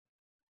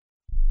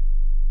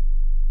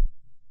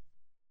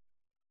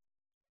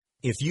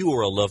If you or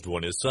a loved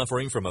one is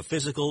suffering from a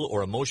physical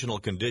or emotional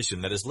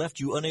condition that has left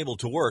you unable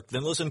to work,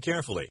 then listen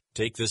carefully.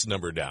 Take this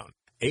number down.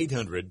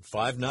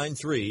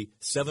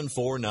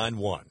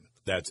 800-593-7491.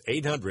 That's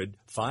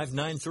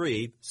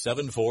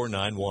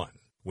 800-593-7491.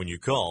 When you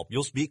call,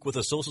 you'll speak with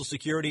a Social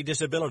Security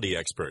disability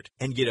expert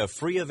and get a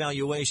free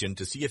evaluation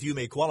to see if you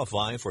may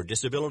qualify for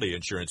disability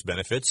insurance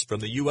benefits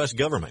from the U.S.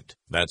 government.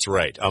 That's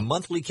right, a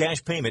monthly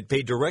cash payment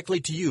paid directly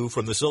to you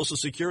from the Social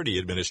Security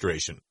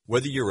Administration.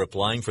 Whether you're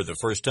applying for the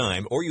first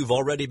time or you've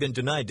already been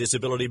denied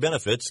disability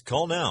benefits,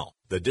 call now.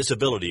 The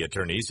disability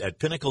attorneys at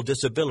Pinnacle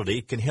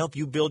Disability can help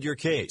you build your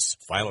case,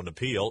 file an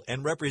appeal,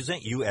 and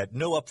represent you at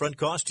no upfront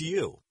cost to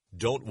you.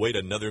 Don't wait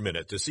another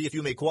minute to see if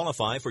you may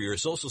qualify for your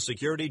Social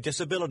Security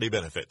disability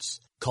benefits.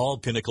 Call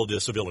Pinnacle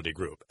Disability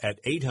Group at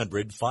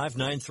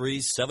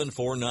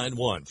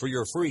 800-593-7491 for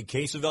your free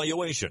case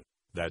evaluation.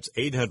 That's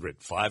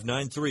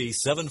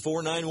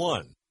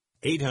 800-593-7491.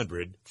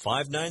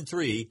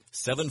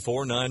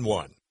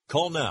 800-593-7491.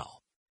 Call now.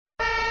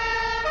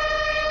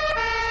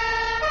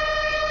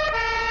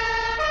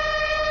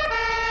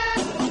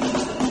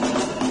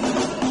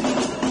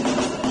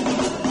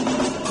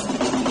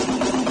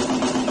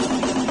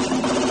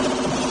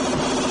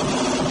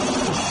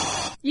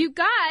 You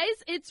guys,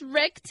 it's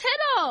Rick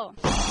Tittle.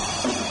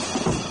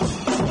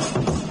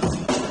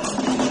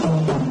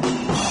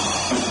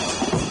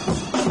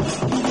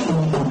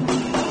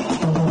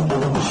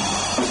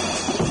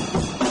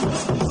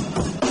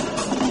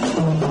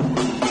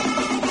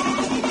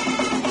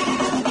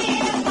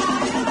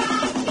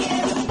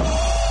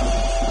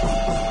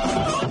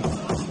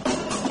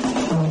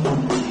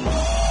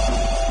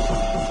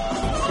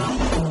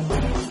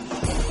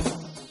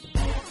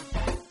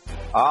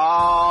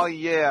 Oh,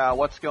 yeah.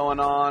 What's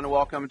going on?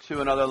 Welcome to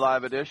another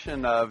live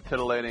edition of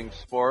Titillating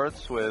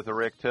Sports with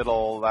Rick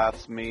Tittle.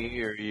 That's me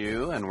or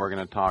you, and we're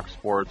going to talk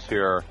sports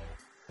here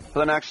for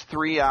the next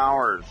 3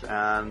 hours,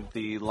 and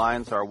the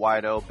lines are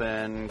wide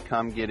open.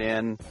 Come get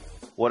in,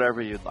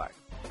 whatever you'd like.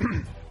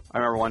 I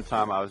remember one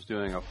time I was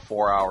doing a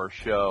 4-hour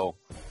show,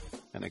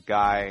 and a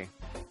guy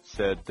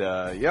said,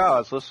 yeah, I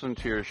was listening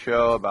to your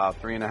show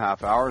about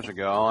 3.5 hours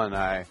ago, and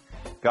I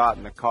got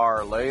in the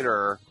car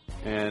later,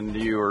 and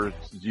you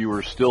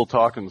were still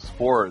talking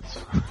sports.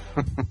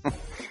 And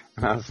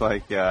I was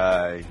like,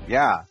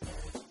 yeah,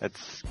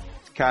 it's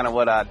kind of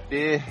what I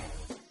did.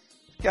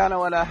 It's kind of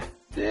what I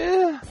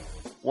did.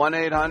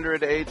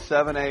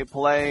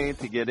 1-800-878-PLAY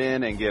to get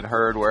in and get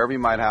heard wherever you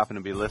might happen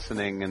to be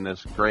listening in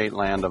this great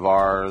land of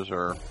ours,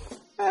 or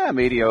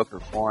mediocre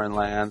foreign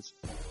lands.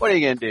 What are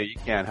you going to do? You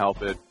can't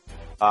help it.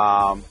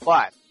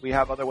 But we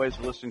have other ways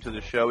of listening to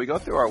the show. We go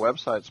through our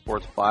website,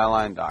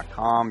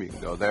 sportsbyline.com. You can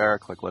go there,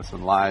 click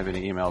listen live, and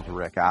email to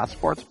Rick at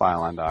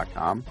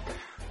sportsbyline.com.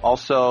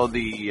 Also,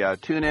 the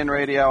TuneIn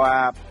Radio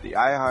app, the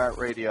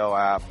iHeartRadio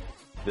app,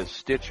 the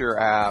Stitcher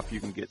app. You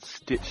can get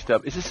stitched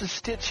up. Is this a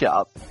stitch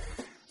up?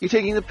 You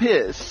taking the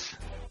piss?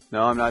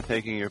 No, I'm not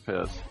taking your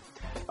piss.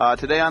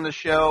 Today on the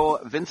show,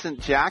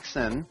 Vincent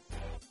Jackson,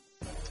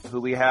 who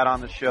we had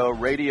on the show,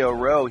 Radio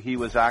Row. He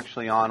was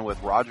actually on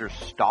with Roger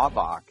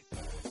Staubach.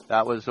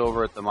 That was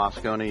over at the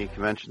Moscone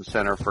Convention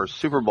Center for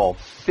Super Bowl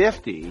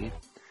 50.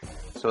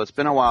 So it's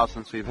been a while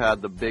since we've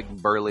had the big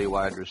burly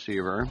wide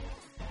receiver.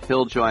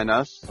 He'll join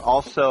us.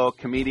 Also,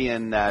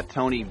 comedian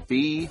Tony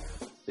B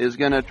is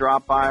going to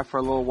drop by for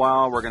a little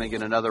while. We're going to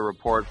get another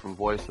report from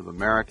Voice of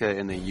America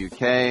in the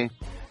UK.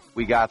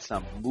 We got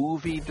some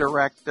movie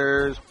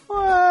directors.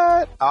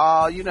 What?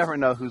 Oh, you never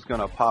know who's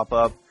going to pop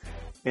up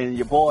in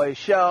your boy's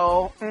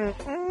show.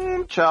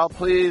 Child,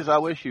 please, I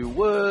wish you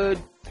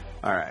would.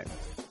 All right.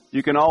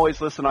 You can always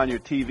listen on your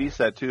TV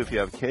set, too, if you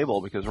have cable,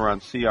 because we're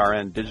on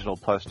CRN Digital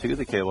Plus 2,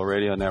 the cable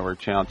radio network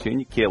channel 2,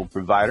 your cable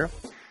provider.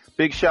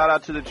 Big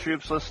shout-out to the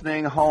troops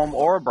listening home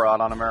or abroad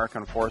on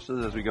American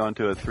forces as we go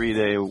into a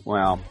three-day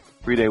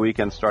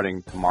weekend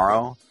starting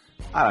tomorrow.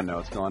 I don't know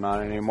what's going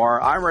on anymore.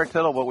 I'm Rick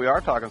Tittle, but we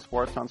are talking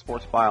sports on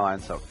Sports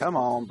Byline, so come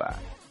on back.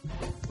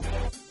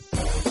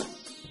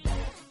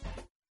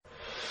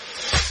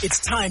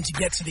 It's time to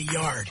get to the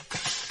yard.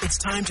 It's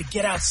time to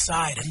get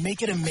outside and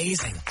make it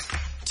amazing.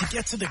 To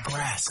get to the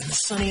grass in the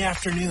sunny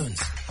afternoons.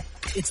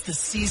 It's the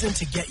season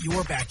to get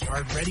your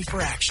backyard ready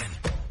for action.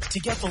 To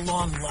get the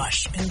lawn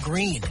lush and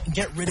green and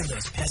get rid of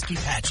those pesky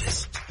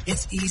patches.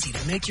 It's easy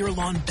to make your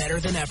lawn better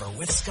than ever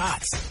with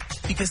Scott's.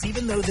 Because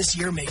even though this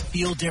year may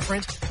feel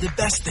different, the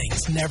best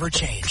things never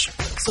change.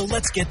 So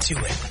let's get to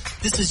it.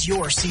 This is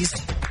your season.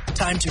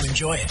 Time to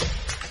enjoy it.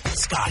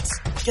 Scott's.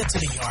 Get to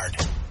the yard.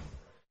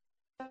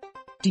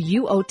 Do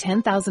you owe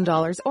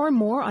 $10,000 or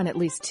more on at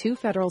least 2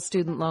 federal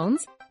student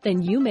loans?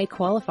 Then you may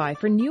qualify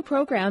for new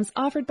programs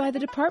offered by the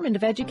Department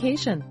of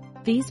Education.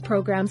 These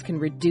programs can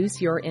reduce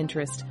your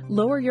interest,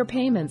 lower your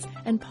payments,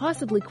 and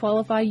possibly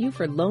qualify you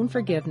for loan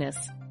forgiveness.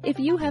 If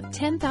you have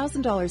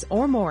 $10,000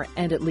 or more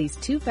and at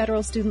least 2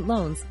 federal student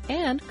loans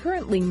and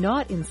currently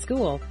not in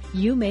school,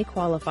 you may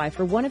qualify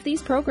for one of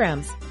these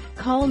programs.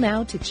 Call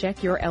now to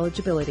check your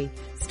eligibility.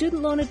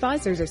 Student loan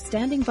advisors are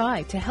standing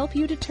by to help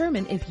you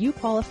determine if you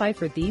qualify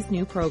for these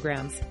new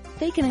programs.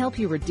 They can help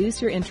you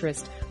reduce your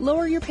interest,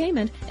 lower your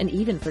payment, and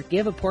even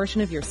forgive a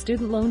portion of your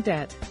student loan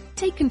debt.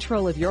 Take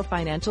control of your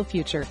financial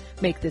future.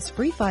 Make this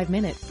free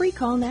 5-minute free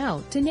call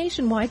now to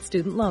Nationwide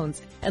Student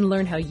Loans and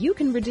learn how you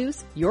can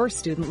reduce your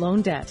student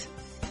loan debt.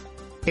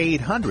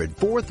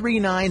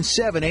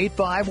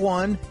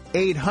 800-439-7851.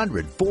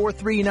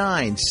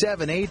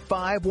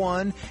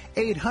 800-439-7851.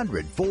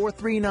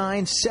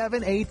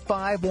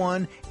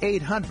 800-439-7851.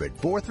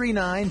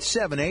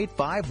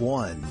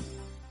 800-439-7851.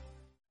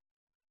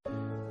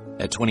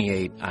 At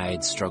 28,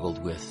 I'd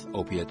struggled with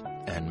opiate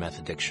and meth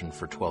addiction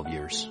for 12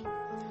 years.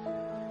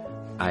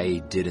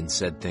 I did and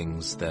said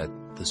things that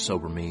the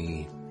sober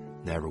me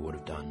never would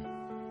have done.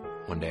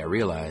 One day I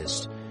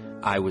realized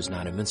I was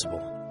not invincible.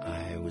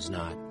 I was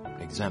not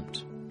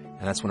exempt.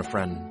 And that's when a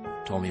friend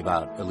told me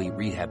about elite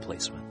rehab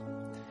placement.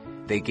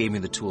 They gave me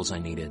the tools I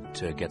needed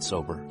to get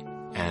sober,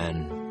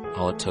 and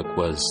all it took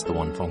was the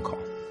one phone call.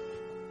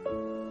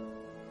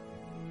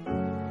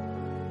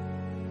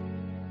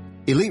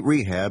 Elite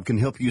Rehab can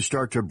help you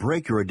start to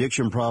break your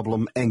addiction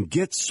problem and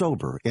get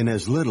sober in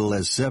as little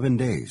as 7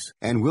 days.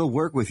 And we'll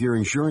work with your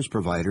insurance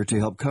provider to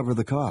help cover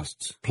the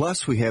costs.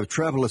 Plus, we have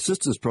travel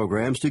assistance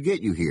programs to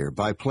get you here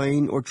by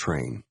plane or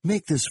train.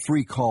 Make this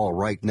free call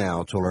right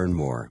now to learn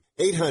more.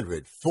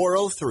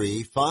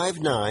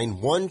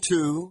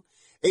 800-403-5912.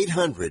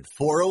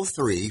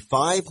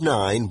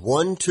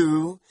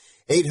 800-403-5912.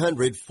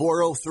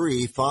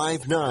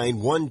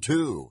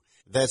 800-403-5912.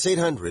 That's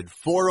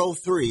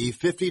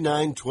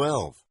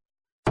 800-403-5912.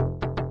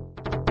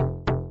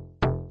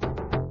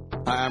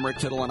 Hi, I'm Rick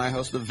Tittle, and I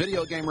host the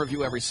Video Game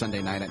Review every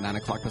Sunday night at 9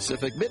 o'clock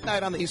Pacific,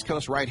 midnight on the East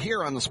Coast, right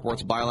here on the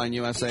Sports Byline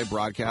USA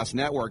Broadcast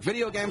Network.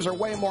 Video games are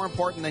way more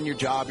important than your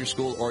job, your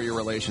school, or your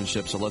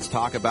relationship, so let's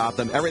talk about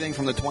them. Everything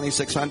from the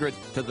 2600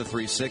 to the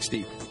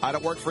 360. I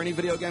don't work for any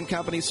video game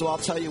company, so I'll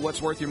tell you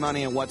what's worth your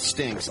money and what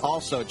stinks.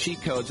 Also,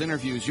 cheat codes,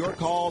 interviews, your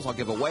calls. I'll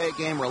give away a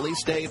game,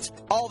 release dates,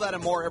 all that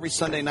and more every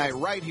Sunday night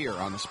right here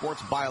on the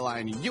Sports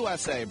Byline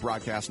USA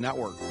Broadcast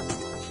Network.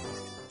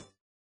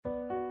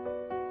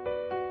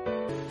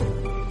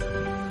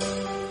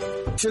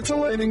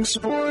 Titillating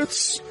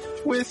Sports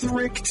with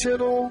Rick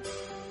Tittle.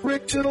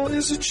 Rick Tittle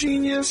is a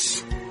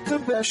genius, the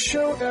best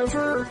show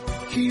ever.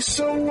 He's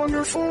so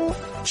wonderful,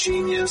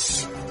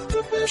 genius,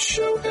 the best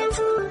show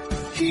ever.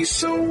 He's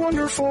so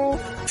wonderful.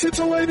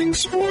 Titillating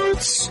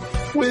Sports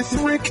with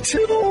Rick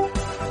Tittle.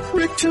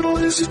 Rick Tittle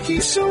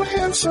he's so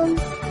handsome,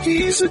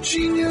 he's a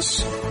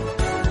genius.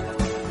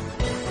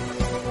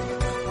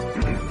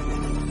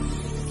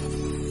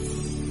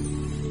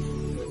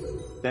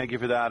 Thank you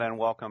for that, and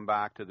welcome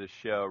back to the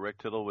show. Rick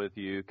Tittle with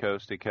you,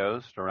 coast to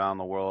coast, around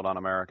the world on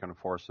American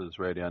Forces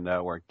Radio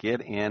Network.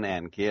 Get in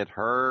and get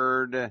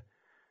heard,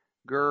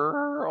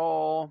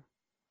 girl.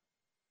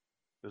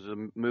 There's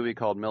a movie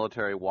called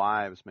Military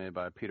Wives made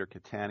by Peter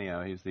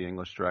Cattaneo. He's the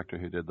English director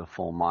who did The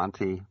Full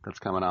Monty. That's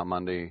coming out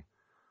Monday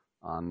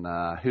on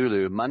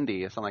Hulu.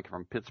 Monday, it's not like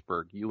from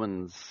Pittsburgh.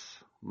 Ewan's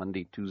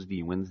Monday,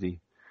 Tuesday,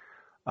 Wednesday.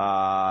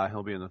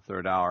 He'll be in the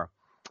third hour.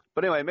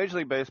 But anyway, Major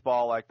League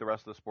Baseball, like the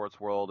rest of the sports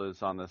world,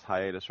 is on this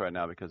hiatus right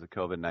now because of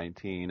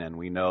COVID-19, and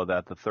we know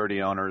that the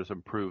 30 owners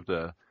approved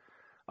a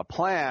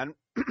plan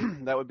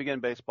that would begin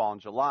baseball in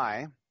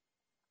July,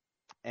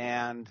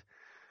 and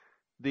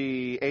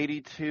the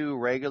 82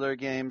 regular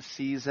game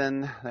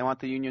season, they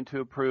want the union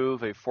to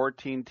approve a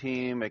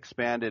 14-team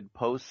expanded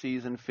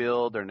postseason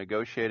field. They're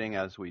negotiating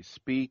as we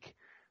speak.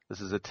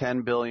 This is a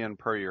 $10 billion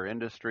per year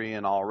industry,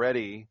 and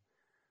already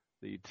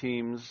the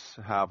teams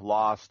have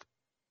lost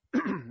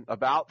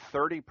about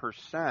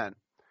 30%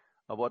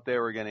 of what they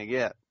were going to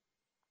get.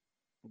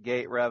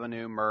 Gate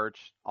revenue,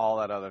 merch, all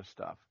that other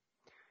stuff.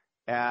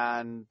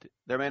 And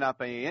there may not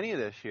be any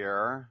this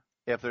year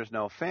if there's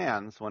no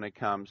fans when it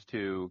comes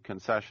to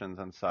concessions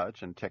and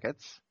such and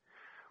tickets.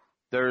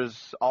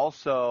 There's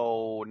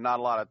also not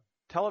a lot of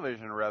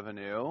television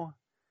revenue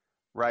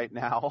right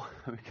now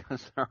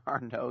because there are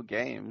no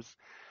games.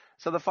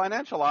 So the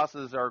financial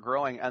losses are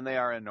growing, and they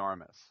are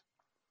enormous.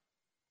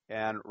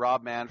 And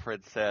Rob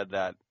Manfred said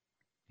that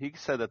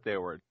they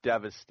were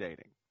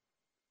devastating. He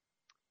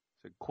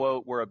said,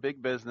 quote, "We're a big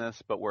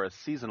business, but we're a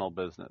seasonal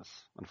business.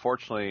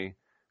 Unfortunately,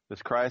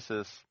 this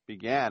crisis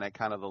began at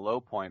kind of the low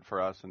point for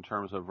us in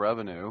terms of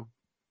revenue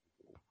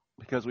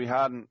because we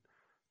hadn't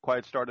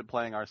quite started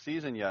playing our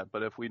season yet.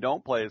 But if we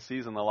don't play a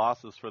season, the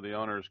losses for the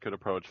owners could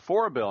approach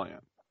 $4 billion.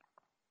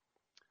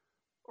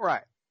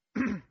 Right.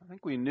 I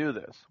think we knew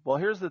this. Well,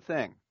 here's the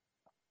thing.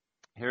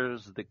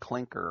 Here's the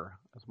clinker,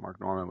 as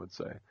Mark Norman would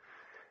say.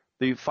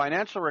 The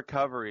financial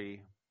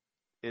recovery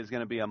is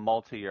going to be a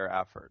multi-year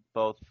effort,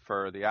 both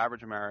for the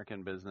average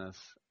American business,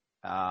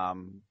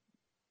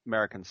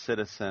 American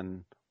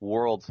citizen,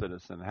 world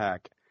citizen,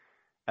 heck,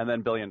 and then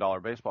billion-dollar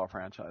baseball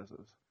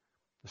franchises.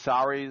 The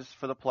salaries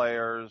for the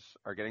players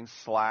are getting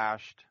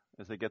slashed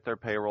as they get their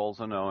payrolls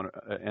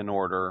in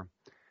order.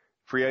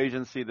 Free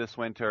agency this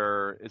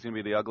winter is going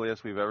to be the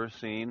ugliest we've ever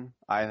seen,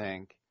 I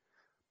think.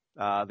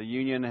 The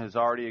union has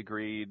already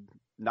agreed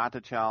not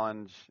to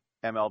challenge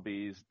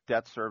MLB's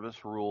debt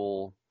service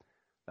rule.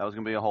 That was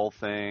going to be a whole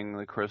thing,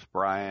 the Chris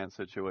Bryant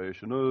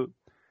situation.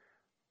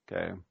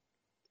 Okay.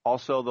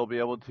 Also, they'll be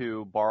able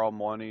to borrow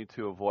money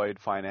to avoid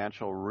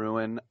financial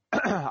ruin.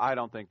 I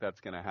don't think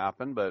that's going to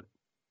happen, but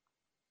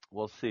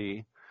we'll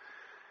see.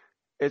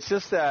 It's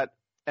just that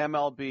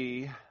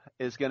MLB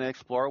is going to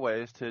explore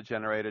ways to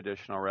generate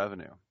additional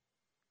revenue.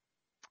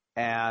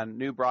 And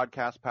new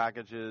broadcast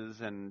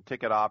packages and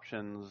ticket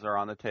options are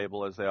on the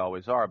table as they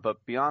always are.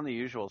 But beyond the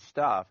usual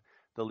stuff,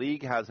 the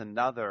league has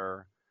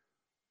another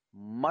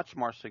much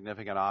more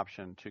significant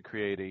option to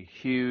create a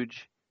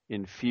huge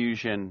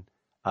infusion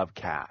of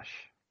cash.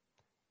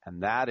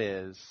 And that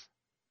is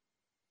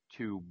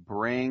to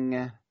bring,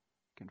 you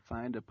can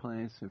find a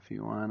place if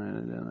you want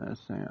it.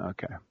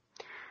 Okay.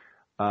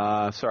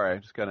 Sorry, I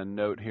just got a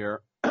note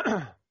here.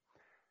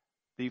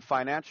 The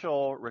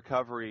financial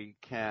recovery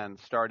can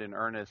start in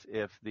earnest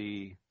if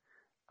the,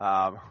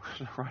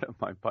 right up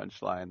my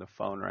punchline, the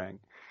phone rang.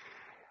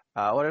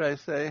 What did I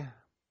say?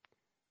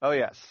 Oh,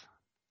 yes.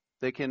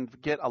 They can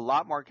get a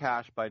lot more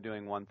cash by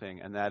doing one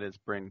thing, and that is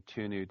bring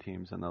 2 new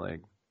teams in the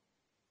league.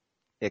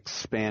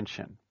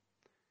 Expansion.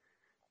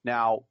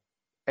 Now,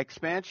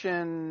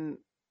 expansion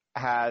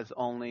has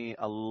only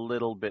a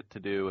little bit to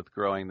do with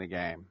growing the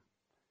game.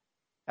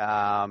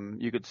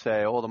 You could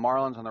say, oh, the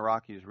Marlins and the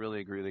Rockies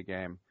really grew the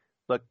game.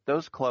 Look,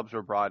 those clubs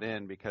were brought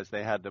in because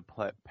they had to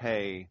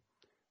pay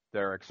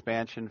their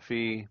expansion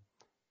fee.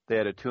 They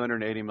had a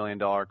 $280 million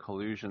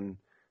collusion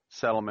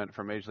settlement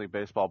for Major League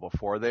Baseball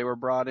before they were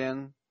brought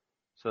in.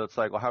 So it's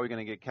like, well, how are we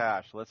going to get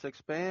cash? Let's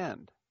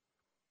expand.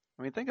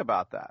 I mean, think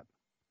about that.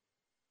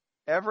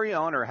 Every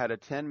owner had a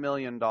 $10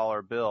 million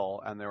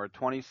bill, and there were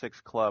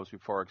 26 clubs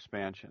before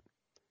expansion.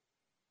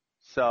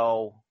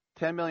 So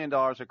 $10 million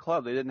a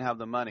club, they didn't have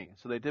the money.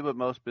 So they did what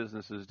most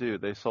businesses do.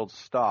 They sold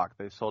stock.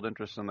 They sold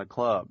interest in the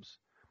clubs.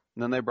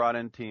 And then they brought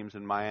in teams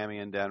in Miami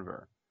and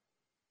Denver.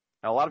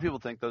 Now, a lot of people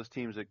think those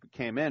teams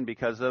came in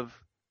because of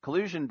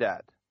collusion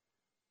debt.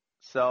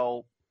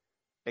 So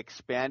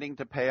expanding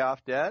to pay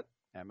off debt,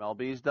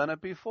 MLB's done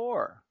it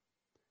before.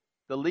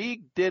 The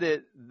league did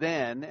it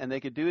then, and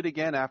they could do it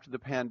again after the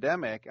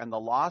pandemic, and the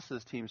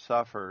losses teams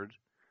suffered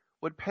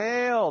would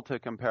pale to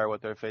compare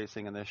what they're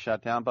facing in this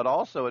shutdown, but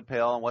also would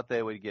pale on what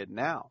they would get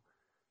now.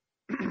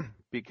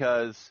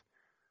 Because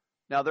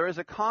now there is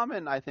a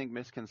common, I think,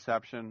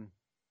 misconception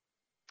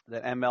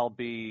that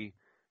MLB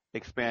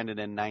expanded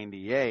in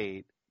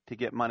 98 to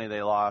get money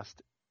they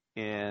lost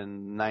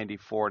in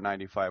 94,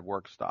 95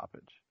 work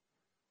stoppage.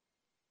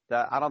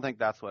 I don't think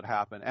that's what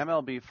happened.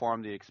 MLB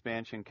formed the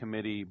expansion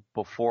committee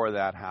before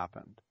that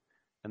happened,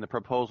 and the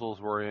proposals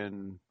were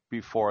in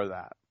before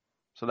that.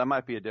 So that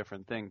might be a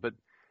different thing. But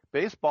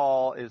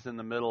baseball is in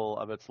the middle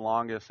of its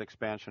longest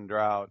expansion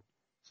drought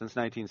since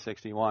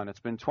 1961.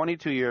 It's been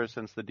 22 years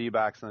since the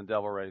D-backs and the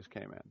Devil Rays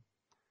came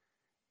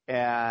in.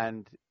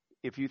 And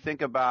if you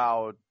think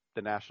about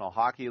the National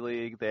Hockey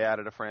League, they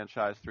added a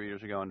franchise 3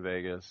 years ago in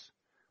Vegas,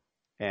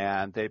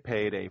 and they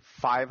paid a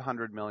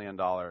 $500 million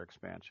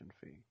expansion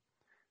fee.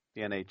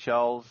 The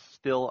NHL's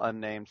still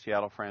unnamed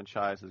Seattle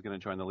franchise is going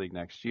to join the league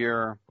next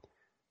year.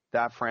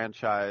 That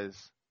franchise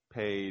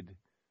paid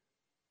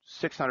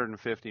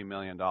 $650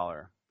 million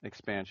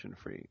expansion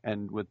fee.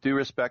 And with due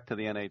respect to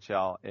the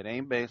NHL, it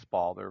ain't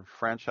baseball. Their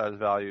franchise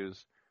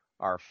values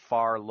are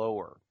far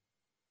lower.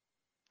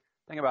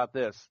 Think about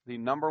this. The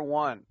number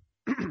 1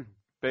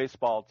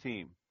 baseball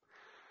team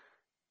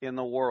in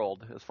the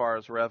world as far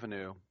as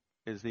revenue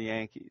is the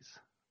Yankees.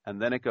 And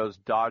then it goes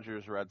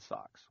Dodgers, Red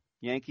Sox.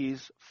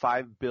 Yankees,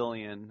 $5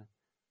 billion.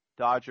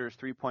 Dodgers,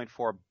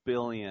 $3.4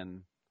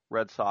 billion.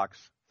 Red Sox,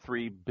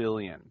 $3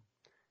 billion.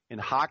 In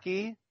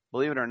hockey,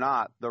 believe it or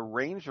not, the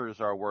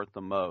Rangers are worth the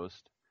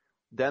most,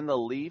 then the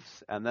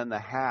Leafs, and then the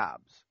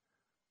Habs.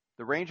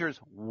 The Rangers,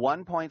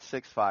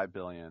 $1.65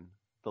 billion.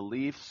 The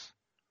Leafs,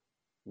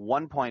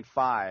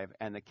 $1.5,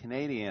 and the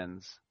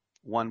Canadiens,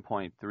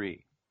 $1.3.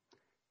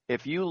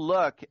 If you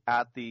look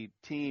at the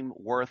team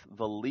worth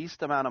the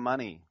least amount of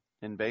money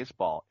in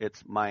baseball,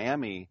 it's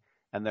Miami,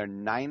 and they're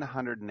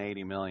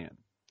 $980 million.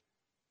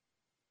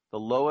 The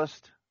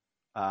lowest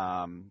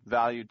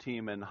valued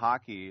team in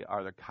hockey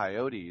are the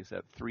Coyotes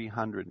at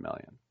 $300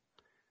 million.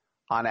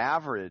 On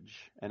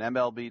average, an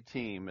MLB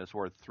team is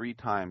worth 3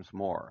 times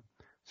more.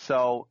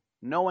 So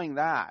knowing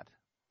that,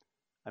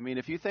 I mean,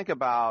 if you think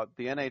about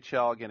the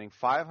NHL getting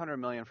 $500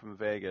 million from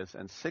Vegas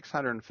and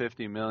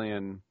 $650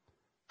 million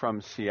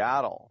from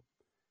Seattle,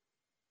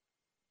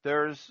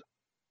 there's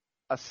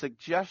a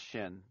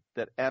suggestion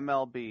that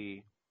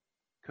MLB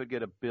could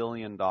get $1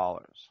 billion.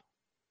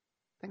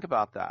 Think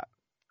about that.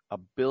 $1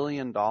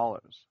 billion.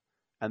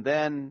 And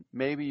then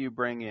maybe you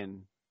bring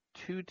in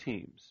 2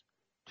 teams,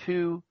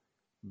 $2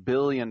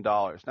 billion.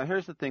 Now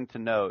here's the thing to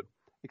note.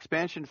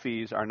 Expansion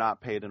fees are not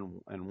paid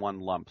in one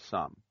lump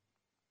sum.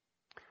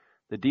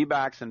 The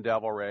D-backs and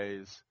Devil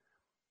Rays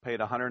paid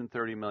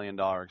 $130 million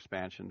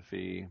expansion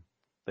fee.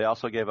 They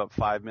also gave up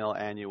 $5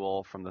 million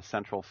annual from the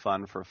central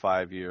fund for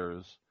 5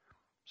 years.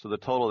 So the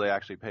total they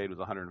actually paid was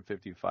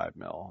 $155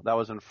 million. That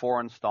was in 4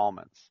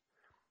 installments.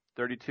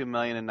 $32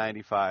 million in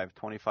 95,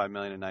 $25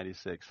 million in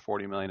 96,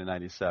 $40 million in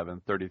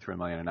 97, $33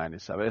 million in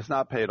 97. It's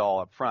not paid all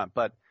up front,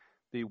 but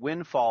the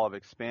windfall of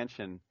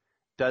expansion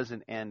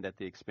doesn't end at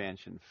the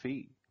expansion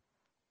fee,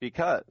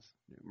 because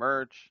new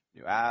merch,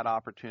 new ad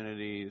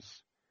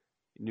opportunities,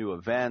 new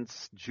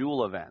events,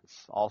 jewel events,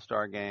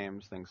 all-star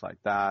games, things like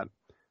that.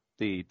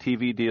 The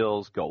TV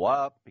deals go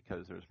up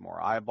because there's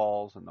more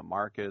eyeballs in the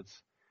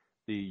markets.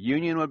 The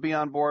union would be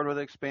on board with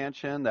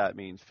expansion. That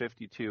means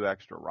 52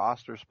 extra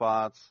roster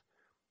spots,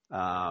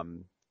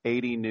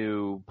 80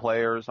 new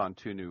players on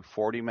 2 new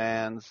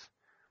 40-mans.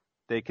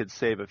 They could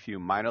save a few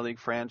minor league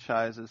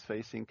franchises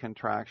facing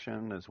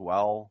contraction as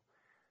well.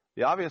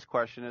 The obvious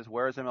question is,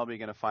 where is MLB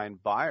going to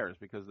find buyers?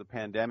 Because the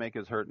pandemic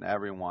is hurting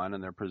everyone,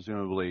 and there are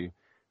presumably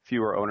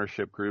fewer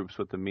ownership groups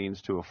with the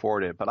means to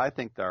afford it. But I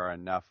think there are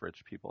enough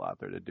rich people out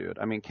there to do it.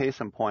 I mean,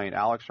 case in point,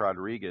 Alex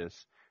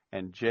Rodriguez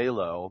and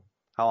J-Lo,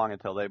 how long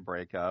until they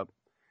break up?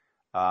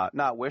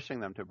 Not wishing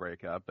them to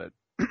break up, but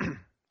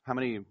how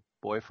many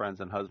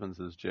boyfriends and husbands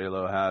has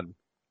J-Lo had,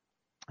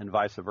 and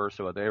vice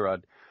versa with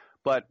A-Rod?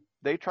 But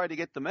they tried to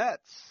get the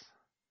Mets.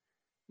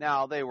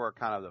 Now, they were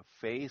kind of the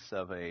face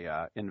of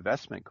a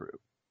investment group,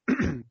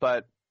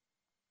 but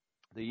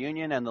the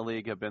union and the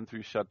league have been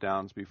through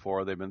shutdowns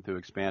before. They've been through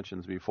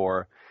expansions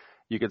before.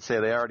 You could say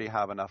they already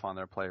have enough on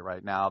their plate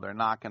right now. They're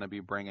not going to be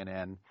bringing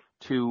in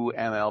 2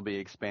 MLB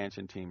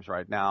expansion teams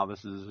right now.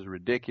 This is a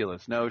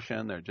ridiculous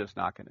notion. They're just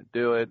not going to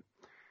do it.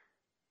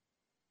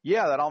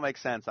 Yeah, that all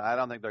makes sense. I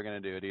don't think they're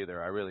going to do it either.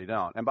 I really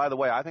don't. And by the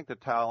way, I think the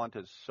talent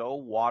is so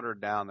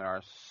watered down. There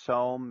are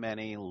so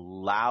many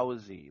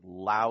lousy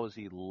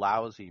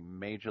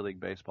Major League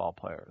Baseball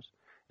players.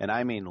 And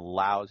I mean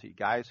lousy.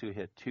 Guys who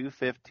hit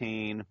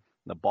 .215,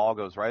 the ball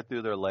goes right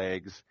through their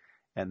legs,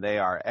 and they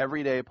are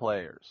everyday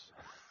players.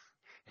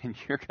 And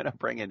you're going to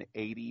bring in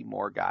 80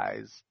 more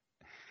guys.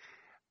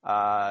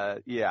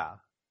 Yeah,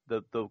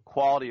 the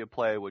quality of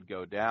play would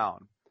go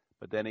down.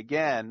 But then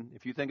again,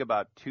 if you think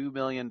about $2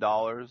 billion,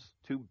 I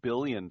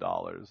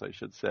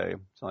should say,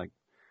 it's like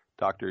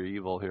Dr.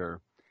 Evil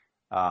here.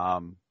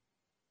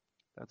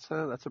 That's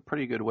a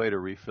pretty good way to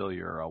refill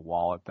your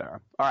wallet there.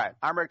 All right,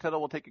 I'm Rick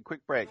Tittle. We'll take a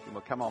quick break, and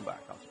we'll come on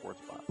back on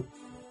Sports Pod.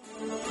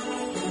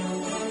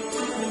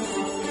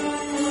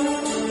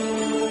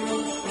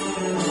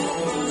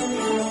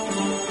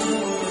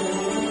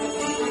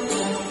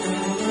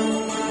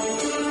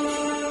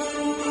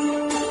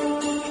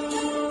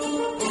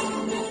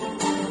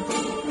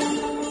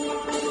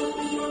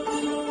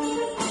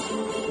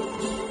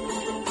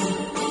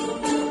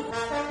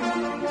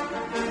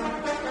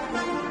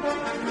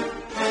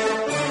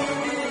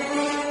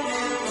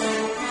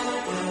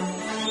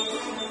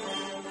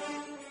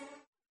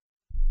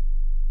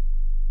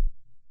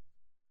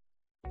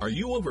 Are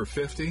you over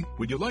 50?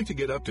 Would you like to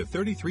get up to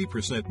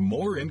 33%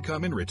 more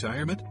income in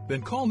retirement?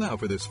 Then call now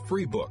for this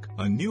free book,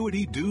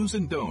 Annuity Do's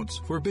and Don'ts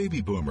for Baby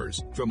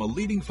Boomers, from a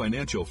leading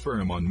financial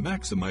firm on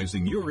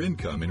maximizing your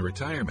income in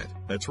retirement.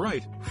 That's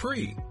right,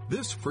 free.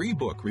 This free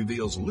book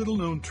reveals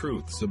little-known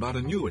truths about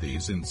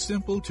annuities in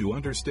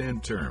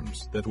simple-to-understand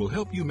terms that will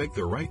help you make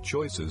the right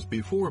choices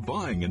before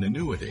buying an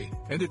annuity.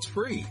 And it's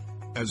free.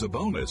 As a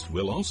bonus,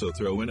 we'll also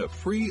throw in a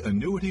free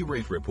annuity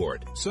rate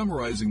report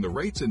summarizing the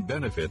rates and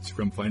benefits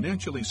from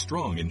financially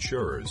strong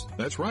insurers.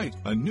 That's right,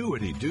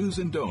 Annuity Do's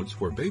and Don'ts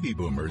for Baby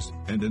Boomers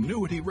and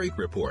Annuity Rate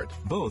Report,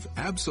 both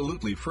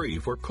absolutely free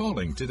for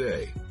calling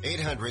today.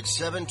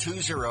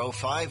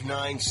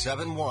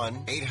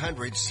 800-720-5971,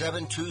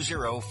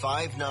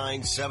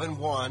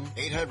 800-720-5971,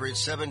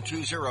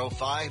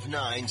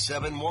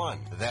 800-720-5971.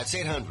 That's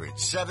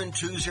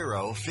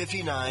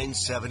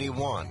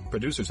 800-720-5971.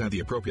 Producers have the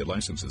appropriate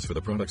licenses for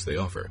the products they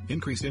offer.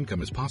 Increased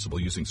income is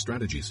possible using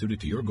strategies suited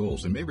to your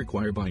goals and may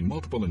require buying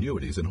multiple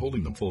annuities and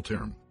holding them full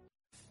term.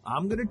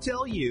 I'm going to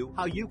tell you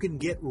how you can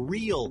get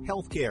real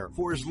health care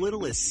for as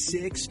little as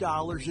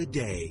 $6 a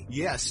day.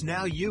 Yes,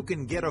 now you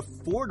can get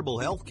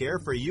affordable health care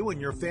for you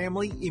and your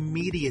family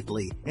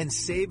immediately and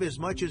save as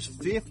much as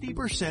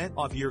 50%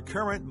 off your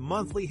current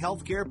monthly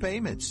health care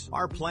payments.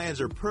 Our plans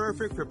are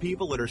perfect for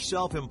people that are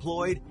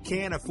self-employed,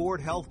 can't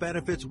afford health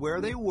benefits where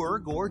they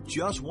work, or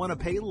just want to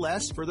pay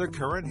less for their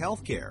current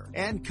health care.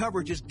 And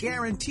coverage is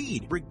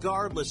guaranteed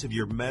regardless of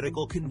your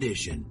medical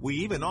condition. We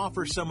even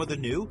offer some of the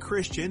new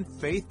Christian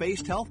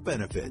faith-based health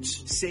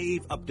benefits.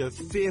 Save up to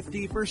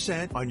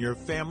 50% on your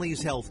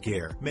family's health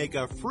care. Make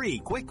a free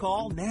quick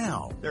call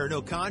now. There are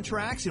no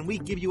contracts, and we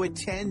give you a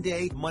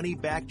 10-day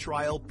money-back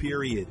trial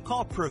period.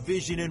 Call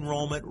Provision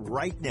Enrollment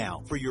right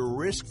now for your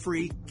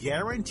risk-free,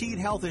 guaranteed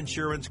health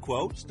insurance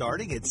quote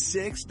starting at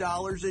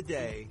 $6 a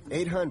day.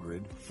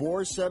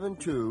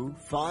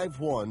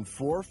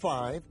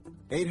 800-472-5145.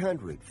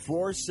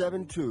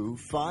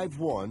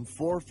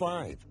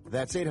 800-472-5145.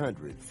 That's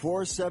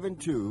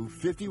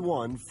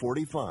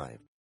 800-472-5145.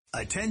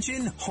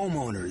 Attention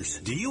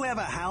homeowners. Do you have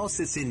a house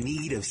that's in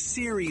need of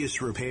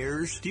serious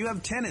repairs? Do you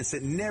have tenants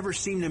that never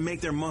seem to make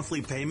their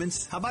monthly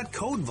payments? How about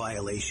code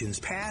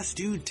violations, past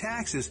due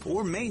taxes,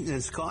 or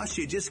maintenance costs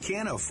you just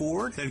can't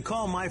afford? Then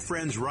call my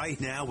friends right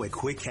now at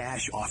Quick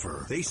Cash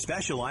Offer. They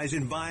specialize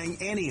in buying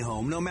any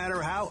home, no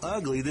matter how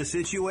ugly the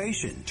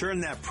situation. Turn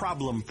that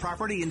problem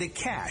property into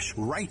cash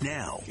right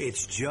now.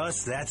 It's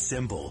just that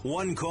simple.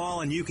 One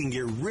call and you can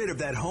get rid of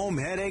that home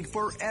headache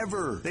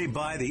forever. They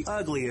buy the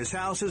ugliest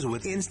houses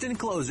with instant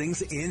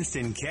closings,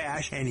 instant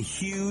cash, and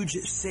huge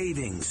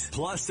savings.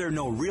 Plus, there are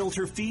no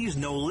realtor fees,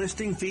 no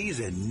listing fees,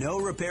 and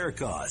no repair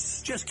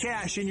costs. Just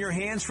cash in your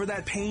hands for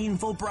that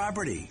painful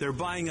property. They're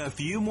buying a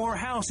few more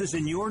houses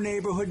in your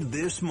neighborhood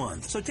this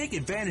month. So take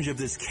advantage of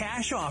this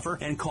cash offer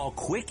and call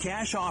Quick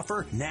Cash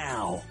Offer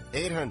now.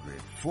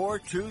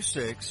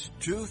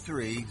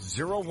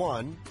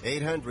 800-426-2301.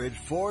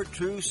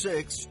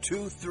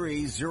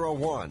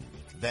 800-426-2301.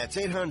 That's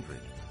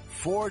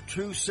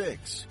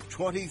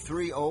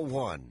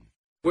 800-426-2301.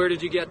 Where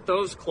did you get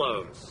those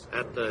clothes?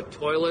 At the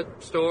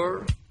toilet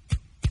store?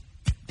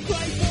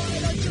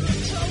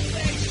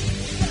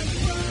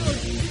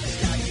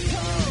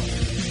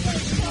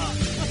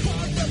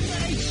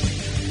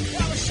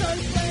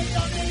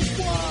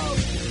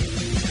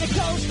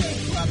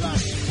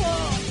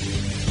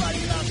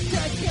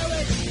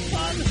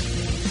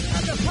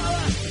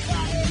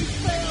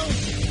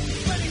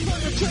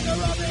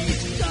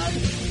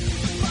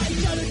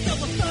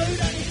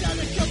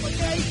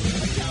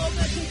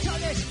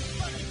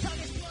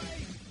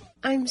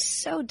 I'm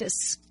so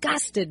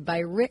disgusted by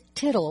Rick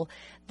Tittle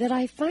that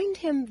I find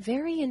him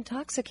very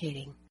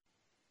intoxicating.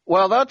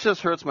 Well, that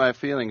just hurts my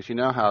feelings. You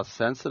know how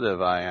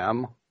sensitive I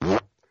am.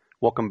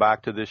 Welcome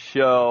back to the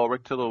show.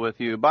 Rick Tittle with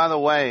you. By the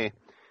way,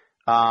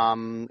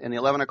 in the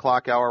 11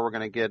 o'clock hour, we're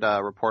going to get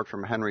a report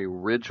from Henry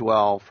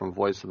Ridgewell from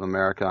Voice of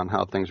America on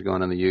how things are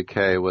going in the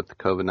UK with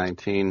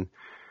COVID-19.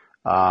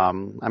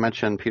 I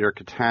mentioned Peter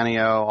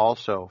Cattaneo,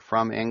 also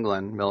from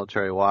England,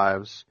 Military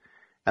Wives.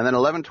 And then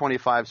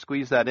 11:25,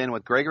 squeeze that in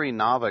with Gregory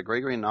Nava.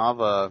 Gregory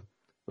Nava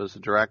was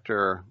the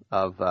director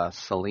of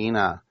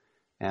Selena,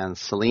 and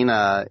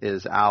Selena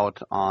is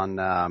out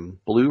on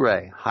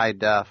Blu-ray, high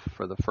def,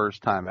 for the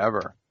first time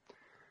ever.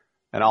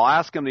 And I'll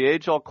ask him the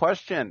age-old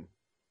question.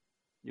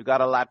 You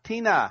got a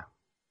Latina,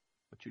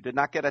 but you did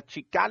not get a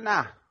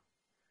Chicana.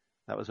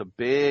 That was a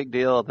big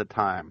deal at the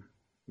time.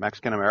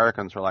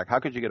 Mexican-Americans were like, how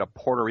could you get a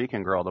Puerto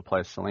Rican girl to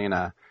play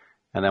Selena?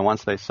 And then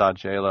once they saw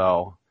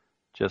J-Lo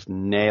just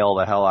nail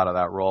the hell out of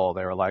that role,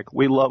 they were like,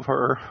 we love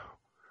her.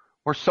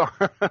 We're sorry.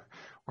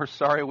 We're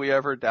sorry we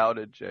ever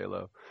doubted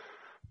J-Lo.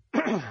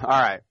 All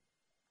right.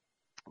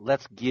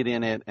 Let's get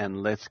in it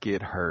and let's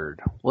get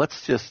heard.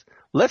 Let's just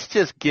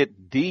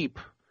get deep.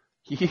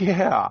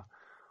 Yeah.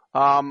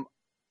 I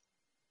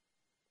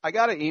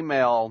got an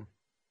email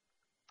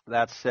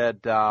that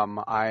said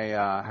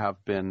I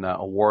have been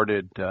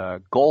awarded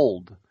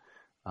gold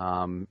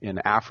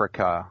in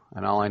Africa,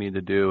 and all I need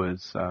to do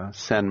is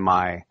send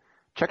my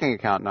checking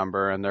account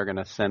number, and they're going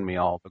to send me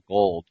all the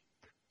gold.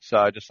 So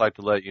I'd just like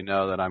to let you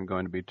know that I'm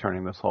going to be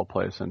turning this whole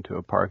place into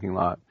a parking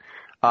lot.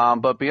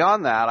 But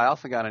beyond that, I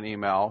also got an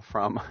email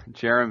from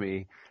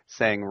Jeremy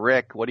saying,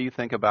 Rick, what do you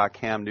think about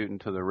Cam Newton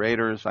to the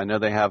Raiders? I know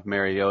they have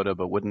Mariota,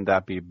 but wouldn't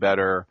that be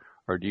better?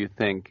 Or do you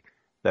think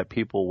that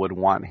people would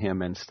want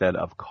him instead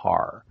of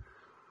Carr?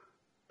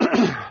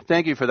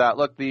 Thank you for that.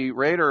 Look, the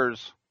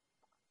Raiders,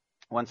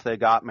 once they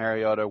got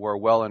Mariota, were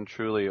well and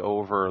truly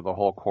over the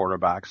whole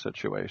quarterback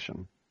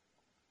situation.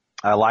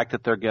 I like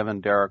that they're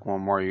giving Derek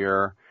one more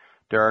year.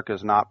 Derek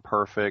is not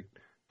perfect.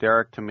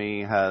 Derek, to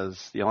me,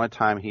 the only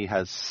time he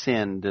has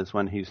sinned is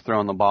when he's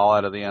thrown the ball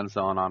out of the end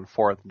zone on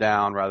fourth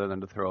down rather than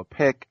to throw a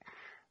pick.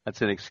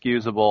 That's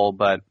inexcusable,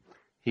 but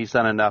he's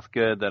done enough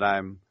good that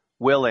I'm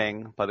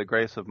willing, by the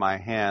grace of my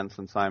hand,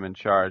 since I'm in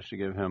charge, to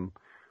give him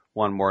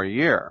one more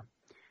year.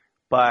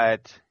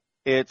 But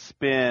it's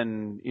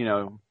been,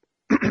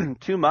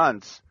 2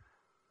 months,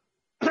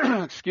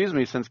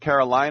 since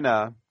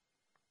Carolina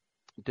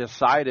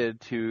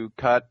decided to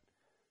cut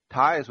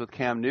ties with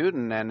Cam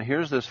Newton, and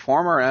here's this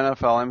former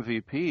NFL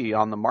MVP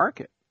on the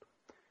market.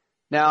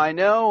 Now, I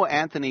know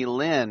Anthony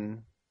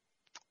Lynn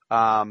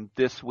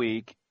this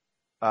week,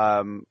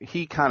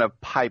 he kind of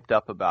piped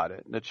up about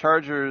it. The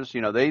Chargers,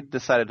 they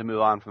decided to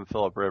move on from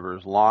Phillip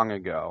Rivers long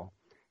ago.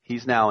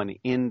 He's now in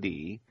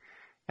Indy,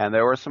 and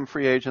there were some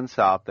free agents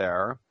out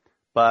there,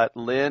 but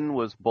Lynn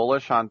was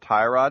bullish on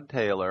Tyrod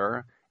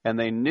Taylor, and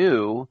they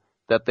knew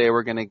that they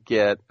were going to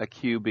get a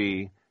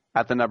QB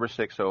at the number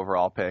 6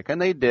 overall pick.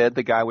 And they did,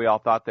 the guy we all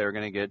thought they were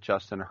going to get,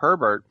 Justin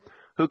Herbert,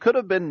 who could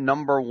have been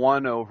number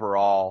 1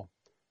 overall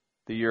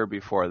the year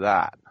before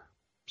that.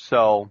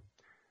 So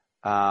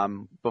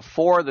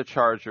before the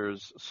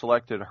Chargers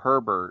selected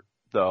Herbert,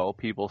 though,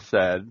 people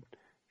said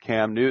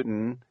Cam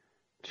Newton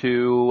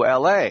to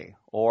L.A.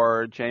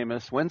 or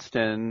Jameis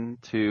Winston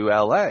to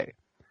L.A.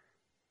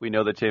 We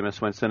know that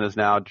Jameis Winston is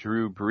now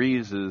Drew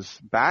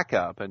Brees'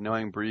 backup, and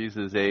knowing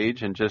Brees'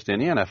 age and just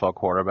any NFL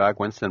quarterback,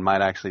 Winston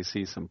might actually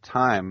see some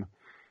time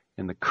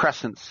in the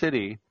Crescent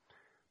City.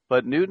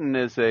 But Newton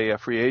is a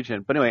free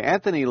agent. But anyway,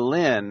 Anthony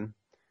Lynn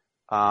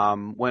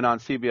went on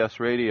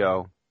CBS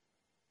Radio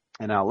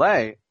in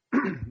L.A.,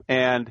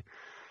 and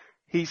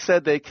he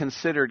said they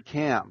considered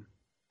Cam.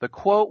 The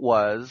quote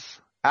was,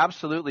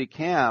 absolutely,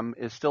 Cam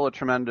is still a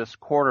tremendous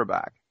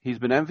quarterback. He's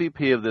been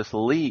MVP of this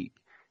league.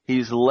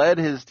 He's led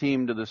his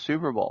team to the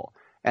Super Bowl,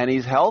 and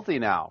he's healthy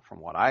now, from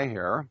what I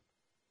hear.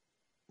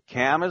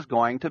 Cam is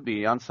going to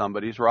be on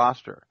somebody's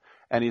roster,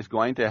 and he's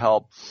going to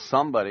help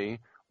somebody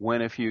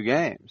win a few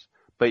games.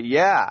 But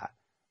yeah,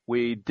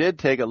 we did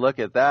take a look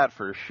at that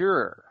for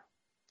sure.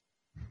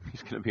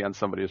 He's going to be on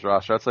somebody's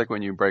roster. That's like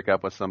when you break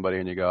up with somebody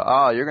and you go,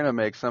 oh, you're going to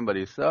make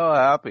somebody so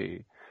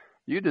happy.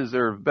 You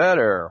deserve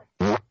better.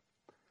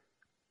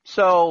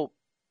 So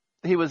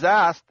he was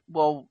asked,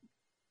 well,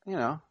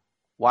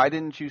 why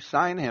didn't you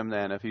sign him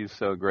then if he's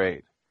so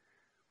great?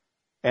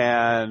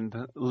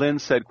 And Lynn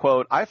said,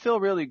 quote, I feel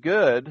really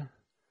good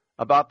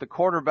about the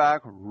quarterback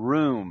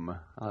room.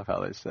 I love how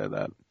they said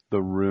that. The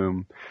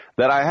room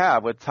that I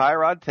have with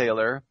Tyrod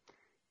Taylor,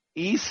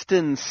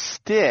 Easton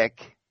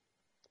Stick.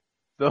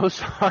 Those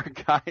are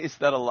guys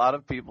that a lot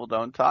of people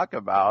don't talk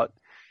about,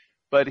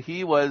 but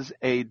he was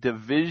a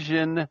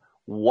Division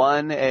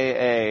I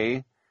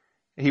AA.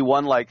 He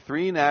won like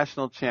 3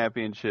 national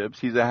championships.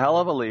 He's a hell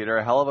of a leader,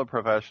 a hell of a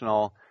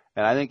professional,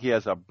 and I think he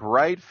has a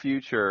bright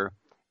future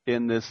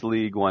in this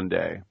league one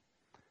day.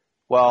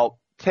 Well,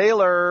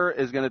 Taylor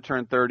is going to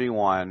turn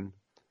 31.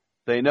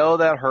 They know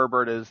that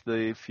Herbert is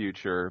the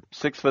future.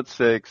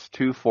 6'6",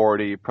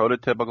 240,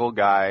 prototypical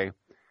guy,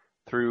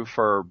 threw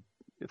for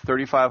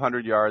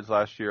 3,500 yards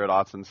last year at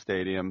Autzen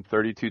Stadium,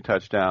 32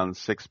 touchdowns,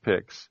 6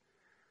 picks.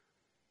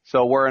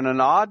 So we're in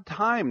an odd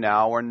time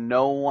now where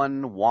no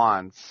one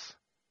wants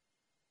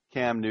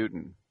Cam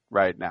Newton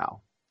right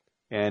now.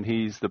 And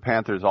he's the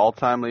Panthers'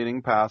 all-time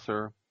leading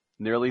passer,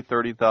 nearly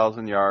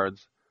 30,000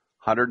 yards,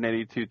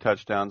 182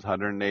 touchdowns,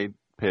 108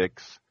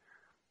 picks,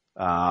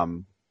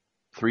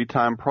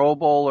 3-time Pro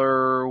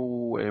Bowler,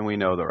 and we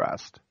know the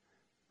rest.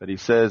 But he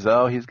says,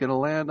 he's going to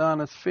land on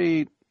his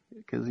feet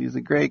because he's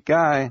a great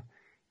guy.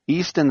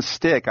 Easton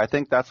Stick, I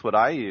think that's what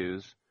I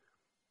use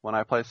when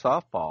I play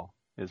softball,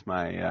 is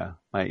my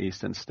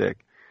Easton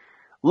Stick.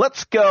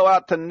 Let's go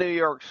out to New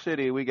York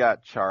City. We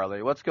got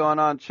Charlie. What's going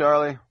on,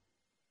 Charlie?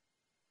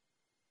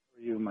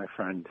 You, my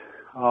friend.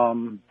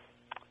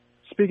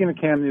 Speaking of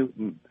Cam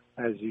Newton,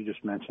 as you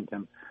just mentioned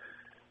him,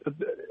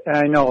 and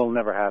I know it'll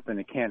never happen,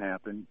 it can't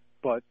happen,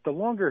 but the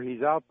longer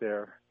he's out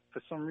there,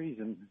 for some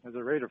reason, as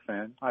a Raider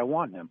fan, I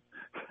want him.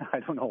 I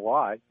don't know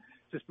why.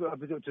 Just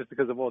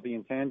because of all the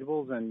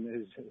intangibles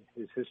and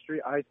his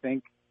history, I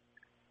think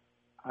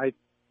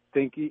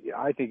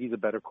he's a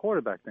better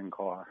quarterback than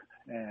Carr.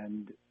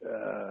 And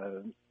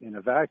in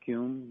a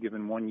vacuum,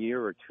 given 1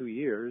 year or 2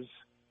 years,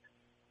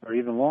 or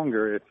even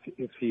longer,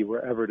 if he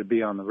were ever to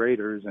be on the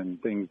Raiders and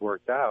things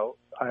worked out,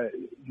 I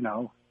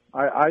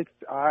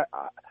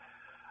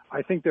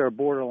think they're a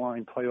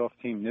borderline playoff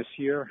team this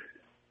year,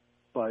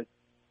 but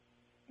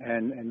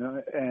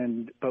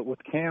with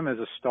Cam as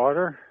a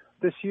starter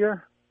this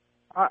year,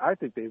 I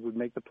think they would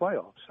make the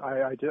playoffs.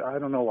 I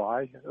don't know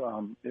why.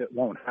 It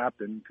won't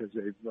happen because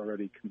they've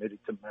already committed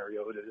to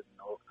Mariota.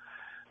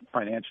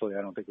 Financially,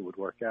 I don't think it would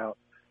work out.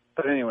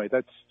 But anyway,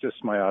 that's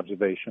just my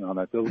observation on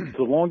that. The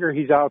longer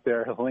he's out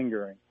there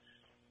lingering,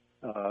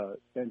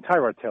 and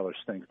Tyrod Taylor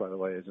stinks, by the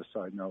way, as a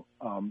side note.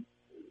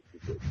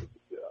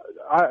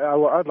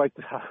 I'd like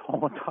to. I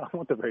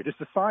want the Raiders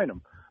to sign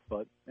him,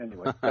 but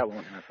anyway, that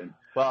won't happen.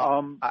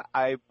 Well,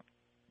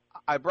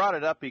 I brought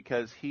it up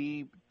because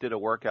he did a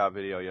workout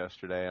video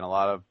yesterday, and a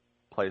lot of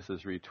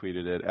places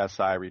retweeted it.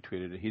 SI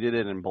retweeted it. He did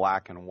it in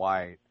black and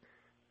white,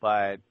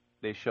 but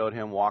they showed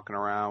him walking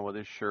around with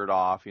his shirt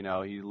off.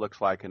 He looks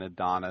like an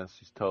Adonis.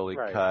 He's totally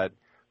cut,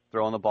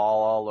 throwing the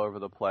ball all over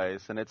the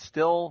place. And it's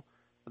still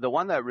the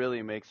one that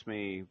really makes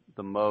me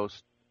the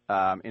most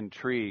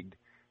intrigued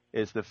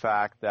is the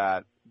fact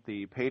that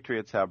the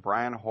Patriots have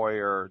Brian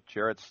Hoyer,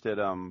 Jarrett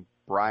Stidham,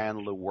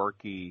 Brian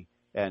Lewerke,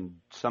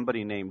 and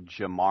somebody named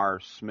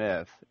Jamar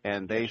Smith,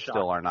 and they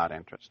still are not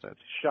interested.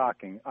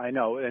 Shocking, I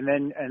know. And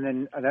then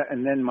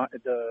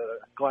the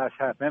glass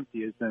half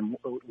empty is then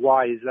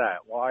why is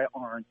that? Why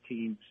aren't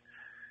teams?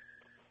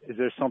 Is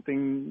there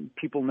something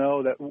people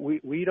know that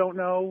we don't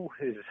know?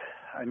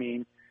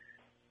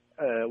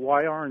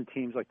 Why aren't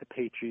teams like the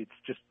Patriots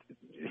just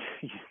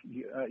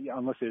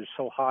unless they're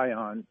so high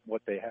on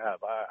what they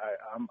have?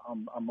 I'm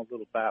a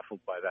little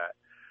baffled by that.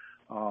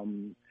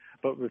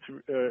 But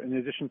in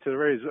addition to the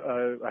Rays,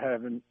 I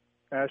haven't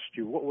asked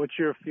you, what's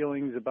your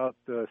feelings about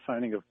the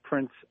signing of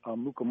Prince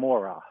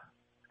Amukamara?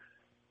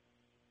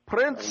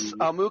 Prince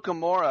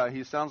Amukamara,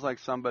 he sounds like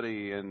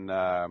somebody in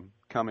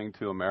Coming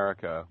to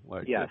America,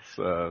 like it's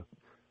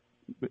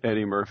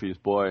Eddie Murphy's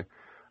boy.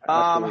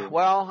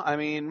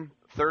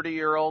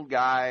 30-year-old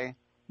guy,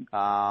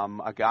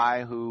 a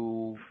guy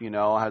who,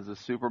 has a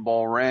Super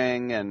Bowl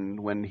ring, and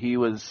when he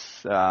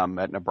was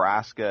at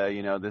Nebraska,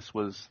 this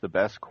was the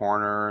best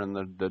corner in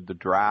the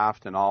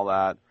draft and all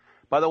that.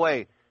 By the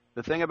way,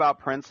 the thing about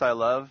Prince I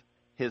love,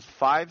 his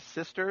 5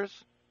 sisters,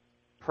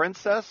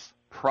 Princess,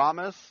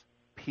 promise,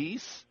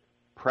 peace,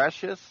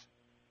 precious,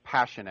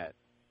 passionate.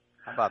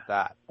 How about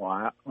that?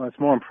 Wow. Well, it's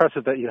more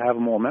impressive that you have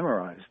them all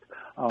memorized.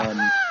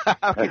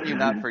 How can you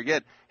not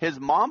forget? His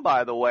mom,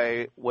 by the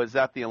way, was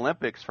at the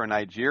Olympics for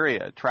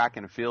Nigeria, track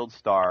and field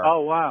star. Oh,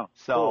 wow.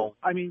 So, cool.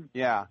 I mean,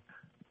 yeah.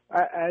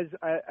 As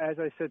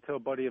I said to a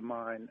buddy of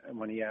mine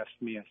when he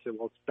asked me, I said,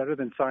 well, it's better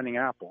than signing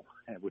Apple,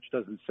 which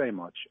doesn't say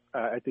much.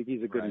 I think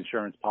he's a good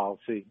insurance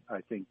policy.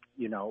 I think,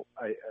 they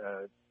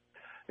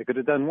could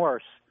have done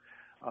worse.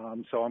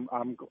 So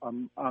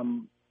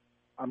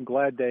I'm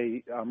glad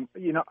they, I'm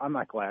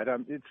not glad.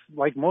 It's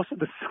like most of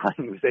the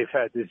signings they've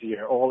had this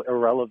year, all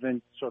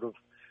irrelevant, sort of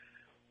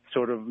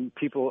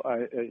people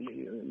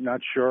not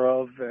sure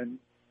of, and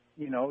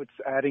it's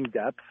adding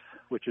depth,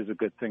 which is a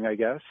good thing, I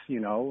guess.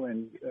 It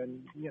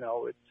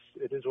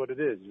is what it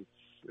is.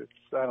 It's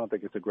I don't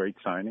think it's a great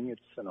signing.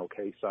 It's an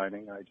okay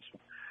signing. I just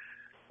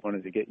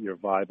wanted to get your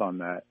vibe on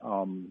that.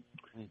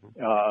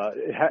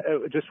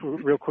 Just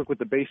real quick with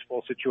the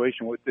baseball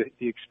situation, with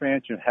the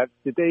expansion,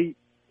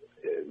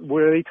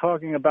 were they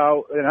talking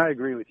about, and I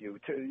agree with you,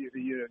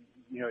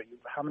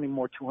 how many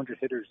more 200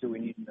 hitters do we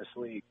need in this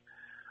league?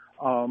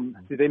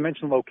 Did they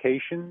mention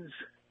locations?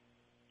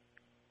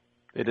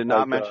 They did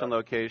not mention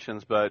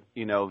locations, but,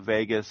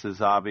 Vegas is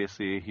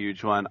obviously a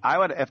huge one.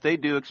 If they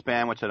do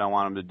expand, which I don't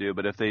want them to do,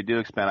 but if they do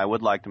expand, I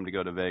would like them to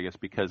go to Vegas,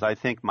 because I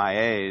think my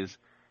A's,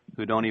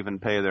 who don't even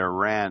pay their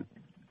rent,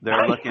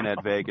 they're looking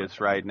at Vegas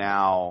right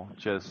now,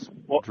 just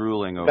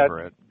drooling over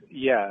it.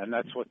 Yeah, and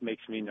that's what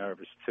makes me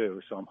nervous too.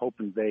 So I'm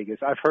hoping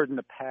Vegas. I've heard in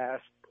the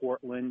past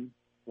Portland.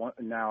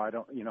 Now I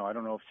don't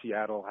know if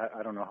Seattle.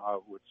 I don't know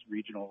how its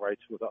regional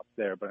rights was up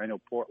there, but I know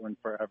Portland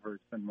forever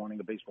has been wanting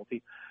a baseball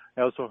team.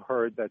 I also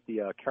heard that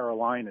the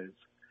Carolinas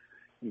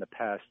in the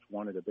past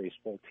wanted a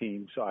baseball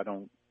team. So I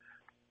don't.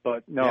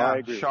 But no, I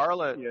agree.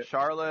 Charlotte,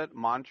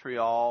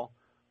 Montreal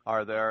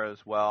are there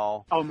as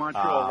well. Oh,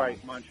 Montreal,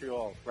 right.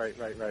 Montreal, right.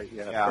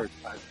 Yeah.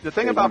 The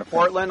thing about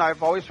Portland,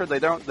 I've always heard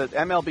that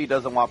MLB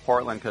doesn't want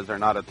Portland because they're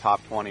not a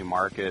top 20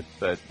 market,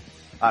 but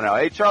I don't know.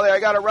 Hey, Charlie, I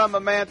got to run, my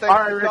man. Thanks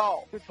for the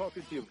call. Good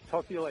talking to you.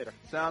 Talk to you later.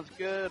 Sounds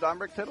good.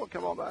 I'm Rick Tittle.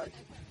 Come on back.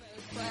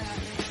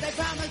 They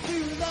promised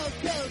to those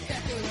pills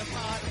that do the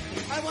part.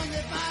 I wonder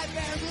if my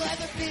parents will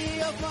ever be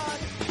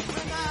apart.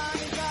 My mom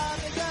is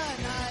up in the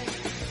night.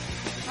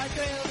 I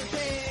thrill to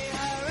see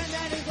her and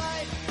daddy's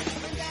light.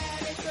 When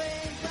daddy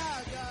screams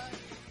out God.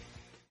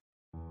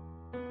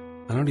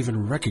 I don't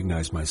even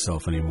recognize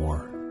myself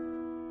anymore.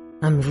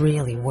 I'm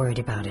really worried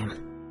about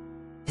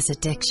him. His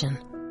addiction.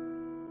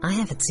 I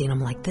haven't seen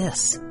him like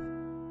this.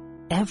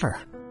 Ever.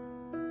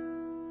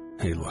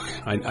 Hey, look,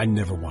 I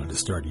never wanted to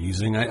start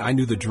using. I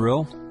knew the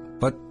drill,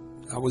 but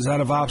I was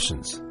out of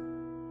options.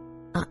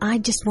 I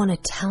just want to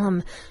tell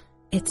him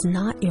it's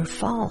not your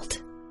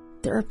fault.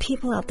 There are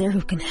people out there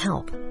who can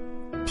help.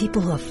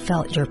 People who have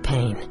felt your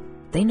pain.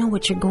 They know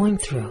what you're going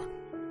through.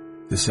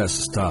 This has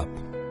to stop.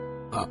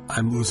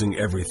 I'm losing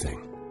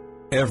everything.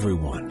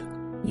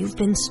 Everyone. You've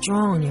been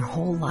strong your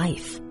whole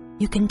life.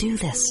 You can do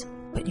this,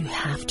 but you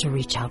have to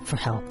reach out for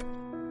help.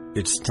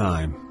 It's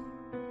time.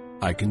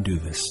 I can do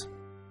this.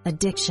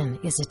 Addiction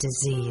is a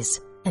disease,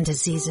 and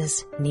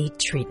diseases need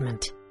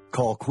treatment.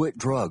 Call Quit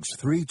Drugs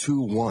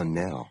 321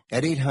 now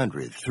at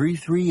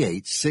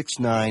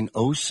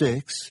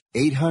 800-338-6906.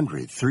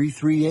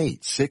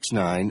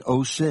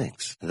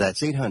 800-338-6906.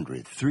 That's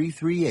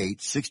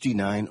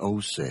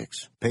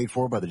 800-338-6906. Paid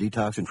for by the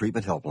Detox and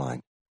Treatment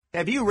Helpline.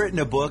 Have you written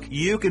a book?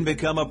 You can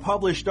become a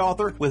published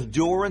author with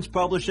Dorrance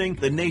Publishing,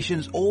 the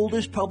nation's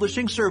oldest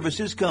publishing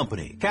services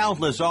company.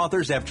 Countless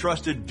authors have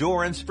trusted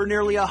Dorrance for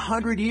nearly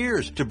 100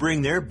 years to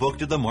bring their book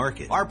to the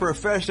market. Our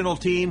professional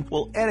team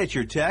will edit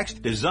your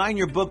text, design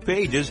your book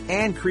pages,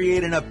 and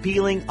create an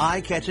appealing,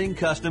 eye-catching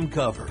custom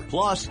cover.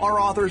 Plus, our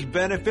authors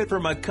benefit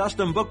from a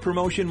custom book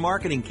promotion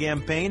marketing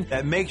campaign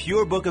that makes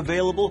your book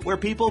available where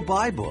people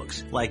buy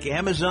books, like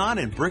Amazon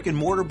and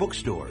brick-and-mortar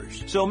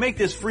bookstores. So make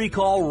this free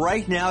call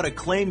right now to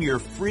claim your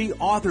free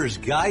author's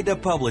guide to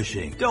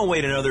publishing. Don't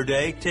wait another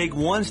day. Take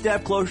one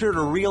step closer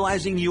to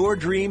realizing your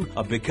dream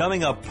of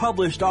becoming a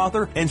published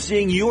author and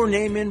seeing your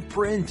name in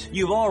print.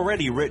 You've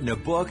already written a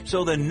book,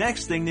 so the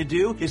next thing to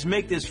do is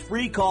make this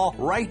free call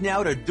right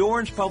now to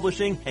Dorrance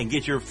Publishing and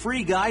get your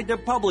free guide to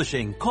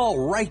publishing.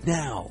 Call right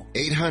now.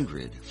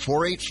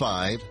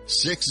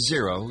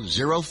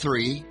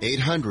 800-485-6003.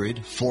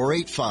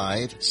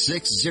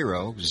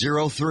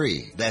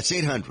 800-485-6003. That's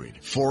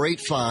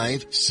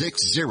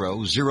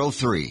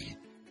 800-485-6003.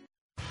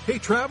 Hey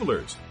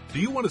travelers,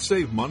 do you want to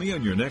save money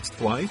on your next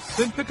flight?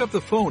 Then pick up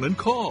the phone and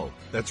call.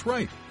 That's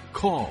right,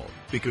 call,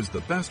 because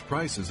the best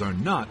prices are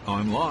not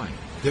online.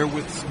 They're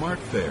with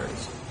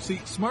SmartFares. See,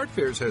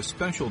 SmartFares has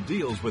special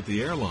deals with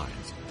the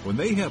airlines. When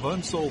they have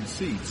unsold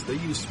seats, they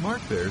use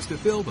SmartFares to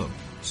fill them.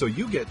 So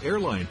you get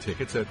airline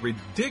tickets at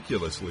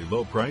ridiculously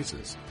low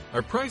prices.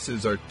 Our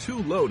prices are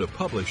too low to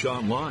publish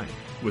online.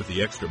 With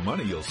the extra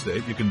money you'll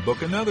save, you can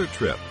book another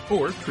trip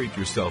or treat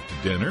yourself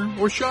to dinner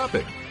or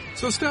shopping.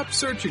 So stop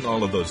searching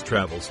all of those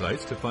travel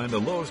sites to find the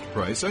lowest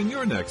price on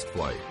your next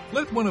flight.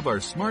 Let one of our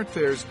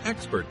SmartFares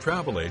expert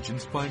travel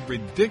agents find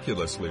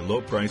ridiculously low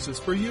prices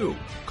for you.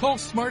 Call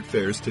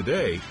SmartFares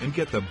today and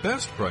get the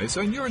best price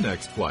on your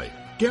next flight.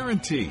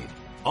 Guaranteed.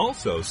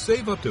 Also,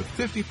 save up to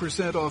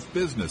 50% off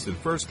business and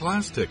first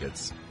class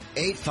tickets.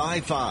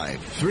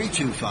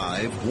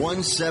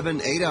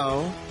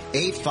 855-325-1780.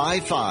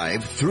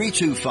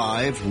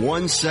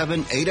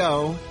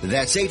 855-325-1780.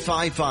 That's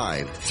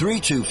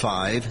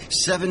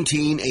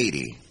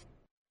 855-325-1780.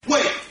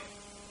 Wait!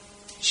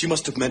 She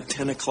must have meant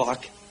 10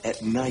 o'clock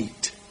at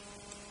night.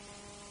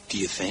 Do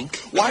you think?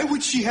 Why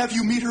would she have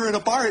you meet her at a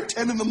bar at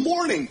 10 in the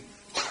morning?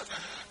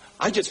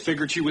 I just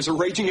figured she was a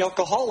raging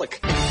alcoholic.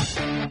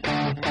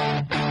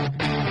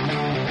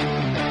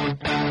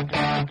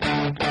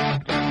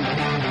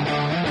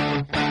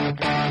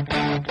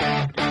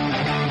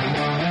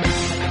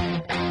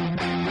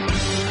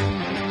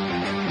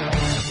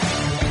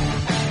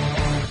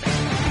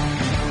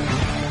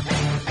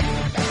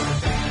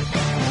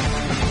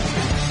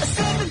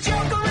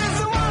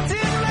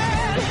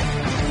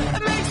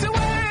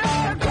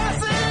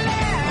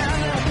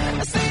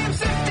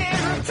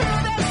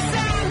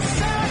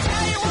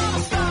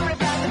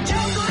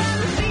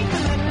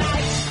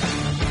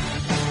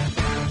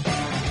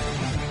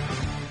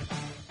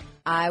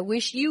 I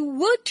wish you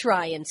would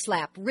try and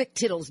slap Rick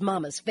Tittle's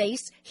mama's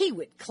face. He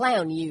would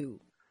clown you.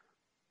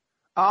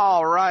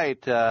 All right.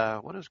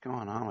 What is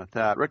going on with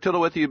that? Rick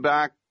Tittle with you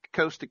back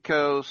coast to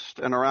coast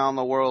and around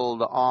the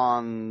world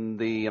on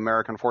the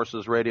American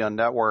Forces Radio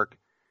Network.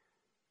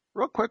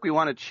 Real quick, we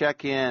want to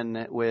check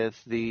in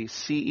with the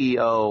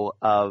CEO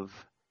of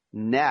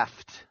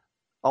Neft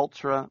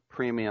Ultra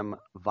Premium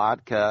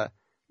Vodka,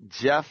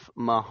 Jeff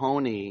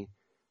Mahoney,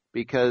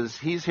 because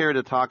he's here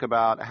to talk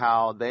about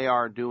how they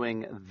are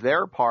doing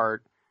their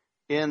part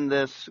in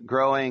this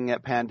growing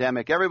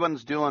pandemic.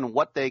 Everyone's doing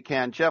what they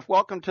can. Jeff,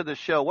 welcome to the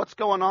show. What's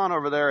going on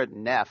over there at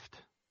Neft?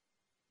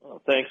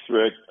 Well, thanks,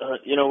 Rick.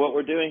 What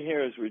we're doing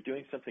here is we're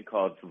doing something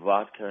called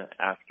Vodka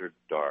After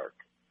Dark.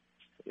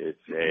 It's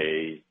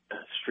a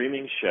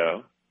streaming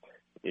show.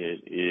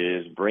 It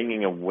is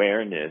bringing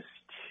awareness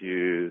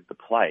to the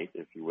plight,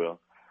 if you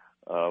will,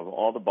 of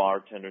all the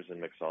bartenders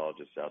and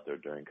mixologists out there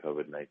during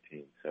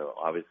COVID-19. So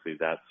obviously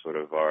that's sort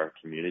of our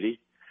community.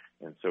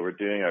 And so we're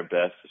doing our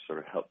best to sort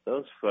of help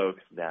those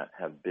folks that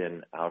have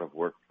been out of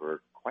work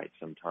for quite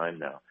some time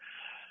now.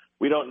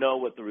 We don't know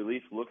what the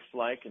relief looks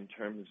like in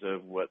terms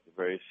of what the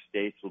various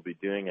states will be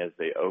doing as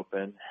they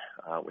open.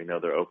 We know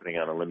they're opening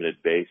on a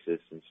limited basis,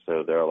 and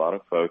so there are a lot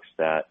of folks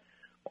that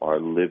are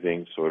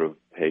living sort of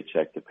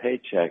paycheck to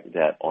paycheck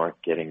that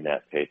aren't getting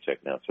that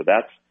paycheck now. So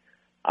that's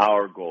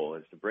our goal,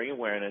 is to bring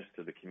awareness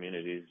to the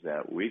communities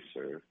that we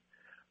serve,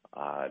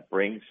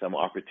 bring some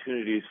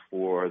opportunities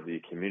for the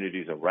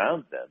communities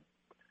around them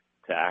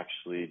to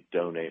actually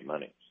donate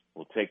monies.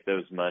 We'll take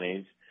those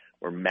monies.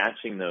 We're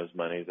matching those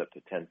monies up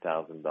to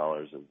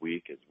 $10,000 a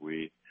week as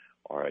we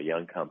are a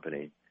young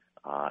company,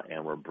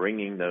 and we're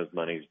bringing those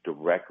monies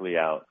directly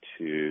out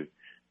to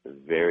the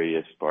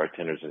various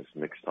bartenders and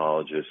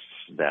mixologists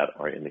that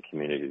are in the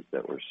communities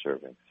that we're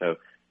serving. So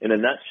in a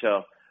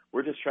nutshell,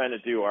 we're just trying to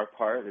do our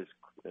part as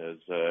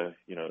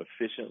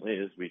efficiently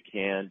as we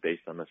can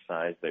based on the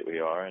size that we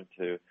are, and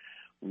to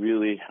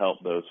really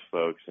help those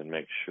folks and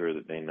make sure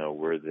that they know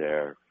we're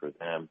there for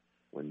them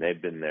when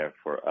they've been there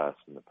for us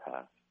in the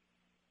past.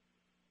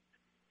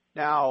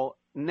 Now,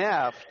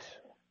 Neft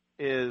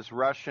is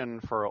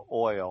Russian for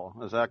oil.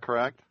 Is that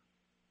correct?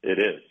 It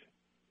is.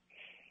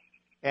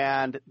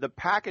 And the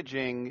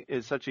packaging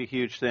is such a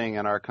huge thing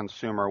in our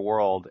consumer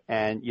world.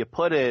 And you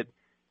put it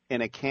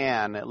in a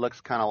can, it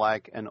looks kind of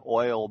like an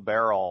oil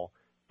barrel.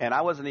 And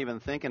I wasn't even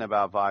thinking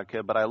about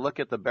vodka, but I look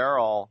at the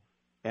barrel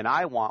and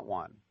I want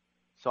one.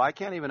 So I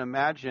can't even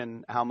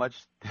imagine how much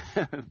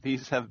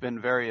these have been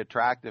very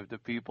attractive to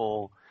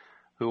people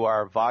who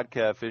are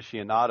vodka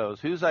aficionados.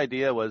 Whose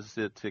idea was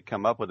it to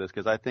come up with this?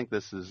 Because I think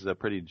this is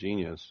pretty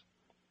genius.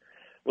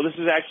 Well, this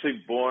is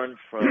actually born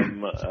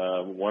from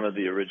one of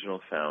the original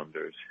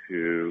founders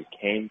who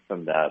came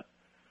from that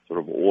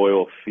sort of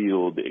oil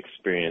field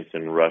experience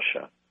in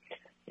Russia.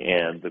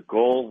 And the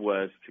goal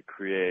was to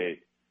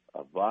create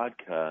a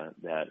vodka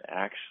that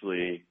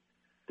actually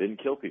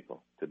didn't kill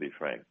people, to be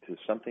frank, to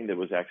something that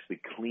was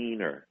actually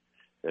cleaner,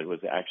 that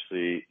was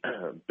actually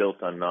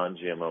built on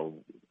non-GMO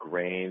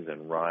grains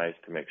and rye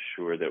to make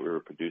sure that we were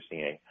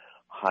producing a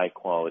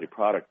high-quality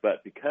product.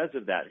 But because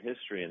of that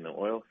history in the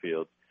oil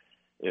field,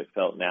 it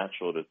felt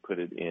natural to put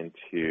it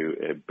into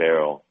a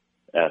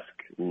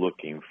barrel-esque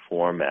looking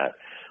format.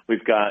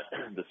 We've got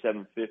the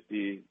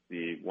 750,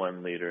 the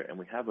 1 liter, and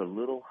we have a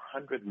little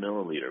 100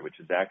 milliliter, which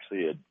is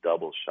actually a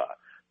double shot.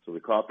 So we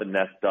call it the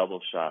Neft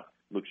double shot.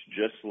 Looks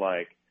just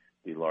like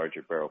the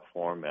larger barrel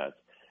formats.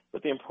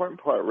 But the important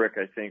part, Rick,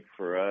 I think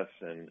for us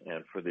and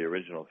for the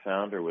original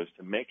founder was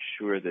to make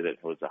sure that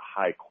it was a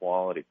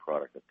high-quality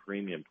product, a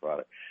premium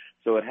product.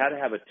 So it had to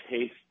have a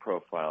taste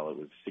profile that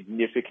was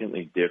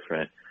significantly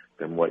different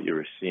than what you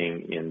were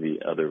seeing in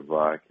the other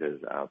vodkas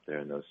out there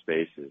in those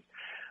spaces.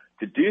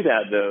 To do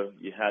that, though,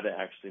 you had to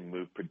actually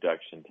move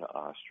production to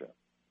Austria.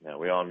 Now,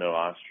 we all know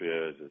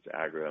Austria is this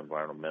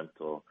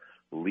agro-environmental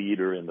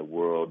leader in the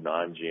world,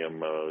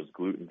 non-GMOs,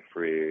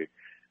 gluten-free,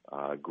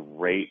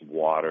 great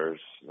waters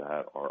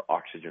that are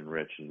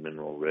oxygen-rich and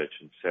mineral-rich.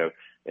 And so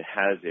it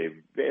has a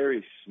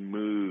very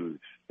smooth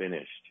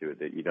finish to it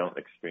that you don't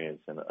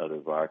experience in other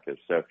vodkas.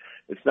 So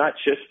it's not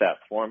just that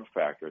form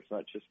factor. It's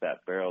not just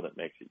that barrel that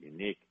makes it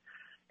unique.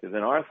 Because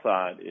then our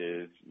thought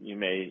is you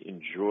may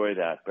enjoy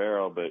that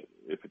barrel, but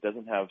if it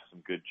doesn't have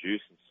some good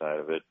juice inside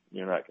of it,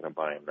 you're not going to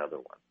buy another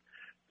one.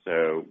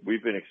 So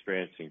we've been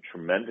experiencing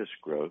tremendous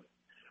growth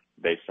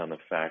based on the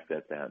fact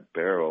that that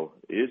barrel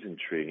is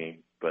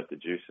intriguing, but the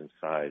juice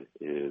inside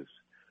is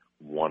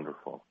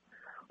wonderful.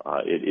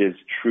 It is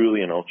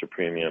truly an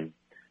ultra-premium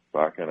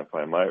vodka, and if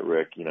I might,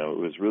 Rick, it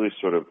was really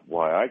sort of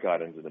why I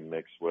got into the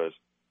mix was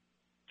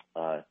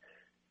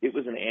it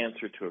was an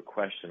answer to a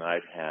question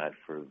I'd had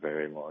for a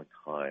very long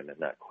time, and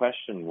that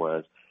question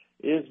was,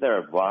 is there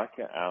a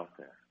vodka out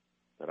there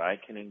that I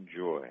can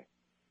enjoy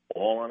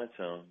all on its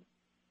own,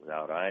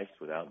 without ice,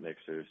 without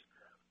mixers,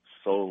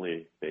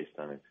 solely based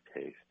on its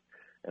taste?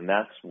 And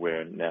that's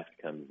where Neft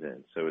comes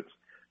in. So it's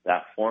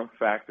that form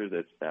factor,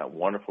 that's that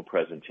wonderful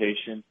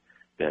presentation,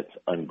 that's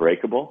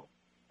unbreakable,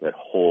 that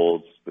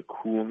holds the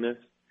coolness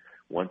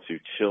once you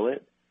chill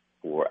it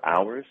for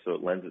hours. So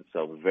it lends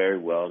itself very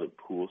well to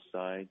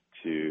poolside,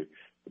 to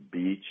the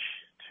beach,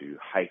 to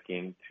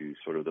hiking, to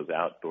sort of those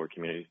outdoor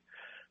communities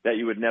that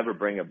you would never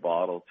bring a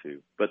bottle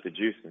to. But the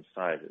juice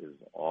inside is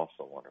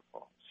also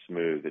wonderful,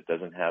 smooth. It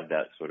doesn't have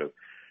that sort of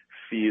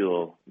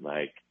feel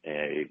like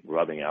a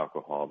rubbing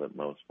alcohol that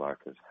most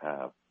vodkas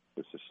have.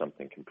 This is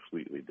something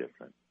completely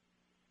different.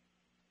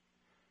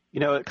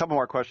 A couple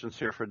more questions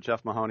here for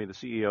Jeff Mahoney, the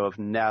CEO of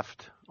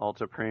Neft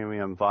Ultra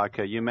Premium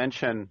Vodka. You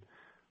mentioned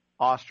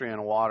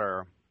Austrian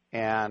water,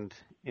 and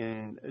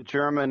in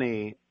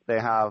Germany they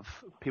have,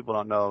 people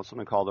don't know,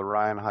 something called the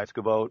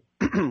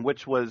Reinheitsgebot,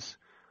 which was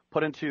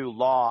put into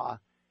law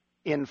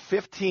in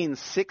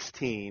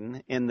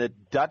 1516 in the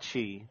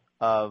Duchy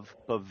of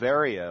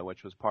Bavaria,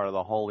 which was part of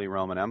the Holy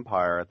Roman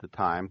Empire at the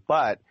time.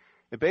 But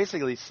it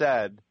basically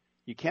said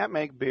you can't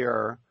make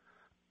beer,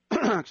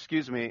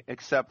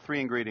 except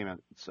three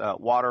ingredients,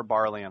 water,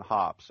 barley, and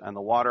hops. And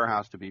the water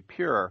has to be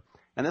pure.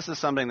 And this is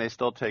something they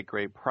still take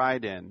great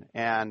pride in.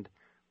 And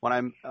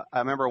when I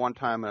remember one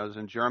time I was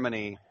in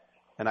Germany,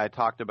 and I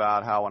talked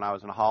about how when I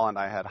was in Holland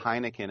I had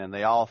Heineken, and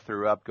they all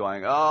threw up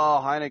going,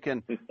 oh,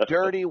 Heineken,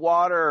 dirty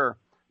water,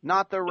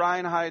 not the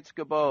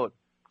Reinheitsgebot.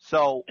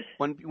 So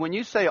when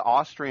you say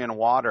Austrian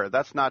water,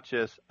 that's not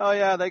just, oh,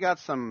 yeah, they got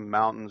some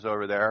mountains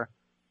over there.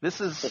 This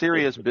is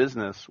serious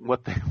business,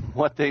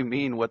 what they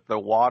mean with the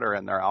water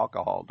and their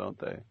alcohol, don't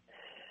they?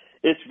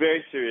 It's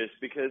very serious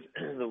because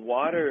the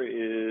water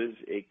is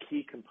a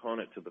key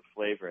component to the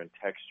flavor and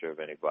texture of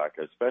any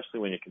vodka, especially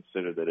when you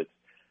consider that it's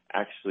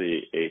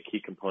actually a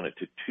key component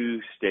to two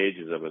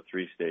stages of a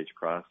three-stage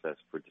process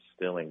for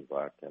distilling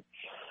vodka.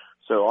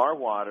 So our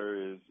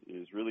water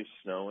is really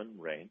snow and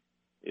rain.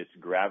 It's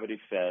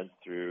gravity-fed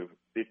through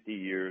 50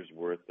 years'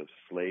 worth of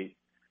slate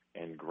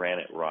and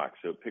granite rock.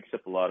 So it picks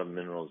up a lot of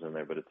minerals in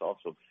there, but it's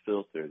also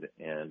filtered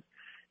and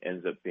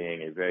ends up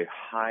being a very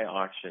high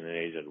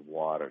oxygenated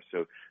water.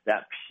 So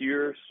that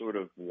pure sort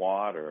of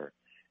water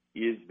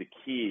is the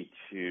key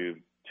to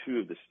two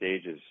of the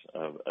stages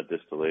of a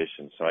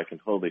distillation. So I can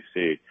totally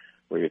see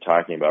what you're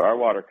talking about. Our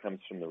water comes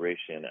from the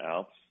Rhaetian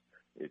Alps.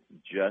 It's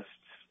just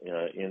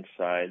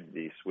inside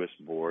the Swiss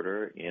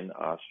border in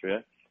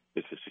Austria.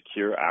 It's a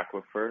secure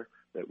aquifer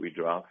that we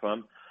draw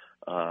from.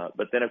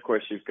 But then, of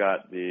course, you've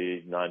got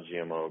the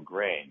non-GMO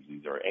grains.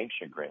 These are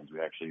ancient grains. We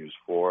actually use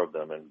 4 of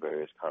them in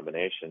various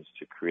combinations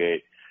to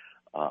create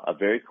a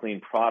very clean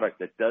product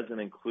that doesn't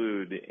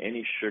include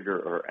any sugar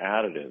or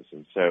additives.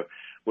 And so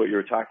what you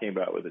were talking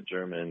about with the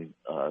German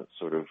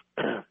sort of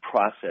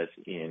process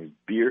in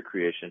beer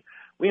creation,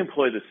 we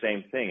employ the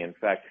same thing. In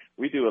fact,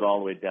 we do it all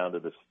the way down to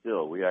the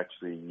still. We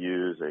actually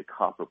use a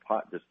copper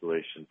pot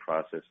distillation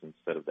process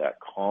instead of that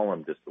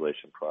column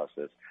distillation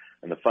process.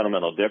 And the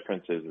fundamental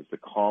difference is the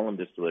column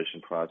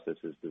distillation process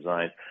is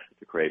designed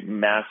to create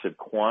massive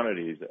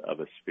quantities of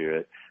a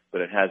spirit,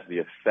 but it has the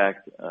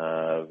effect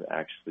of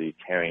actually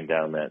tearing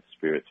down that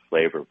spirit's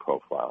flavor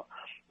profile.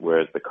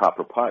 Whereas the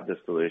copper pot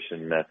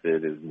distillation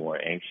method is more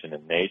ancient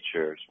in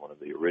nature. It's one of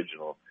the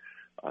original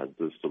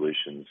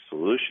distillation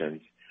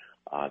solutions.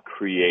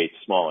 Create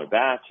smaller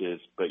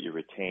batches, but you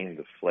retain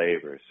the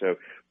flavor. So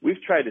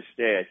we've tried to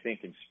stay, I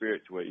think, in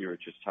spirit to what you were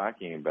just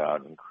talking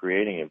about in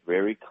creating a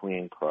very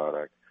clean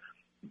product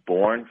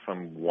born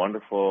from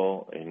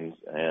wonderful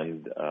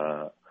and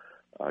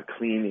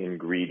clean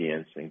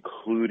ingredients,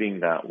 including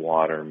that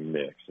water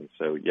mix. And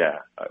so, yeah,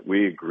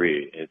 we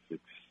agree.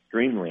 It's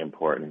extremely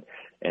important,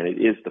 and it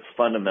is the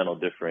fundamental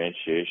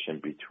differentiation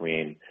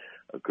between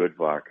a good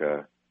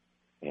vodka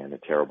and a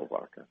terrible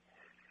vodka.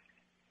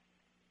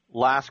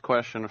 Last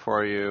question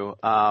for you,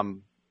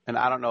 and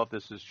I don't know if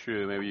this is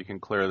true. Maybe you can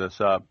clear this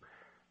up.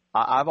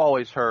 I've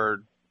always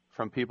heard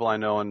from people I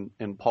know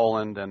in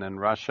Poland and in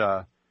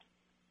Russia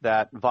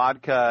that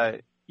vodka,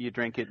 you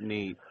drink it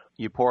neat.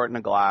 You pour it in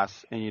a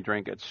glass and you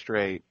drink it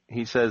straight.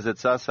 He says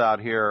it's us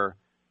out here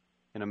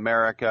in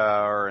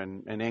America or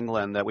in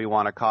England that we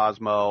want a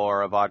Cosmo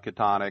or a vodka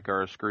tonic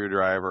or a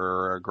screwdriver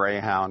or a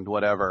Greyhound,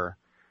 whatever.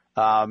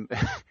 In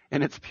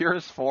its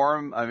purest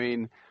form, I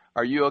mean,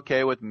 are you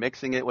okay with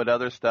mixing it with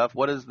other stuff?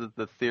 What is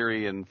the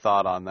theory and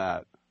thought on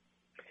that?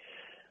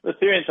 The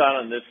theory and thought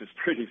on this is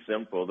pretty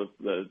simple.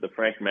 The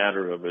frank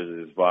matter of it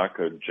is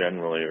vodka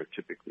generally, or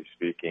typically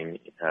speaking,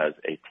 has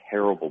a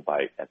terrible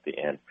bite at the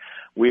end.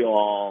 We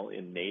all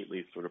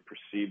innately sort of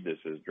perceive this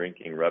as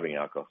drinking rubbing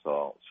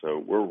alcohol, so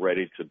we're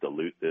ready to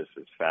dilute this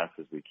as fast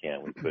as we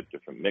can. We put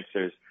different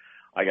mixers.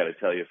 I got to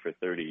tell you, for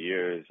 30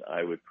 years,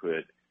 I would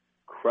put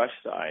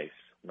crushed ice,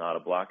 not a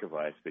block of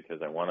ice,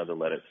 because I wanted to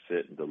let it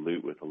sit and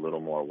dilute with a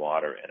little more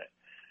water in it.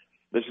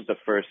 This is the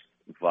first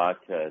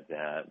vodka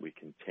that we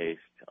can taste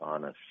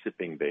on a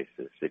sipping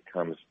basis. It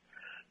comes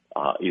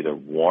either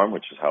warm,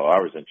 which is how I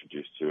was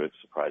introduced to it,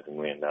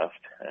 surprisingly enough,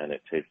 and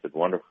it tasted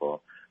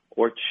wonderful,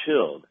 or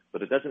chilled,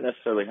 but it doesn't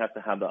necessarily have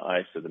to have the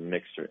ice or the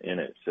mixer in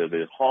it. So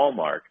the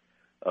hallmark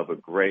of a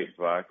great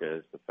vodka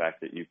is the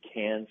fact that you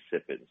can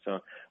sip it.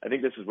 So I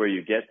think this is where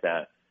you get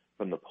that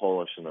from the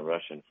Polish and the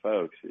Russian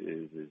folks,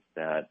 is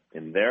that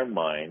in their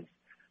minds,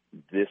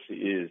 this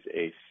is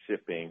a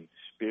sipping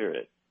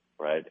spirit,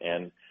 right?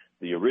 And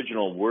the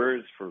original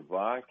words for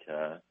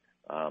vodka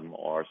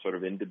are sort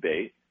of in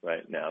debate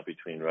right now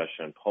between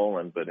Russia and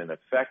Poland, but in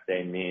effect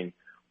they mean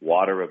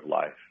water of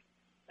life.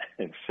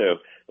 And so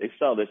they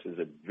saw this as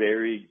a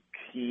very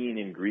keen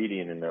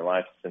ingredient in their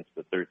life since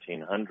the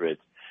 1300s.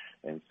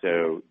 And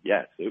so,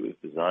 yes, it was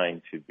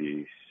designed to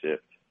be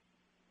sipped.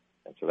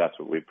 And so that's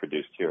what we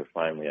produced here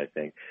finally, I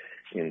think,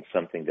 in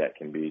something that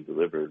can be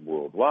delivered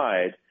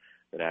worldwide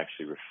that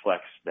actually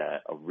reflects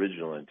that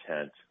original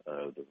intent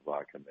of the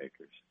vodka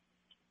makers.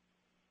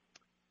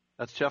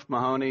 That's Jeff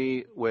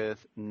Mahoney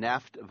with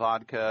Neft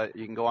Vodka.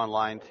 You can go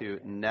online to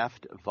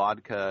Neft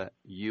Vodka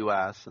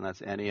US, and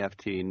that's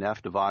N-E-F-T,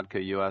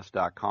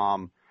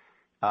 neftvodkaus.com.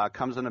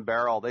 Comes in a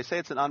barrel. They say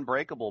it's an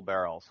unbreakable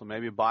barrel, so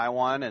maybe buy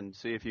one and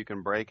see if you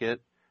can break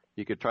it.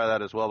 You could try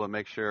that as well, but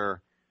make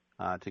sure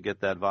to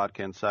get that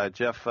vodka inside.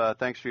 Jeff,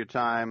 thanks for your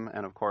time,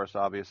 and of course,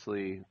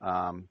 obviously,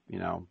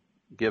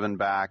 giving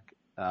back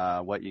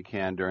what you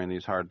can during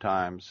these hard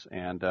times.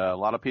 And a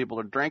lot of people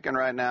are drinking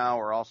right now.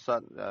 We're all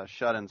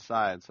shut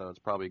inside, so it's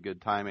probably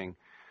good timing.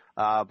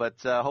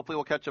 But hopefully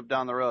we'll catch up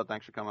down the road.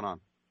 Thanks for coming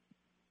on.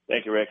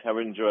 Thank you, Rick. Have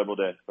an enjoyable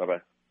day.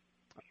 Bye-bye.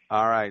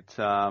 All right.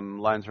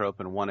 Lines are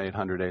open,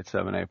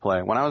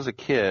 1-800-878-PLAY. When I was a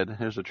kid,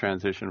 here's a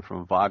transition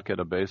from vodka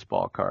to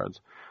baseball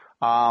cards.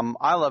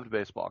 I loved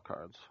baseball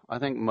cards. I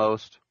think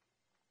most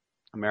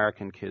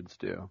American kids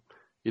do.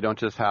 You don't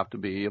just have to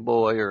be a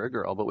boy or a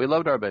girl, but we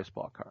loved our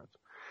baseball cards.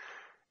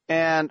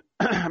 And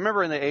I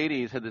remember in the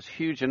 80s had this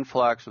huge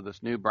influx of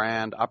this new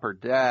brand, Upper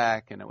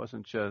Deck, and it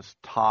wasn't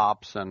just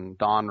Topps and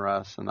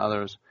Donruss and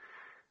others.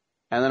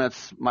 And then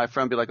my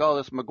friend be like, oh,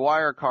 this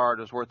McGuire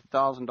card is worth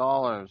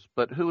 $1,000,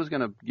 but who was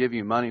going to give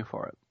you money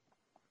for it?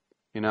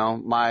 You know,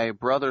 my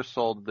brother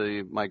sold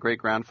my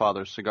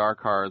great-grandfather's cigar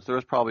cards. There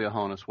was probably a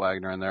Honus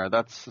Wagner in there.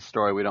 That's a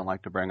story we don't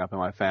like to bring up in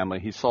my family.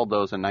 He sold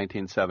those in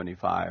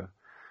 1975.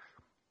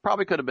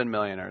 Probably could have been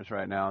millionaires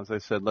right now. As I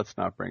said, let's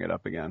not bring it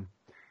up again.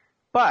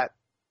 But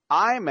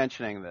I'm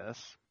mentioning this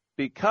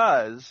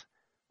because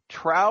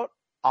Trout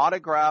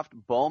autographed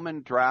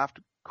Bowman Draft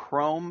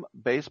Chrome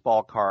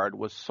baseball card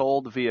was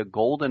sold via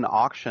Golden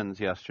Auctions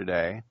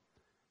yesterday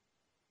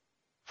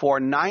for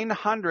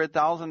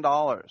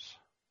 $900,000.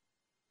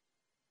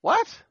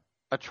 What?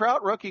 A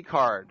Trout rookie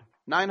card,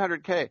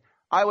 $900K.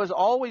 I was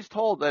always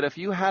told that if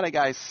you had a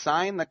guy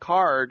sign the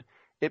card,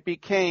 it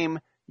became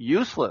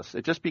useless.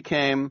 It just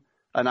became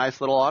a nice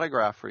little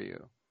autograph for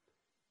you.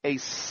 A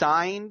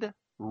signed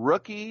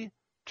rookie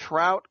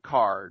Trout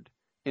card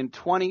in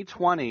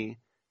 2020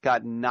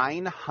 got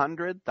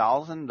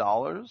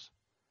 $900,000.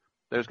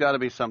 There's got to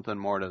be something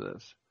more to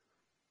this.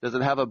 Does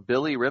it have a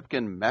Billy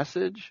Ripken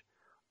message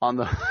on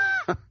the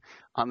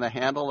on the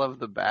handle of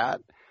the bat?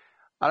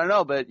 I don't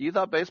know, but you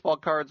thought baseball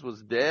cards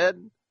was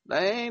dead?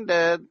 They ain't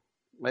dead.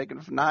 Making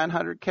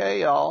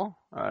 $900K, y'all.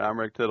 All right, I'm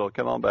Rick Tittle.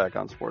 Come on back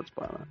on Sports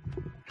Byline.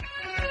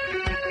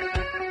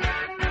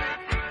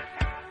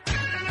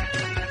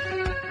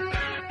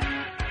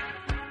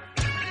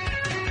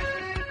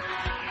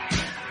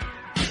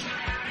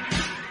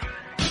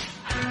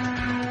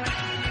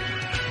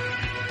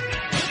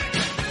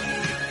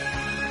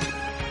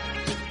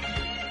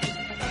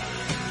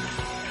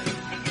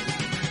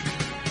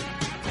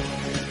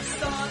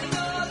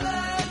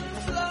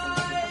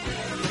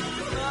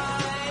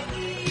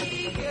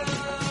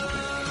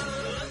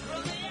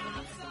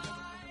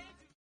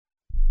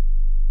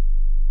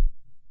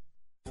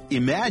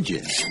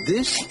 Imagine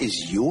this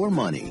is your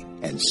money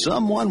and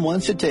someone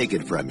wants to take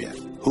it from you.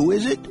 Who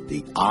is it?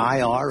 The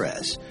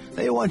IRS.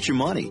 They want your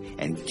money,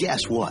 and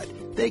guess what?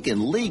 they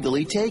can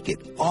legally take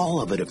it,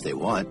 all of it if they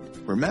want.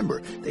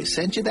 Remember, they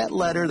sent you that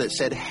letter that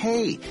said,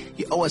 hey,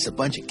 you owe us a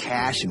bunch of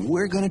cash and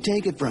we're going to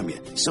take it from you.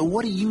 So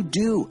what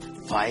do?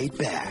 Fight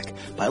back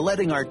by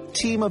letting our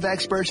team of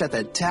experts at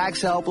the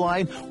tax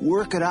helpline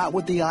work it out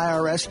with the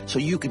IRS so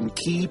you can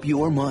keep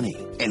your money.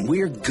 And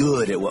we're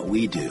good at what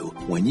we do.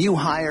 When you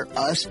hire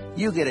us,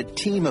 you get a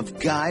team of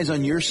guys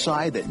on your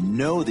side that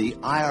know the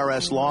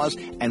IRS laws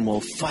and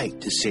will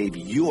fight to save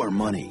your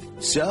money.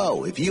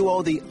 So, if you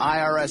owe the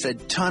IRS a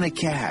ton of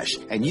cash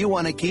and you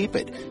want to keep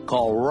it,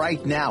 call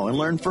right now and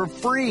learn for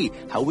free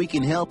how we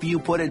can help you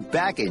put it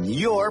back in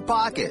your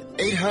pocket.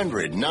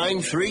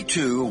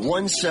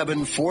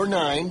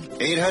 800-932-1749.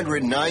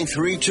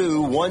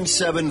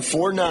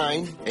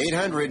 800-932-1749.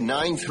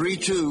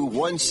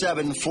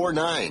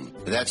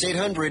 800-932-1749. That's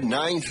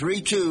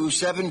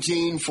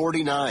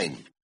 800-932-1749.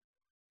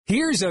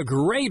 Here's a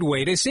great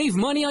way to save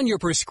money on your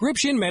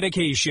prescription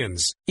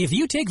medications. If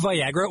you take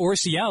Viagra or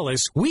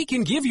Cialis, we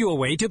can give you a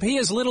way to pay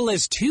as little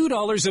as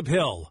 $2 a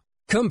pill.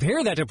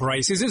 Compare that to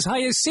prices as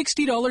high as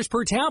 $60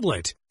 per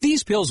tablet.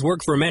 These pills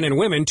work for men and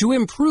women to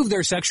improve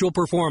their sexual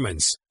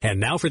performance. And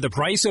now for the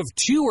price of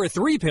 2 or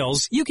 3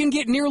 pills, you can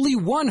get nearly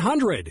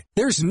 100.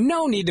 There's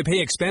no need to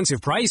pay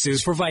expensive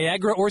prices for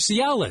Viagra or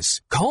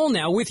Cialis. Call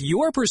now with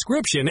your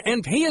prescription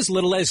and pay as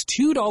little as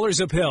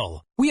 $2 a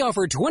pill. We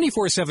offer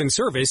 24/7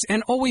 service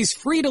and always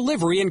free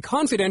delivery and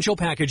confidential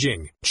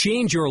packaging.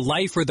 Change your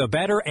life for the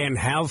better and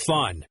have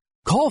fun.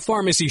 Call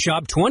Pharmacy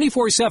Shop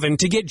 24/7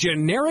 to get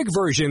generic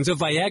versions of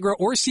Viagra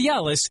or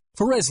Cialis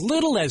for as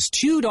little as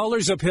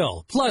 $2 a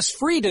pill, plus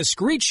free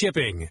discreet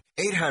shipping.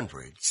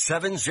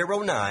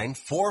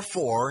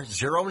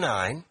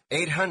 800-709-4409.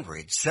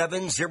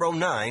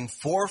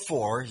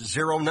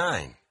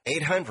 800-709-4409.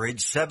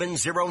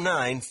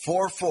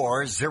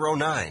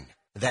 800-709-4409.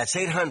 That's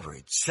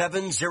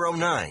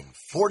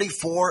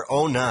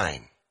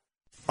 800-709-4409.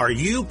 Are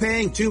you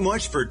paying too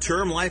much for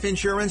term life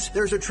insurance?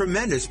 There's a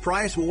tremendous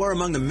price war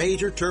among the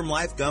major term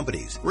life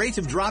companies. Rates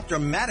have dropped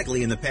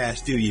dramatically in the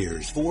past 2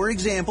 years. For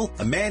example,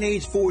 a man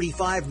age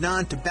 45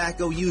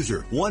 non-tobacco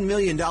user, $1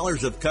 million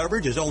of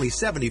coverage is only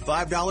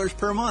 $75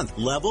 per month,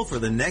 level for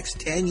the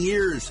next 10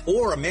 years.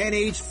 Or a man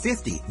age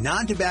 50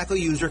 non-tobacco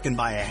user can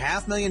buy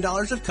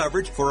 $500,000 of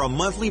coverage for a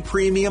monthly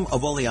premium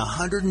of only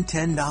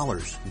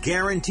 $110,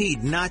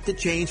 guaranteed not to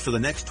change for the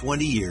next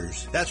 20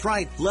 years. That's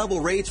right,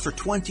 level rates for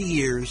 20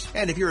 years.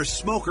 And if you're a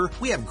smoker,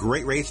 we have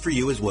great rates for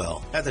you as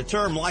well. At the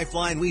Term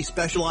Lifeline, we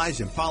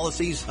specialize in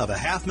policies of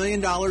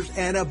 $500,000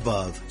 and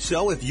above.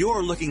 So if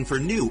you're looking for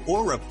new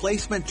or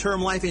replacement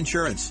term life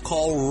insurance,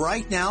 call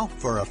right now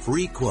for a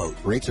free quote.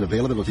 Rates and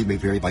availability may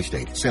vary by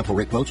state. Sample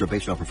rate quotes are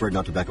based on preferred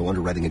non-tobacco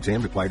underwriting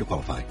exam required to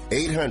qualify.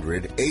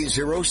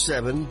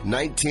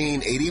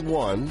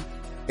 800-807-1981.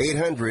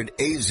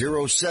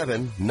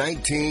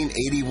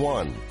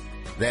 800-807-1981.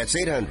 That's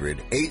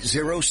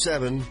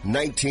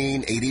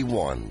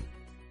 800-807-1981.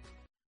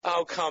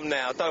 Oh, come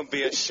now, don't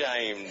be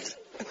ashamed.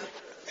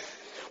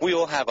 We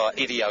all have our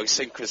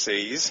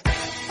idiosyncrasies.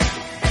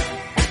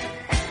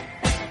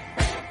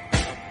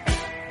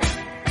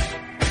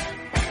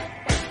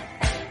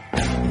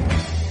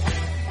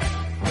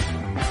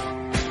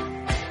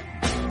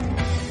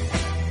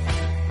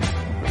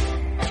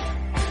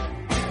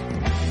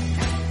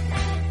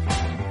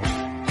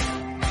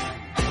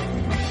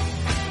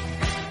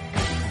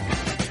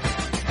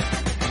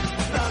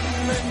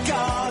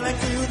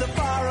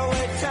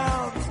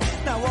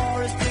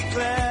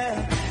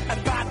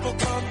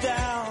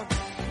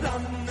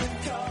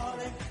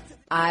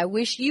 I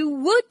wish you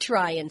would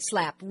try and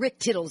slap Rick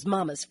Tittle's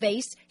mama's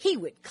face. He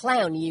would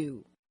clown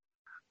you.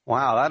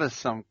 Wow, that is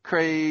some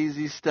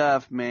crazy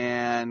stuff,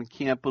 man.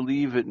 Can't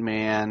believe it,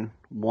 man.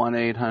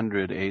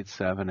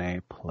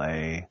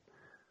 1-800-878-PLAY.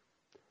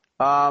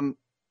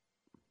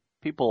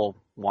 People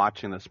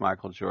watching this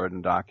Michael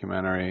Jordan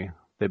documentary,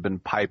 they've been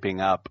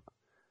piping up.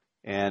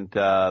 And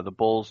the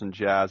Bulls and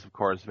Jazz, of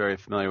course, very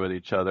familiar with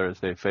each other as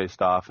they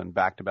faced off in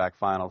back-to-back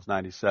finals,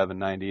 97,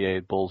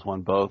 98. Bulls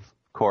won both,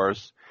 of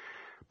course.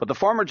 But the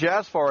former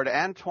Jazz forward,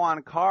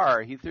 Antoine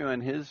Carr, he threw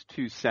in his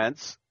 2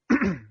 cents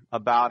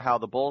about how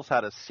the Bulls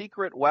had a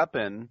secret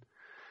weapon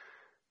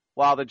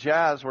while the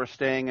Jazz were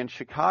staying in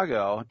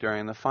Chicago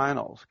during the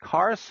finals.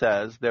 Carr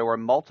says there were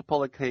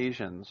multiple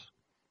occasions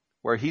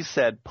where he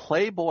said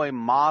Playboy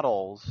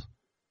models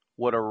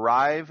would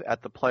arrive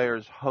at the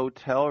players'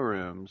 hotel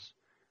rooms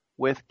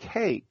with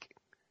cake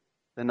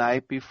the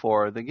night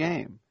before the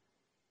game.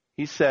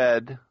 He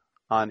said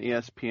on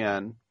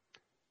ESPN,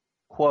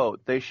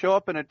 quote, they show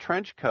up in a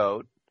trench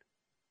coat,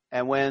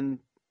 and when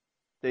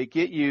they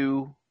get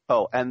you,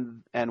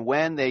 and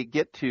when they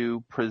get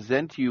to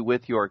present you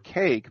with your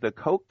cake, the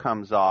coat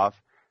comes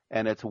off,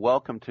 and it's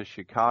welcome to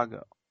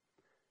Chicago.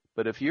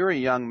 But if you're a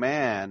young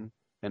man,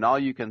 and all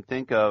you can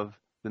think of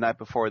the night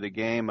before the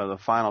game of the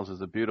finals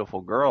is a beautiful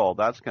girl,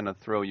 that's going to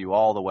throw you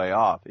all the way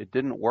off. It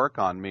didn't work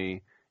on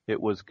me. It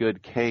was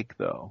good cake,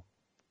 though.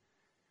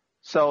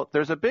 So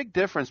there's a big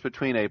difference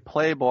between a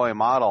Playboy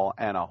model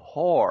and a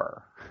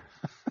whore.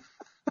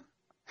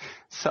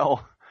 So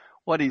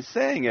what he's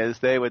saying is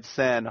they would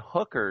send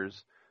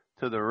hookers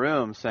to the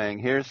room saying,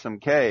 here's some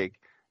cake.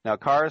 Now,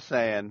 Carr's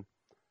saying,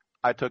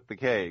 I took the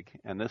cake,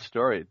 and this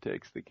story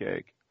takes the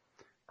cake.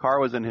 Carr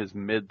was in his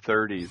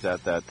mid-30s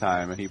at that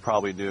time, and he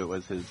probably knew it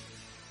was his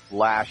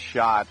last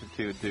shot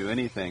to do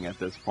anything at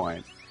this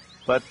point.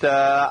 But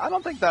I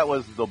don't think that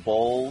was the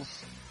Bulls.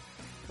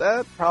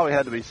 That probably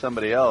had to be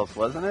somebody else,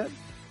 wasn't it?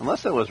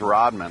 Unless it was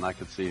Rodman, I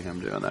could see him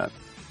doing that.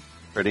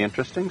 Pretty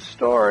interesting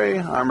story.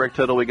 I'm Rick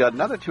Tittle. We got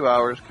another 2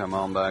 hours. Come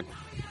on back.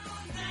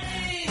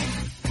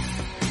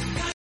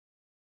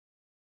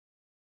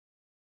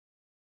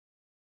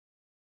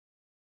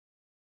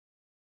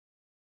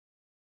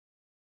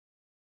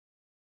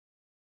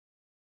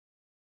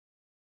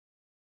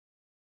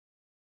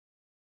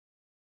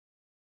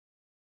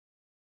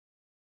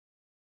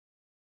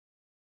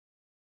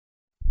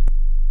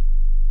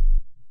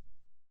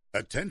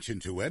 Attention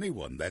to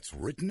anyone that's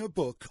written a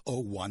book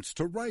or wants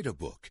to write a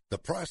book. The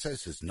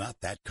process is not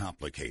that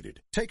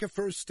complicated. Take a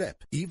first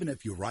step. Even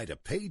if you write a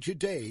page a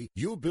day,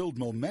 you'll build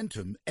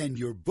momentum and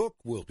your book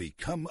will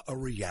become a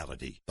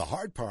reality. The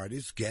hard part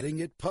is getting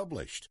it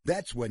published.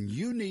 That's when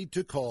you need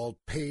to call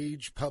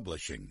Page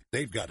Publishing.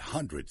 They've got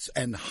hundreds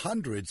and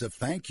hundreds of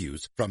thank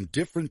yous from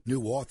different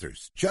new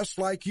authors, just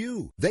like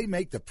you. They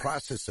make the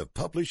process of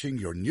publishing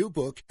your new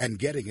book and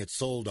getting it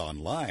sold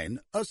online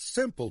a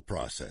simple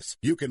process.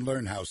 You can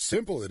learn how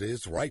simple it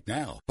is right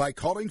now by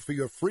calling for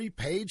your free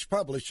Page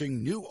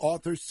Publishing New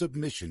Author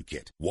Submission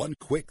Kit. One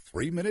quick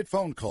 3-minute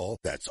phone call,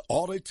 that's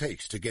all it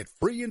takes to get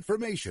free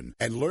information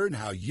and learn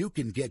how you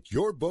can get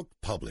your book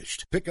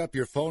published. Pick up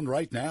your phone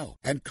right now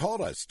and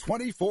call us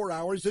 24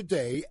 hours a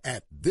day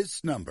at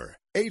this number.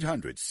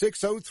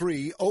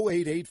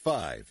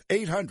 800-603-0885.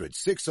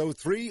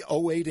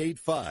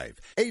 800-603-0885.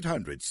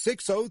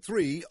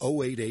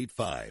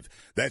 800-603-0885.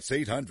 That's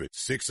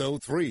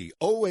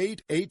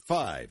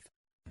 800-603-0885.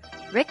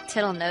 Rick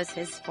Tittle knows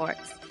his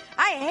sports.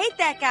 I hate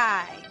that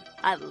guy.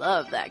 I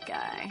love that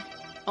guy.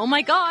 Oh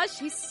my gosh,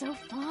 he's so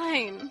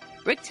fine.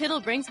 Rick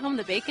Tittle brings home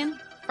the bacon,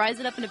 fries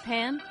it up in a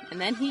pan,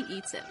 and then he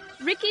eats it.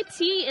 Ricky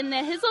T in the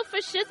hizzle for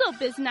shizzle,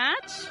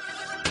 biznatch.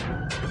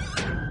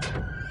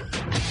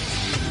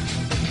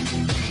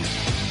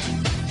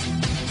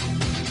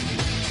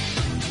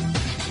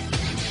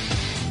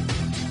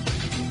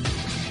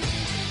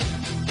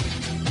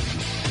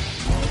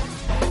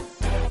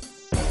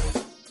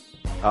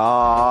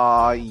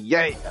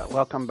 Yay!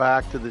 Welcome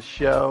back to the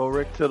show.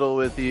 Rick Tittle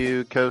with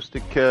you, coast to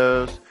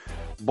coast,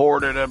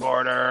 border to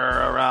border,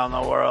 around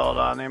the world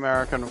on the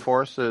American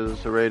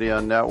Forces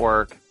Radio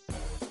Network.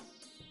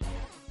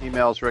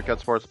 Emails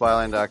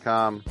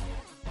rick@sportsbyline.com.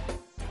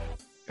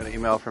 Got an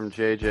email from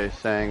JJ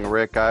saying,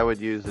 Rick, I would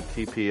use a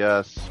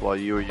TPS while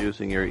you were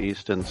using your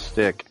Easton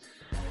stick.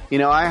 You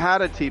know, I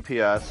had a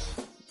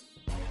TPS.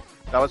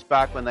 That was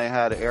back when they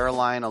had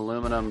airline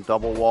aluminum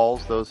double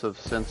walls. Those have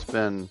since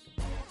been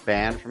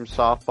banned from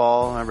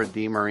softball. Remember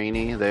Dee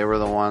Marini? They were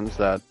the ones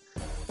that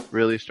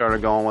really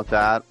started going with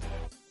that.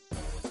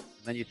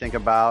 And then you think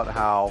about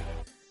how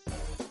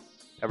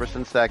ever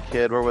since that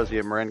kid, where was he,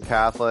 a Marin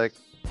Catholic,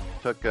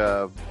 took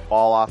a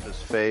ball off his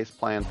face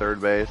playing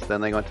third base,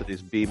 then they went to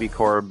these BB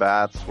core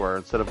bats where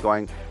instead of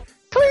going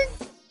clink,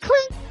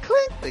 clink,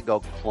 clink, they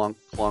go clunk,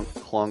 clunk,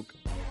 clunk.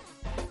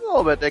 A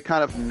little bit, they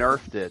kind of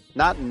nerfed it.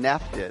 Not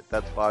neffed it,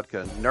 that's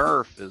vodka.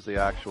 Nerf is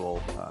the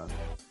actual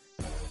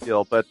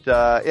deal. But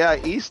yeah,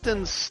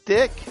 Easton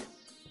stick.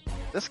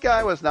 This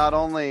guy was not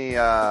only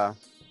a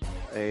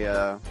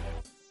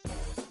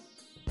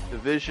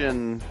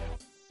division.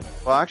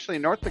 Well, actually,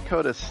 North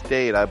Dakota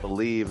State, I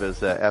believe,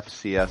 is a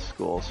FCS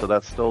school, so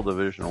that's still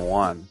Division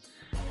I.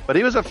 But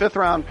he was a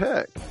 5th-round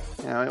pick.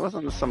 You know, he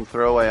wasn't some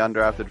throwaway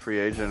undrafted free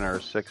agent or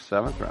 6th,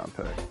 7th-round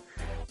pick.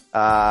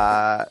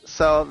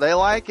 So they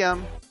like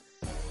him,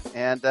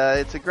 and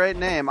it's a great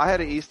name. I had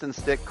an Easton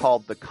stick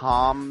called the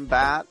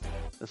Combat.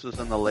 This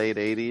was in the late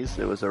 80s.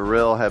 It was a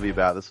real heavy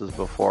bat. This was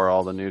before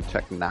all the new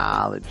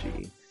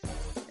technology.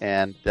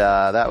 And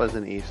that was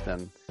in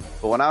Easton.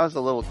 But when I was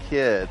a little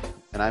kid,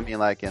 and I mean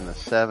like in the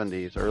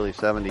 70s, early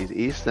 70s,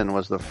 Easton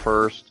was the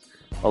first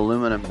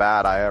aluminum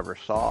bat I ever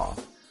saw.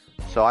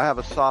 So I have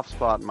a soft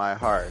spot in my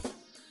heart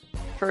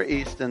for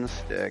Easton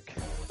stick.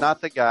 Not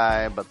the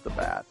guy, but the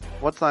bat.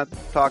 What's I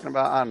talking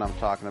about? I don't know what I'm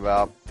talking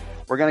about.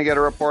 We're going to get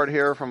a report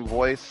here from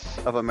Voice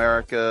of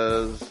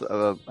America's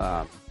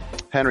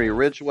Henry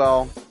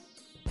Ridgewell.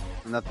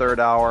 In the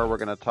third hour, we're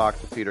going to talk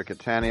to Peter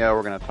Catania.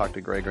 We're going to talk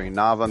to Gregory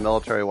Nava,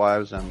 military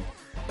wives and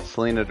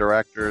Selena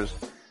directors.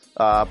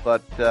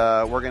 But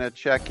we're going to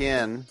check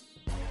in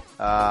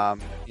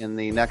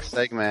the next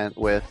segment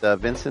with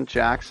Vincent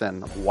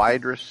Jackson,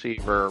 wide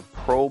receiver,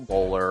 Pro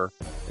Bowler,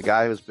 the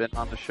guy who's been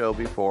on the show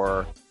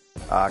before,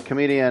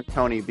 comedian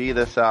Tony B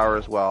this hour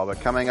as well.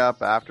 But coming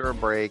up after a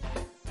break,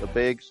 the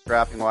big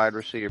strapping wide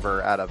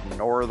receiver out of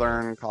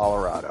northern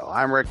Colorado.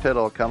 I'm Rick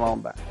Tittle. Come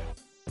on back.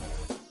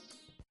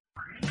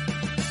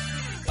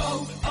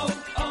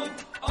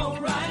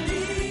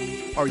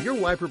 Are your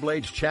wiper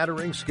blades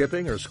chattering,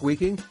 skipping, or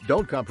squeaking?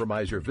 Don't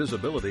compromise your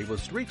visibility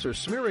with streaks or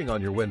smearing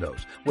on your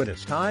windows. When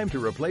it's time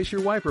to replace your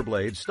wiper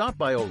blades, stop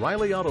by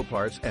O'Reilly Auto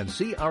Parts and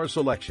see our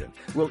selection.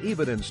 We'll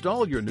even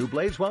install your new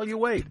blades while you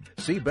wait.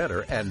 See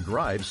better and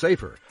drive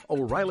safer.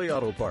 O'Reilly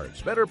Auto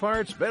Parts. Better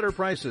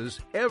prices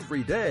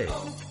every day.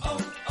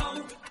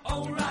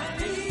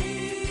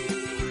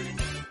 O'Reilly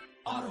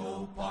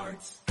Auto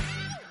Parts.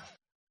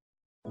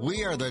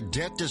 We are the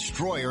Debt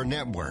Destroyer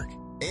Network.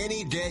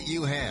 Any debt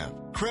you have,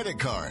 credit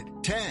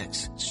card,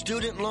 tax,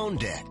 student loan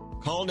debt,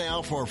 call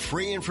now for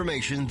free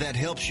information that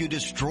helps you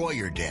destroy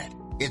your debt.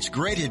 It's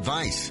great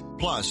advice.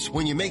 Plus,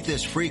 when you make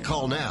this free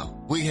call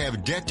now, we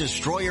have Debt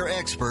Destroyer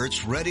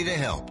experts ready to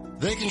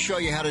help. They can show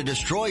you how to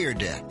destroy your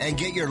debt and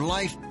get your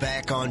life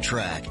back on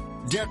track.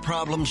 Debt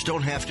problems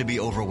don't have to be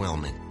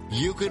overwhelming.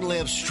 You can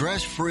live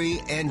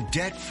stress-free and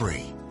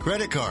debt-free.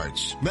 Credit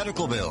cards,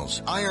 medical bills,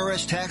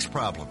 IRS tax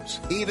problems,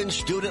 even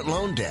student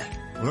loan debt.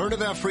 Learn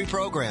about free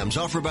programs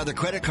offered by the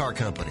credit card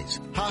companies,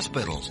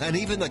 hospitals, and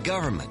even the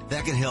government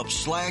that can help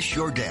slash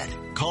your debt.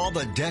 Call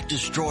the Debt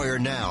Destroyer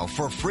now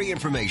for free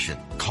information.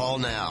 Call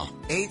now.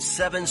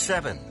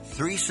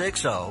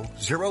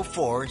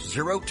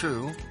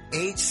 877-360-0402.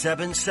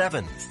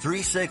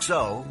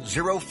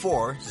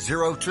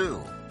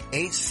 877-360-0402.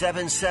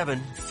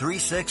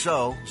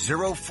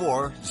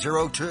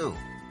 877-360-0402.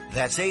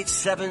 That's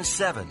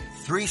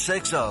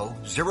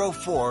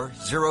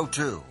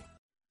 877-360-0402.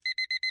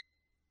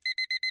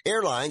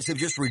 Airlines have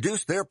just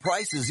reduced their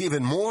prices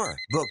even more.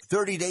 Book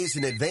 30 days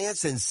in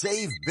advance and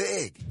save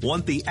big.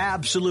 Want the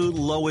absolute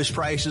lowest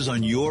prices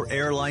on your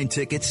airline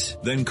tickets?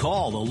 Then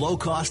call the Low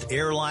Cost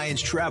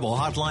Airlines Travel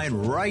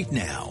Hotline right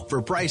now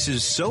for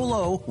prices so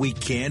low we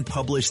can't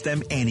publish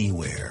them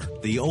anywhere.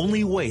 The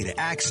only way to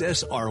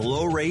access our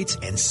low rates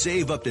and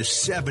save up to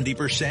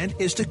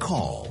 70% is to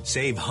call.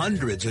 Save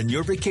hundreds on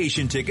your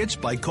vacation tickets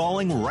by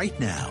calling right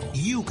now.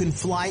 You can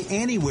fly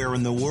anywhere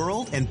in the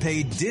world and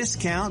pay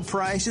discount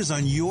prices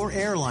on your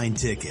airline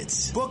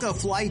tickets. Book a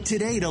flight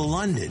today to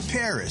London,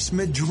 Paris,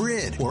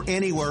 Madrid, or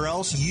anywhere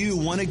else you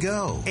want to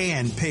go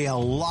and pay a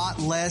lot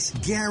less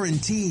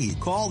guaranteed.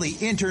 Call the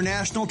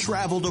International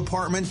Travel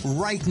Department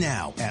right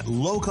now at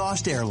Low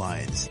Cost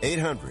Airlines.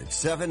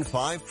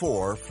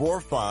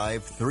 800-754-4531.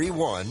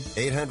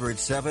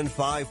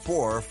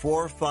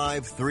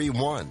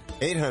 800-754-4531.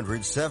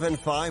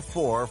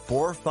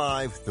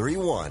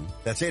 800-754-4531.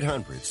 That's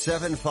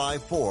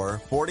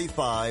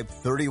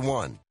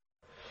 800-754-4531.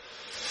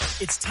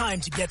 It's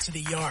time to get to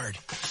the yard.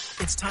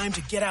 It's time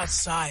to get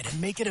outside and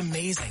make it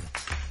amazing.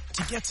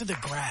 To get to the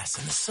grass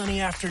in the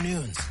sunny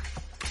afternoons.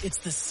 It's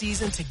the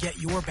season to get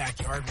your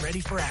backyard ready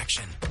for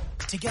action.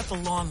 To get the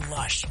lawn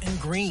lush and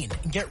green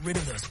and get rid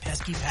of those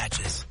pesky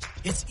patches.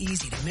 It's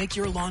easy to make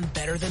your lawn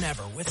better than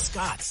ever with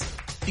Scott's.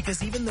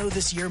 Because even though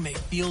this year may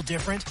feel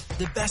different,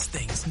 the best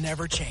things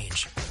never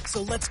change.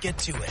 So let's get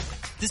to it.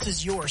 This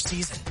is your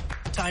season.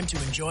 Time to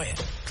enjoy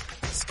it.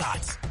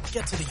 Scott's.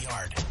 Get to the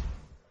yard.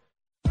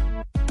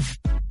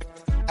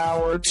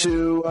 Hour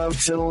 2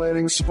 of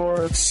Titillating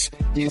Sports.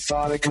 You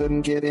thought it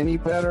couldn't get any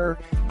better,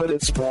 but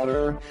it's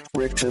better.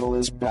 Rick Tittle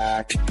is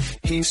back.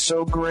 He's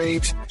so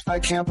great. I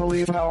can't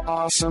believe how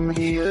awesome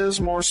he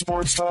is. More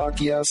sports talk,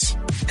 yes.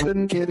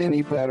 Couldn't get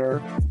any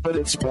better, but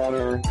it's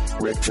better.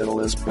 Rick Tittle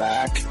is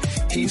back.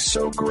 He's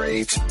so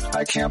great.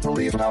 I can't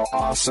believe how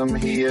awesome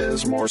he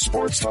is. More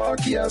sports talk,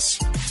 yes.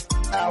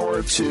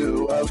 Hour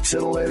 2 of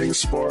Titillating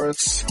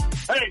Sports.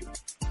 Hey,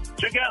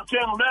 check out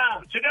Channel 9.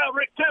 Check out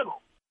Rick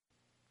Tittle.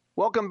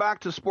 Welcome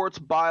back to Sports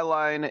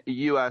Byline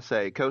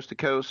USA, coast to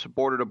coast,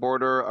 border to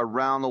border,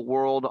 around the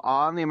world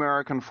on the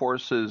American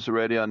Forces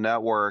Radio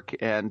Network.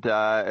 And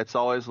it's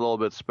always a little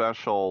bit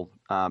special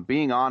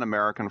being on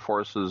American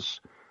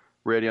Forces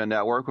Radio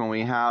Network when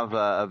we have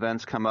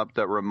events come up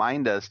that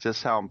remind us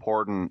just how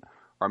important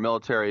our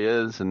military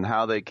is and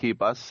how they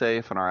keep us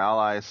safe and our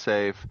allies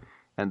safe,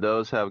 and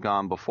those have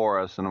gone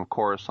before us. And, of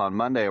course, on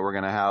Monday we're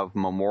going to have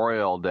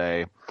Memorial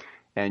Day.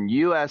 And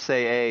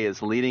USAA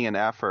is leading an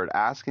effort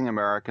asking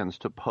Americans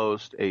to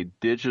post a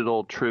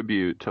digital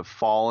tribute to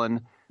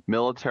fallen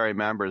military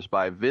members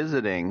by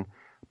visiting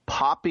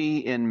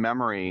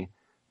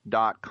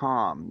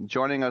poppyinmemory.com.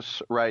 Joining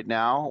us right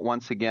now,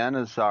 once again,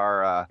 is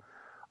our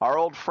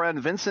old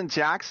friend Vincent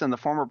Jackson, the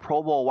former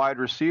Pro Bowl wide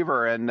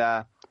receiver. And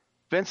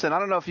Vincent, I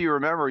don't know if you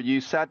remember,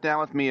 you sat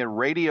down with me at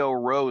Radio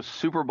Row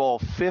Super Bowl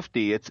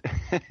 50.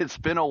 It's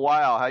been a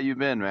while. How you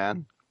been,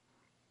 man?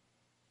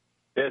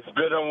 It's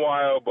been a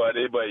while,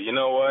 buddy, but you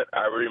know what?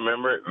 I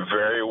remember it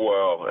very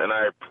well, and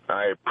I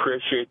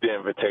appreciate the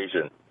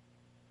invitation.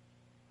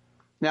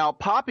 Now,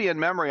 Poppy in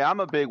memory, I'm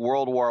a big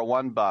World War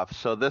I buff,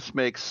 so this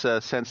makes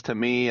sense to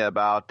me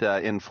about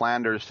in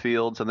Flanders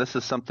Fields, and this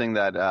is something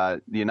that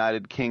the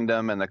United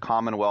Kingdom and the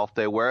Commonwealth,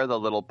 they wear the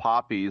little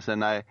poppies,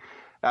 and I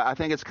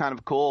think it's kind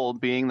of cool,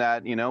 being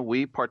that, you know,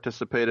 we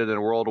participated in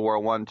World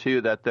War I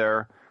too, that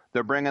they're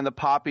bringing the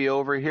poppy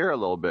over here a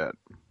little bit.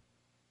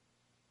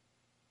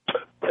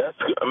 That's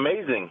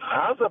amazing.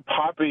 How's a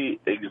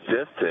poppy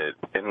existed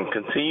and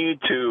continue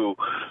to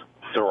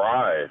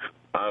thrive?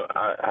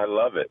 I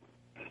love it.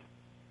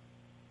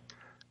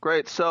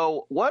 Great.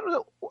 So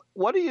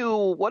what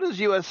is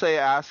USA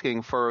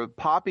asking for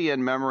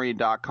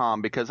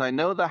poppyandmemory.com? Because I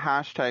know the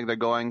hashtag they're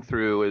going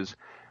through is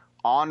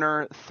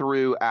honor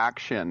through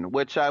action,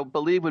 which I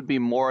believe would be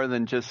more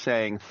than just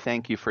saying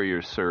thank you for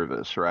your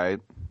service,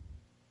 right?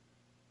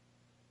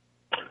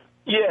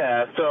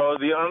 Yeah, so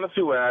the honor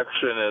through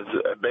action is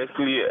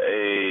basically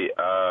a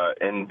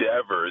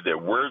endeavor that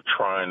we're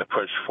trying to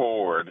push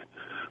forward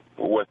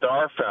with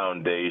our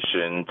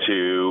foundation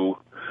to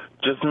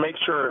just make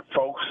sure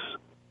folks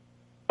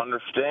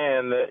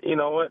understand that, you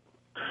know what,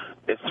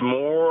 it's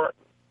more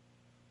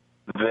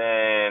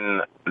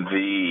than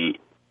the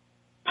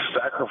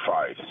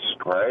sacrifice,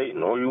 right?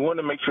 And we want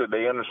to make sure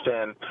they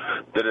understand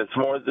that it's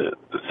more the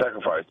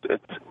sacrifice.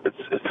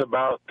 It's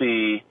about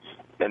the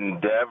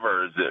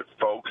endeavors that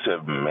folks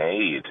have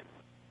made.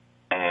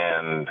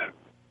 And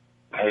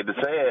I hate to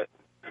say it,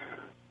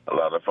 a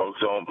lot of folks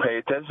don't pay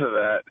attention to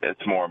that.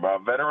 It's more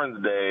about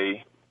Veterans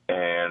Day,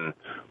 and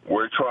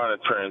we're trying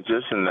to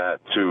transition that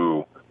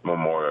to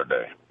Memorial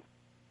Day.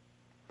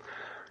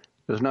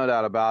 There's no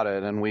doubt about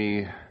it, and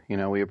we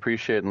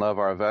appreciate and love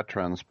our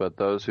veterans, but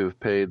those who've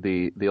paid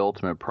the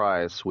ultimate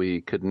price,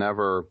 we could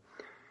never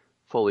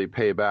fully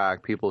pay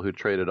back. People who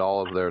traded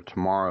all of their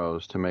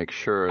tomorrows to make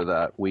sure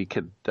that we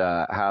could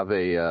have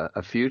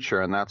a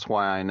future, and that's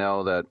why I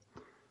know that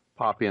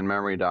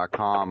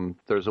poppyandmemory.com,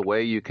 there's a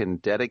way you can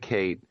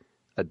dedicate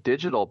a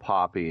digital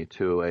poppy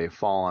to a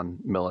fallen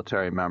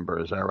military member.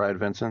 Is that right,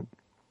 Vincent?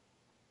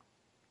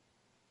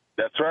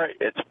 That's right.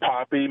 It's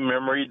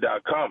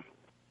poppymemory.com.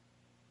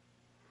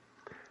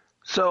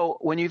 So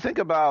when you think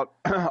about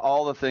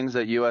all the things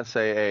that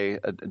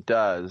USAA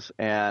does,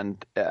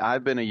 and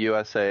I've been a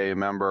USAA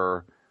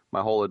member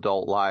my whole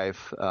adult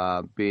life,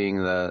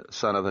 being the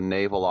son of a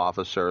naval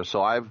officer,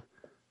 so I've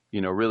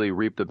really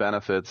reaped the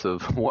benefits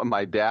of what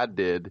my dad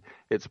did.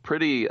 It's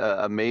pretty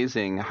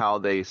amazing how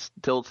they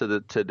still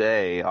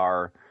today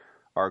are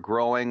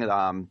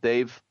growing.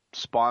 They've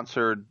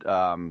sponsored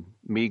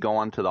me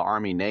going to the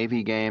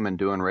Army-Navy game and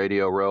doing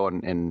Radio Row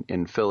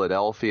in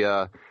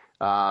Philadelphia.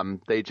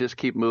 They just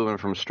keep moving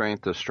from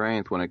strength to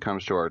strength when it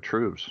comes to our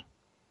troops.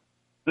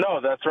 No,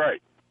 that's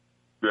right.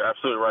 You're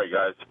absolutely right,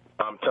 guys.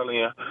 I'm telling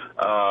you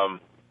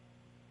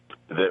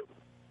that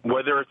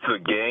whether it's the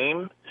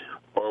game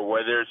or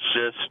whether it's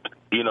just,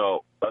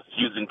 us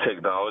using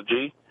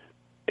technology,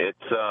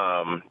 it's,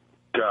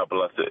 God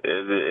bless it.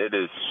 It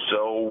is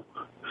so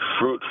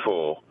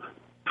fruitful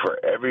for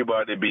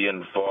everybody to be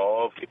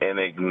involved and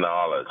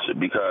acknowledged,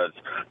 because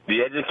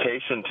the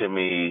education to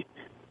me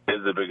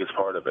is the biggest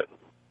part of it.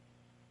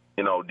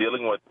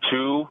 Dealing with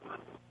two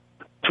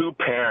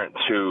parents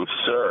who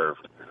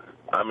served,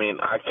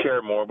 I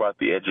care more about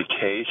the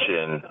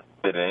education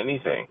than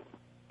anything.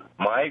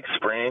 My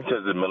experience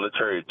as a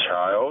military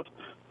child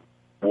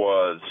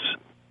was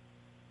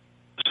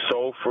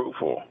so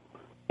fruitful,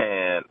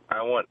 and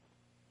I want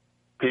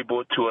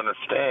people to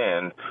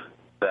understand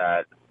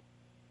that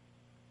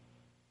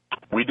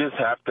we just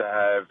have to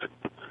have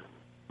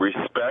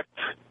respect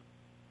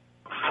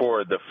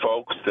for the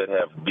folks that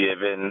have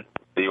given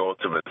the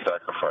ultimate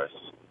sacrifice.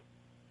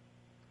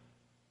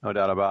 No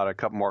doubt about it. A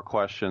couple more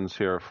questions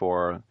here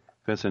for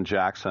Vincent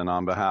Jackson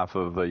on behalf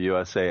of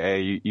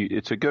USAA.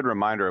 It's a good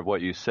reminder of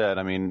what you said.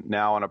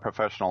 Now in a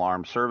professional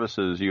armed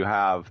services, you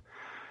have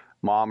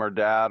mom or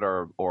dad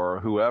or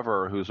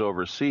whoever who's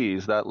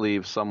overseas. That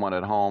leaves someone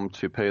at home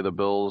to pay the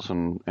bills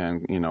and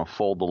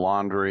fold the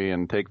laundry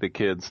and take the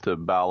kids to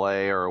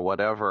ballet or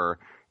whatever.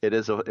 It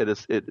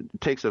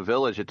takes a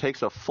village. It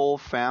takes a full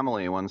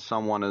family when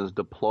someone is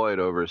deployed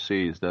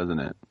overseas, doesn't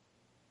it?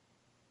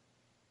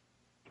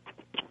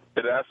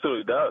 It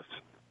absolutely does.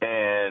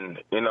 And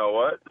you know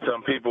what?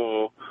 Some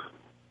people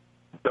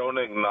don't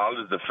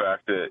acknowledge the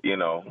fact that,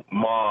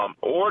 mom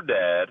or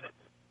dad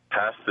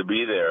has to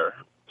be there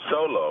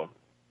solo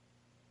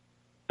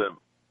to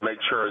make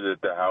sure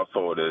that the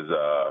household is,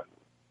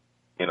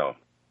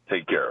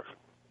 taken care of.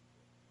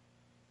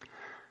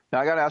 Now,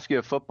 I got to ask you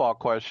a football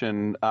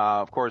question.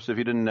 Of course, if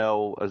you didn't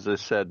know, as I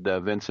said,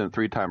 Vincent,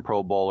 3-time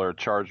Pro Bowler,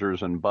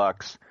 Chargers and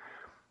Bucks.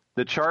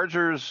 The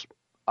Chargers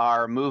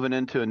are moving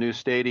into a new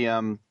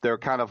stadium. They're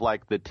kind of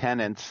like the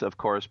tenants, of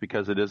course,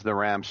 because it is the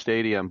Rams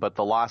Stadium. But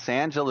the Los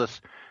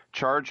Angeles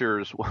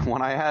Chargers,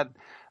 when I had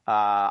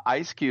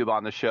Ice Cube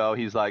on the show,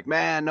 he's like,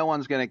 man, no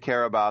one's going to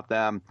care about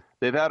them.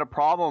 They've had a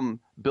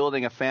problem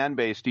building a fan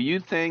base. Do you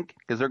think,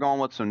 because they're going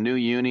with some new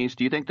unis,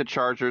 do you think the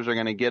Chargers are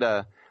going to get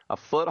a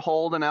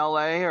foothold in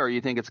L.A., or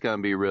you think it's going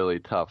to be really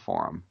tough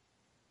for them?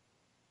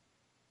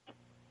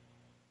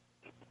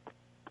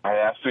 I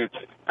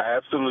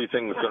absolutely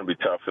think it's going to be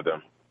tough for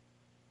them.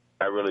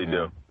 I really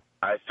do.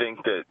 I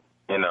think that,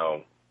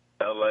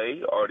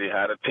 L.A. already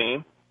had a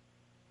team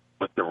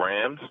with the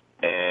Rams,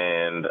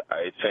 and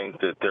I think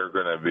that they're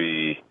going to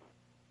be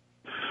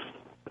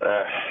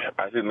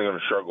I think they're going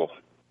to struggle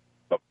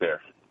up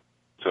there.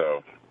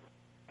 So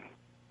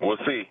we'll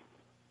see.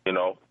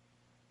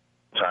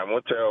 Time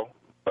will tell.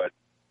 But,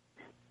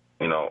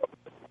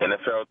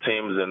 NFL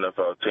team is an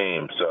NFL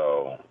team,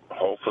 so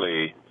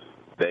hopefully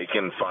they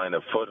can find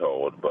a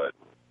foothold. But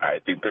I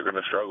think they're going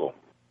to struggle.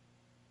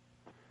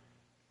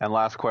 And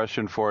last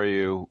question for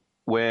you.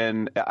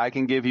 When I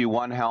can give you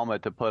one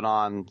helmet to put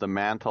on the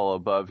mantle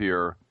above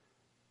your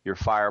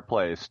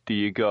fireplace, do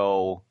you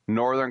go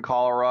Northern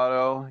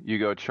Colorado, you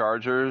go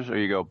Chargers, or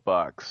you go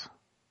Bucks?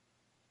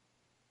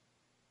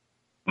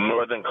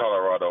 Northern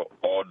Colorado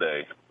all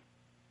day.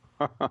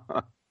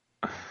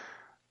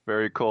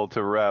 Very cool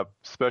to rep.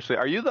 Especially,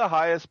 are you the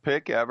highest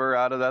pick ever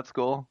out of that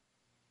school?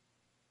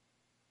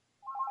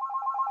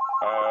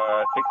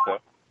 I think so.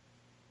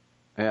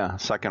 Yeah,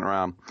 second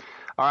round.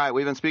 All right,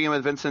 we've been speaking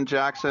with Vincent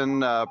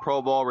Jackson,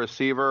 Pro Bowl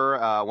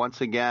receiver.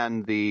 Once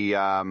again, the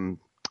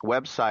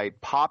website,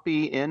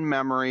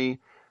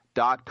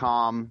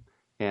 poppyinmemory.com,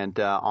 and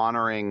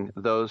honoring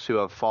those who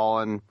have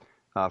fallen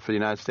for the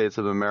United States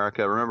of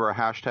America. Remember,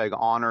 hashtag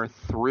honor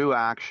through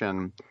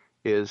action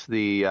is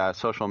the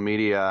social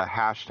media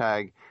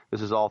hashtag.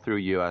 This is all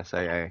through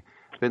USAA.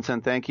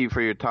 Vincent, thank you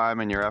for your time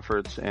and your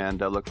efforts,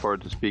 and I look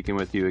forward to speaking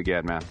with you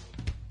again, man.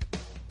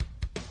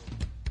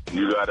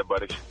 You got it,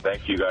 buddy.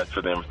 Thank you guys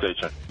for the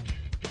invitation.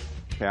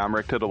 Okay, I'm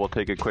Rick Tittle. We'll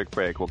take a quick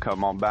break. We'll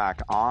come on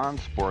back on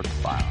Sports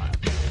Byline.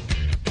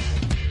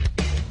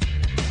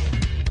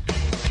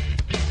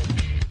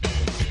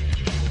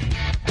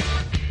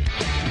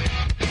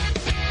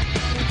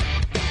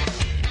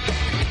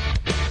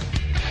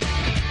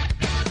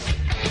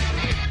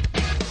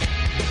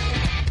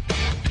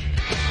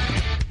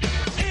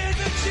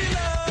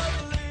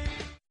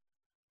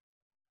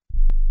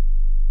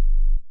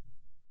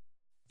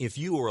 If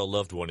you or a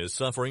loved one is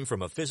suffering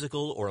from a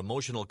physical or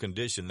emotional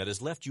condition that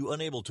has left you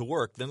unable to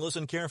work, then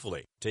listen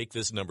carefully. Take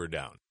this number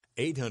down,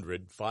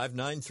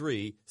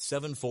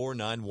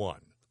 800-593-7491.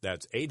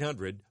 That's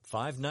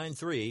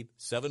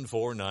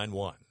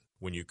 800-593-7491.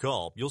 When you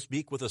call, you'll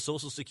speak with a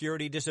Social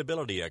Security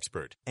disability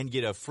expert and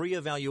get a free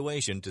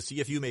evaluation to see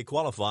if you may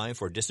qualify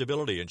for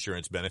disability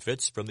insurance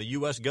benefits from the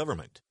U.S.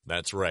 government.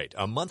 That's right,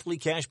 a monthly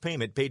cash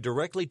payment paid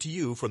directly to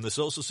you from the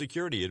Social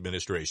Security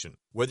Administration.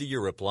 Whether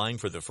you're applying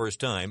for the first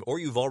time or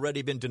you've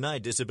already been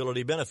denied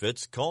disability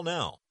benefits, call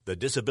now. The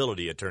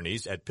disability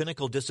attorneys at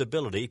Pinnacle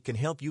Disability can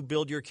help you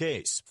build your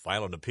case,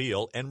 file an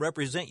appeal, and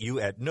represent you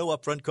at no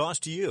upfront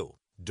cost to you.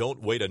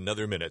 Don't wait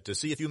another minute to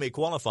see if you may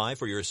qualify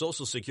for your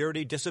Social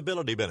Security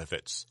disability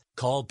benefits.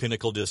 Call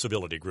Pinnacle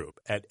Disability Group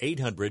at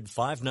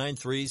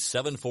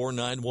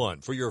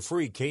 800-593-7491 for your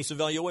free case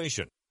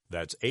evaluation.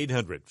 That's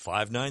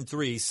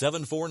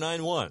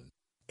 800-593-7491.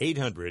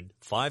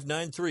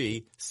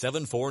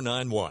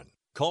 800-593-7491.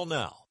 Call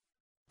now.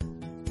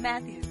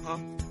 Matthew. Huh?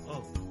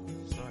 Oh,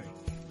 sorry.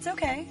 It's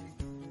okay.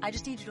 I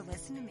just need you to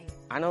listen to me.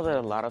 I know that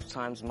a lot of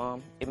times,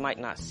 Mom, it might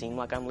not seem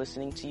like I'm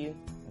listening to you,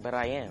 but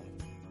I am.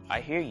 I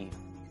hear you.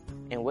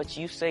 And what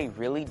you say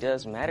really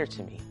does matter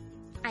to me.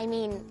 I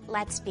mean,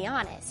 let's be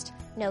honest.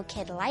 No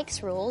kid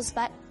likes rules,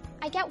 but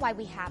I get why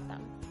we have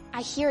them.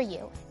 I hear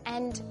you,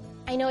 and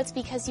I know it's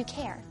because you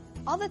care.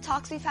 All the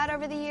talks we've had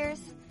over the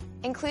years,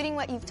 including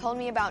what you've told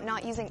me about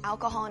not using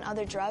alcohol and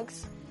other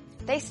drugs,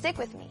 they stick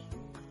with me.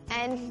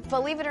 And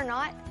believe it or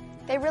not,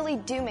 they really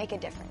do make a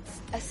difference,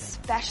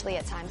 especially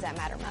at times that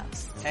matter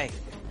most. Hey,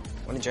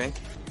 want a drink?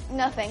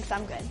 No thanks,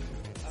 I'm good.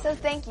 So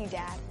thank you,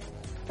 Dad,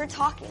 for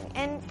talking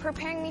and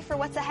preparing me for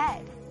what's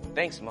ahead.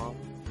 Thanks, Mom,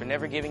 for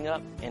never giving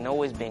up and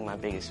always being my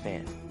biggest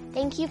fan.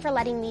 Thank you for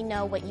letting me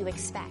know what you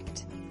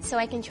expect, so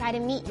I can try to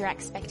meet your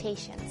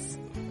expectations.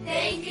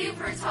 Thank you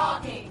for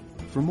talking.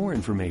 For more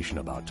information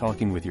about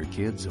talking with your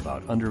kids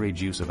about underage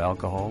use of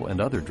alcohol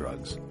and other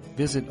drugs,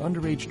 visit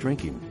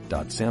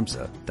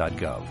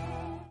underagedrinking.samhsa.gov.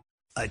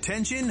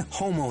 Attention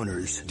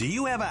homeowners. Do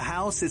you have a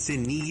house that's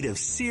in need of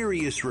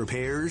serious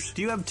repairs?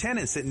 Do you have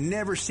tenants that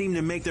never seem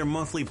to make their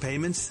monthly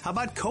payments? How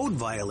about code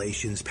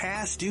violations,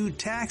 past due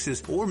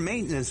taxes, or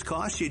maintenance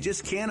costs you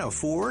just can't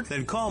afford?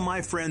 Then call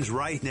my friends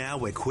right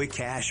now at Quick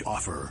Cash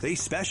Offer. They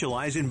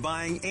specialize in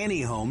buying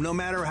any home, no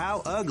matter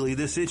how ugly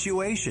the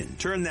situation.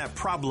 Turn that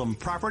problem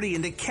property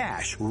into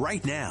cash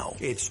right now.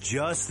 It's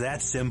just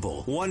that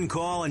simple. One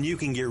call and you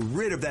can get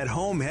rid of that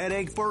home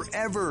headache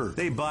forever.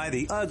 They buy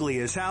the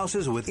ugliest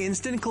houses with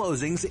instant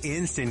closings,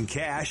 instant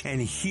cash,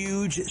 and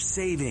huge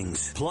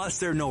savings. Plus,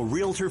 there are no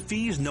realtor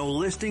fees, no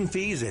listing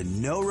fees,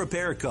 and no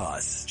repair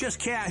costs. Just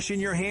cash in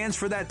your hands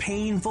for that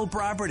painful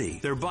property.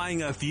 They're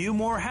buying a few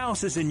more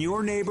houses in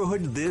your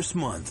neighborhood this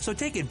month. So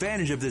take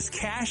advantage of this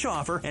cash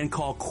offer and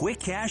call Quick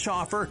Cash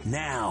Offer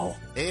now.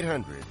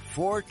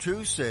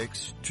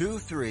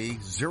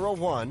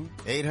 800-426-2301.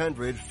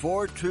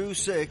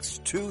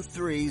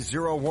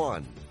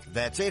 800-426-2301.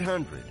 That's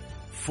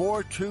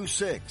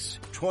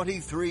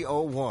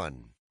 800-426-2301.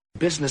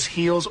 Business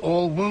heals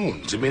all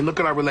wounds. I mean, look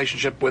at our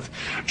relationship with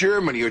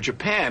Germany or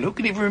Japan. Who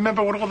can even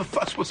remember what all the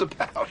fuss was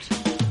about?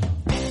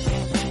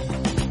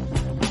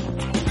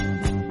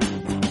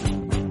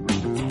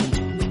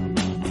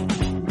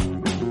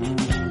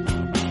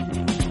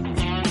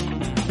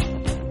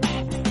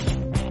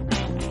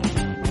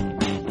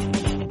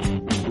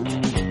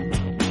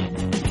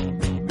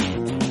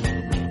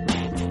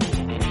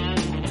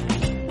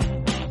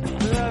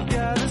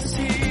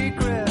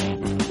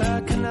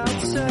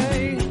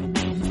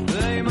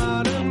 They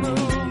might have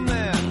moved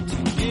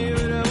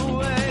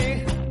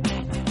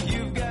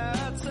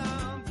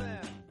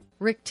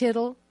Rick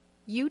Tittle,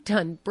 you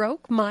done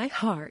broke my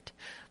heart,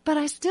 but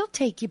I still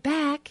take you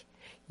back.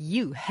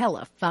 You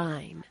hella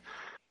fine.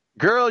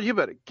 Girl, you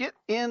better get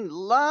in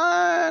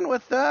line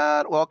with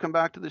that. Welcome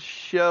back to the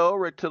show.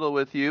 Rick Tittle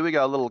with you. We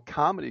got a little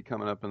comedy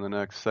coming up in the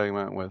next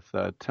segment with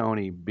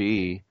Tony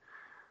B.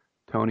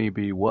 Tony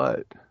B.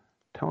 what?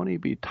 Tony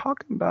B.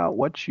 talking about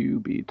what you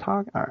be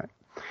talking. All right.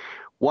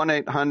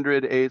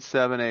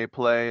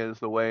 1-800-878-PLAY is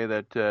the way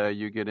that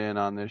you get in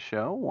on this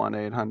show.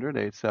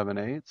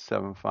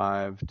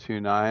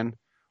 1-800-878-7529.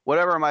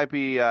 Whatever might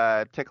be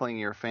tickling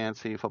your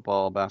fancy: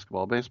 football,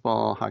 basketball,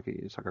 baseball,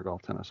 hockey, soccer,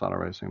 golf, tennis, auto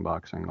racing,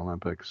 boxing,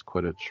 Olympics,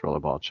 Quidditch,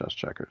 rollerball, chess,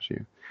 checkers.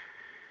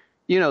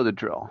 You know the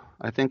drill.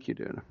 I think you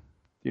do. Do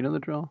you know the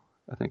drill?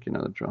 I think you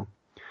know the drill.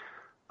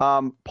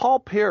 Paul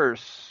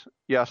Pierce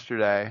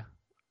yesterday,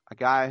 a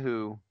guy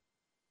who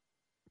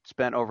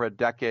spent over a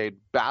decade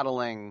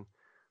battling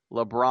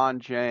LeBron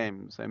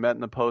James. They met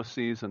in the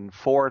postseason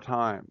 4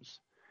 times.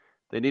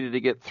 They needed to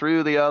get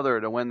through the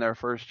other to win their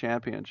first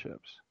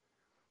championships.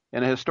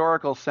 In a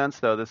historical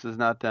sense, though, this has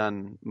not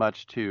done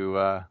much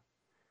to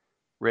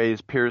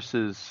raise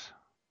Pierce's,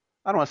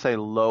 I don't want to say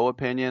low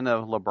opinion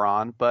of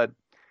LeBron, but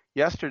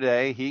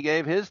yesterday he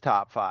gave his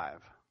top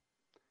 5.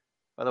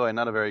 By the way,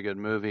 not a very good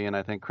movie, and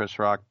I think Chris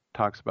Rock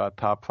talks about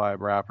top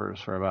 5 rappers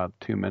for about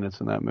 2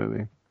 minutes in that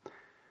movie.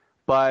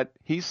 But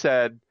he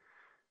said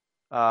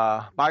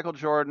Michael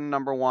Jordan,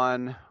 number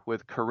 1,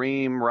 with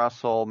Kareem,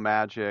 Russell,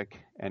 Magic,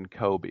 and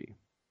Kobe.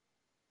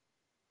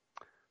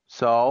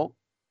 So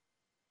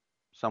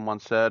someone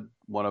said,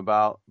 what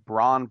about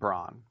Bron?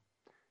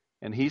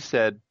 And he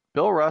said,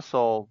 Bill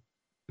Russell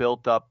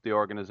built up the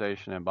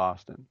organization in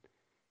Boston.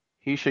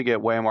 He should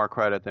get way more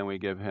credit than we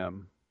give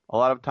him. A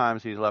lot of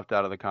times he's left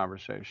out of the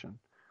conversation.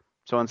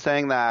 So in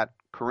saying that,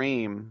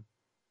 Kareem,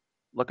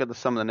 look at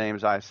some of the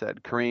names I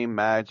said. Kareem,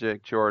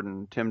 Magic,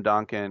 Jordan, Tim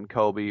Duncan,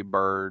 Kobe,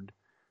 Bird.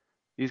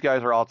 These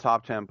guys are all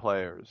top 10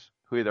 players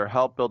who either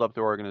helped build up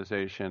the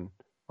organization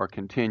or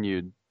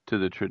continued to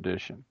the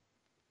tradition.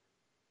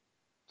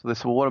 So they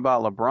said, well, what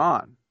about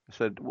LeBron? I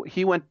said, well,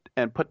 he went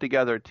and put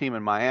together a team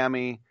in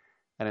Miami,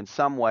 and in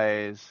some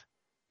ways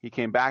he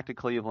came back to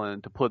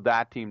Cleveland to put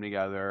that team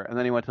together, and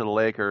then he went to the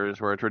Lakers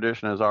where a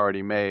tradition is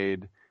already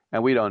made,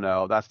 and we don't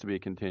know. That's to be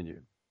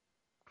continued.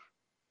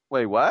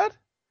 Wait, what?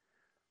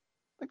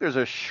 I think there's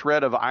a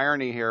shred of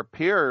irony here.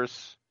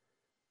 Pierce,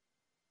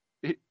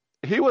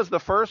 he was the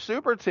first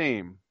super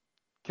team.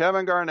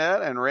 Kevin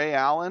Garnett and Ray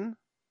Allen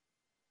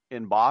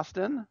in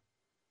Boston.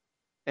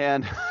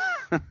 And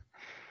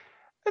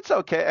it's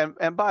okay.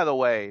 And by the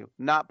way,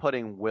 not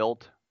putting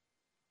Wilt.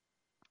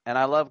 And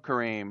I love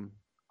Kareem.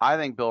 I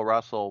think Bill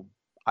Russell,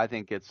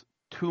 gets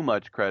too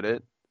much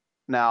credit.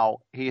 Now,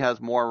 he has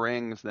more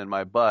rings than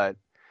my butt.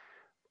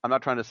 I'm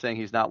not trying to say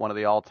he's not one of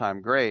the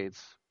all-time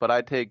greats, but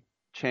I take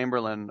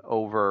Chamberlain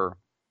over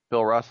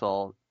Bill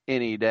Russell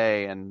any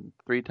day and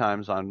 3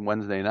 times on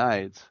Wednesday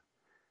nights.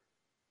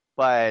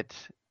 But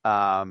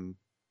and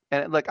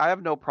look, I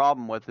have no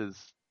problem with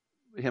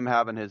him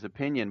having his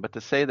opinion, but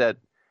to say that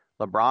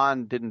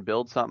LeBron didn't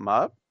build something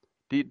up,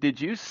 did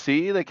you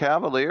see the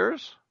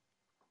Cavaliers?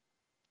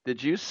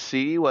 Did you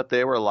see what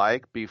they were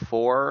like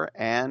before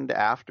and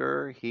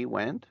after he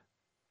went?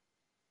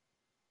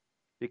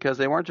 Because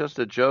they weren't just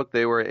a joke,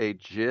 they were a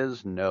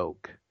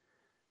jizz-noke.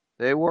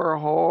 They were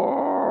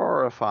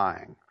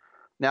horrifying.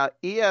 Now,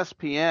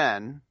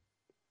 ESPN,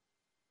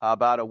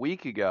 about a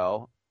week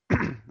ago,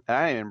 and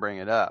I didn't even bring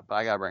it up, but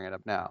I got to bring it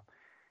up now.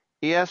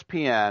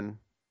 ESPN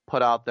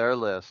put out their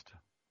list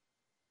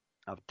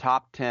of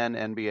top 10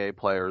 NBA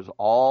players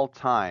all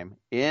time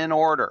in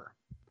order.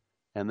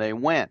 And they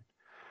went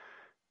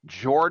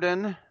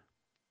Jordan,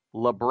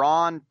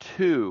 LeBron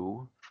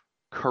 2,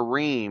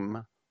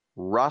 Kareem,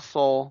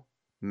 Russell,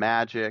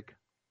 Magic,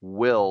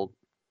 Wilt,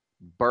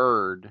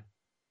 Bird,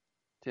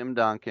 Tim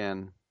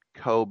Duncan,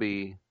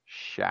 Kobe,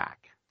 Shaq.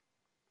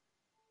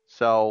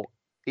 So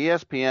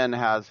ESPN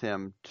has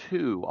him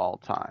 2 all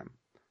time.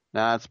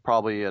 Now that's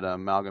probably an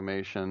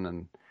amalgamation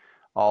and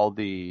all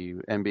the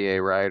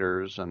NBA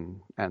writers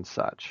and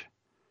such.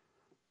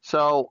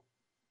 So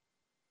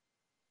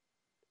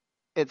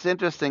it's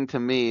interesting to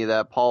me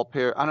that Paul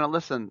Pierce, I don't know,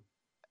 listen,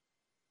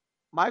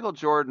 Michael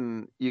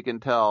Jordan, you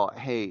can tell,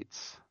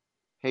 hates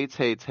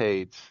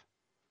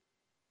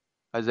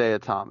Isaiah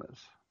Thomas.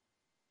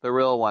 The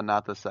real one,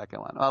 not the second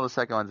one. Well, the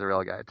second one's a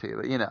real guy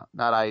too, but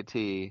not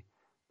IT,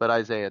 but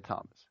Isaiah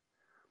Thomas.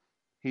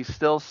 He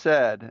still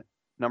said,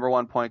 number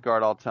 1 point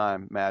guard all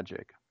time,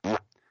 Magic.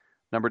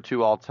 Number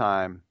 2 all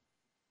time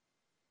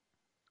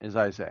is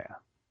Isaiah.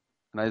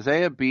 And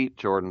Isaiah beat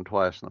Jordan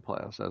twice in the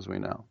playoffs, as we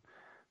know.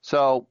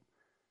 So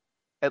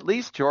at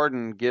least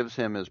Jordan gives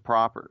him his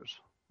propers,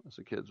 as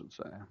the kids would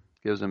say.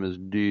 Gives him his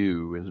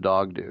due, his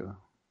dog due.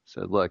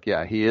 Said, look,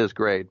 yeah, he is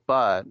great,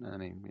 but,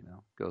 and he,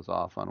 goes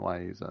off on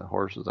why he's a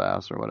horse's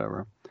ass or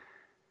whatever.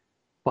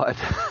 But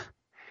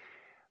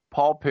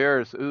Paul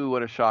Pierce, ooh,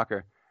 what a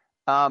shocker.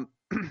 I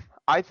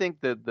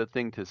think that the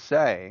thing to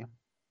say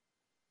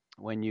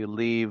when you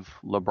leave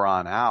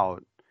LeBron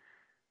out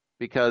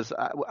because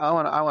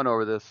I went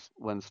over this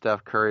when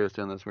Steph Curry was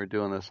doing this. We were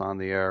doing this on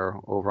the air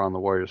over on the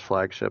Warriors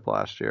flagship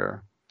last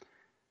year.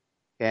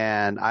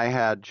 And I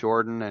had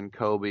Jordan and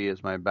Kobe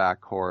as my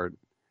backcourt.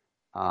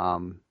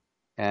 And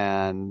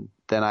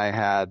then I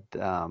had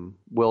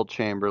Wilt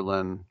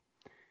Chamberlain,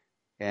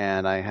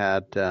 and I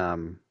had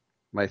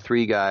my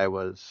 3 guy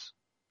was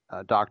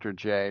Dr.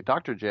 J.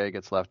 Dr. J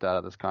gets left out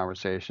of this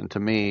conversation. To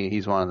me,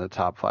 he's one of the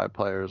top 5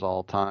 players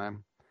all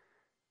time.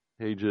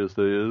 He just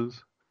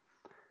is.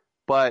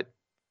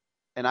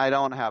 And I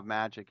don't have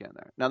Magic in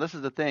there. Now, this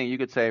is the thing. You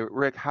could say,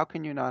 Rick, how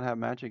can you not have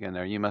Magic in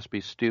there? You must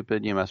be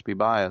stupid. You must be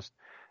biased.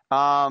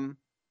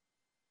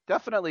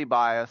 Definitely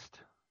biased.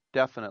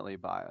 Definitely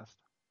biased.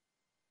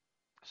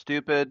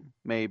 Stupid,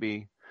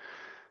 maybe.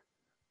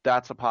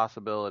 That's a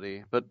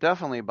possibility. But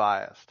definitely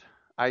biased.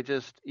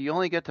 You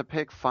only get to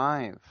pick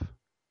 5.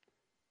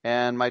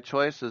 And my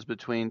choice is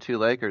between 2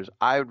 Lakers.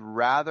 I'd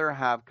rather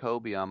have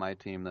Kobe on my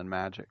team than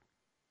Magic.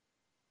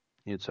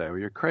 You'd say, well,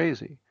 you're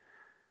crazy.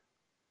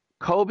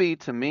 Kobe,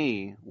 to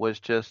me, was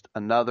just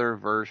another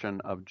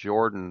version of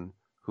Jordan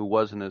who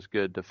wasn't as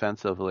good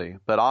defensively.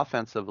 But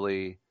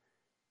offensively,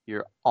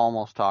 you're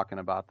almost talking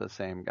about the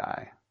same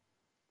guy.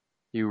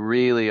 You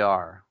really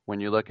are. When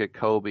you look at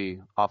Kobe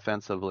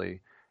offensively,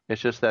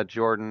 it's just that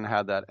Jordan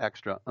had that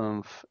extra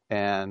oomph,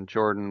 and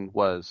Jordan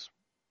was,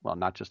 well,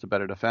 not just a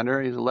better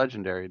defender, he's a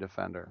legendary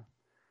defender.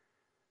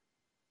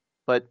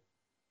 But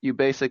you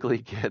basically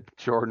get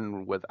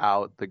Jordan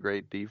without the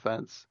great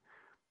defense,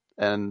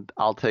 and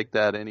I'll take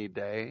that any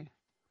day.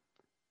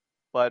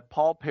 But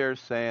Paul Pierce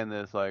saying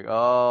this like,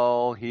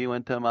 oh, he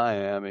went to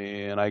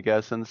Miami, and I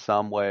guess in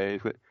some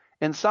ways,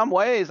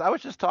 I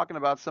was just talking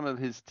about some of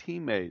his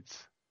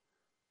teammates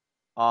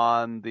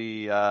on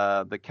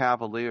the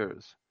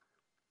Cavaliers.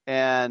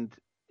 And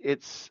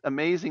it's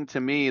amazing to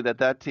me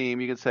that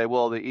team, you can say,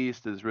 well, the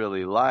East is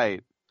really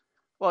light.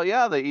 Well,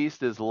 yeah, the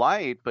East is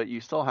light, but you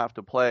still have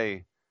to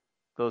play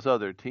those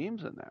other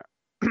teams in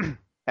there.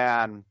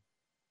 And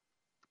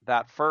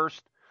that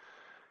first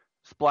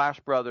Splash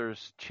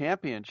Brothers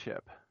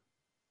championship,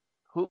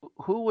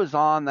 who was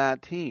on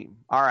that team?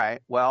 All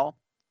right, well,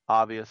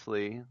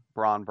 obviously,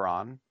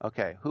 Bron.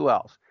 Okay, who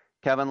else?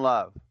 Kevin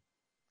Love.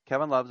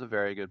 Kevin Love's a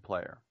very good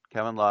player.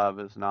 Kevin Love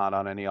is not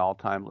on any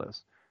all-time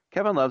list.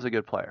 Kevin Love's a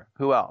good player.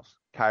 Who else?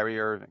 Kyrie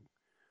Irving.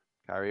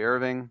 Kyrie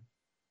Irving,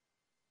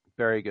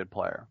 very good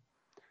player.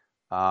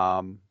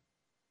 Now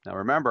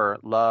remember,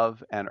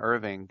 Love and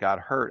Irving got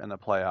hurt in the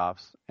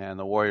playoffs, and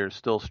the Warriors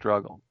still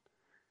struggled.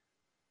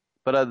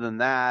 But other than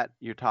that,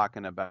 you're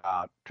talking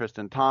about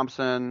Tristan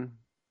Thompson,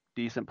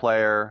 decent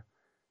player.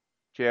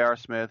 J.R.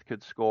 Smith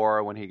could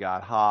score when he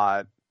got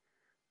hot.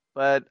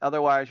 But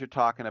otherwise, you're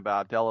talking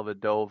about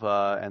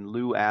Dellavedova and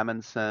Lou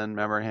Amundsen,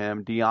 remember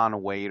him?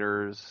 Dion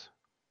Waiters,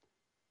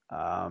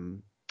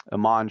 Amon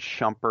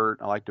Shumpert,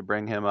 I like to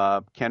bring him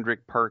up.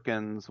 Kendrick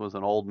Perkins was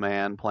an old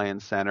man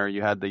playing center.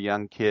 You had the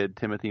young kid,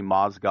 Timothy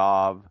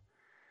Mozgov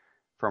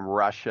from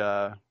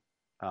Russia.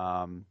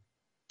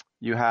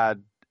 You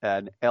had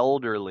an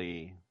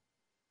elderly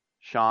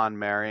Sean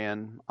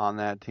Marion on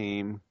that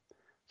team.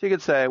 So you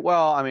could say,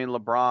 well, I mean,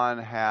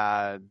 LeBron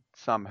had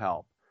some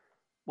help.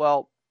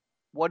 Well,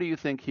 what do you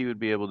think he would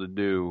be able to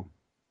do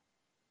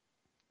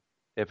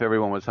if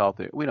everyone was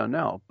healthy? We don't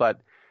know.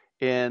 But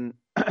in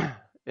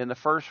the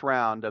first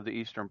round of the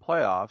Eastern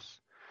playoffs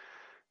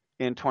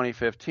in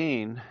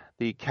 2015,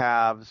 the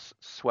Cavs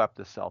swept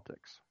the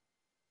Celtics.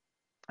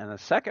 And the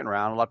second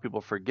round, a lot of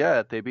people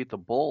forget, they beat the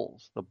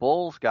Bulls. The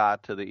Bulls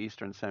got to the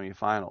Eastern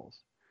semifinals.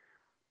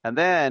 And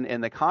then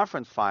in the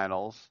conference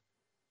finals,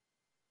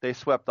 they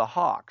swept the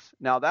Hawks.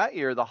 Now that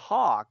year, the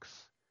Hawks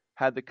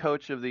had the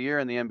coach of the year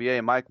in the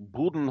NBA, Mike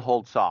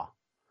Budenholzer.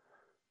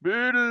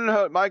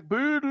 Mike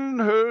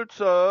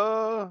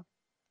Budenholzer.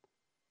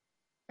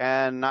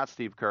 And not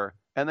Steve Kerr.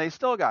 And they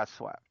still got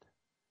swept.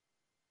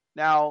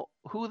 Now,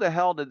 who the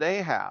hell did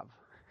they have?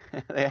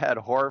 They had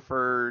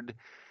Horford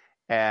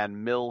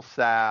and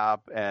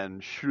Millsap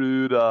and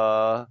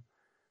Schroeder,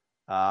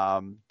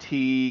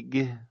 Teague.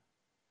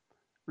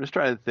 I'm just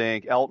trying to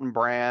think. Elton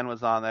Brand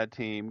was on that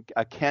team.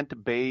 Kent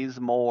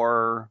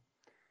Bazemore,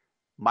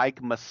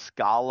 Mike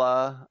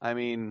Muscala. I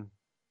mean,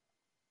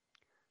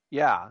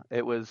 yeah,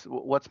 it was.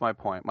 What's my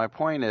point? My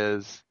point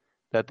is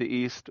that the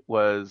East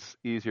was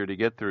easier to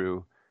get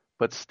through,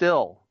 but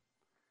still,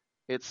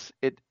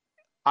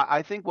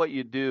 I think what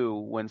you do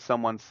when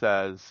someone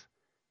says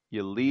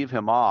you leave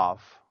him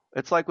off,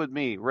 it's like with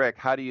me, Rick.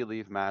 How do you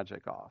leave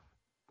Magic off?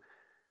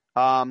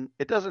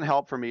 It doesn't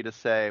help for me to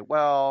say,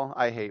 well,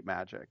 I hate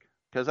Magic,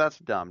 because that's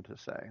dumb to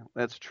say.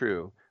 That's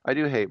true. I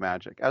do hate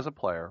Magic as a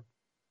player.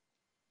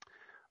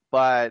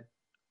 But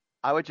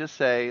I would just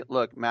say,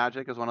 look,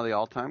 Magic is one of the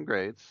all-time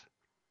greats.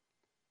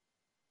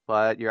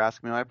 But you're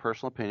asking me my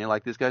personal opinion,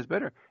 like this guy's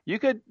better.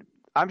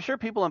 I'm sure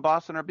people in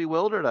Boston are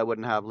bewildered I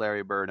wouldn't have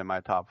Larry Bird in my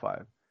top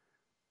 5.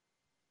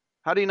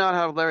 How do you not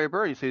have Larry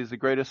Bird? You say he's the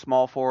greatest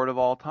small forward of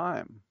all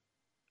time.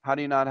 How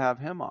do you not have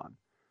him on?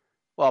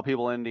 Well,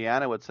 people in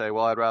Indiana would say,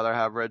 well, I'd rather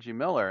have Reggie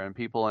Miller. And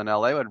people in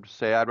LA would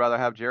say, I'd rather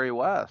have Jerry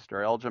West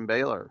or Elgin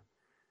Baylor.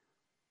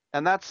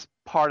 And that's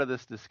part of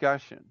this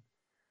discussion.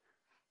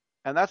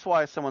 And that's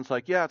why someone's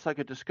like, yeah, it's like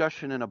a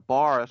discussion in a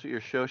bar. That's what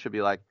your show should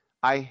be like.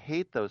 I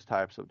hate those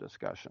types of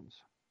discussions.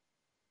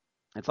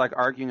 It's like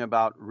arguing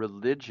about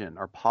religion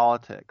or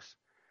politics.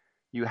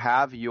 You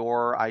have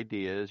your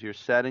ideas, you're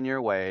set in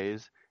your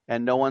ways,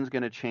 and no one's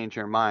going to change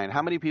your mind.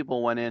 How many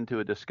people went into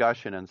a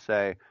discussion and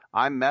say,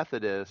 I'm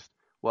Methodist,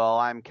 well,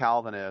 I'm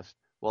Calvinist,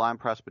 well, I'm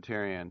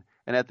Presbyterian.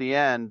 And at the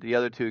end, the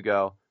other two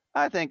go,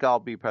 I think I'll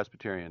be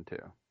Presbyterian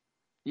too.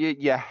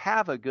 You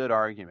have a good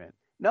argument.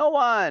 No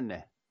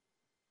one.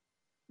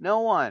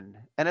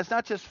 And it's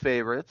not just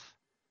favorites.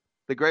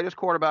 The greatest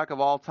quarterback of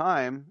all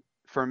time,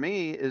 for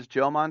me, is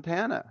Joe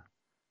Montana.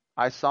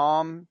 I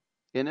saw him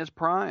in his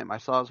prime. I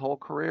saw his whole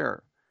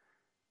career.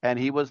 And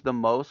he was the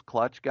most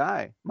clutch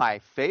guy. My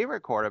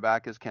favorite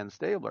quarterback is Ken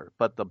Stabler.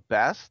 But the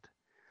best,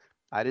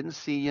 I didn't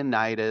see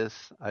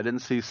Unitas. I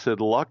didn't see Sid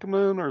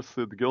Luckman or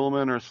Sid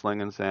Gilman or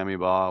Slingin' Sammy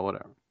Baugh,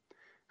 whatever.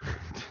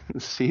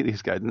 Didn't see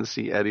these guys. Didn't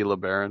see Eddie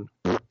LeBaron.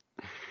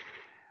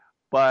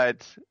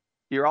 But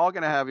you're all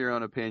going to have your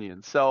own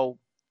opinion. So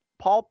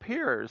Paul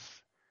Pierce,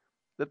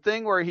 the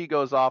thing where he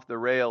goes off the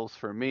rails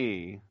for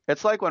me,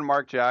 it's like when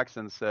Mark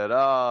Jackson said,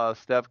 oh,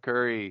 Steph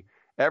Curry,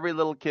 every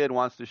little kid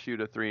wants to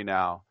shoot a three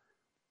now.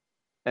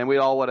 And we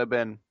all would have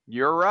been,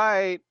 you're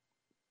right.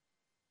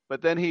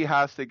 But then he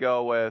has to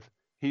go with,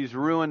 he's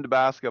ruined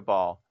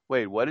basketball.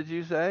 Wait, what did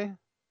you say?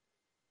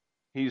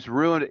 He's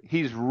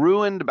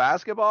ruined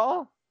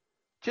basketball?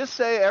 Just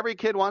say every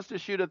kid wants to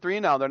shoot a three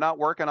now. They're not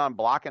working on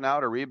blocking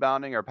out or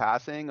rebounding or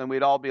passing. And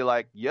we'd all be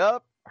like,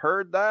 yep,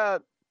 heard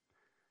that.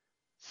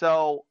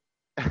 So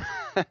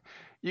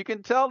you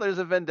can tell there's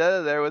a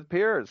vendetta there with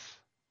Pierce.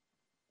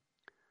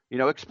 You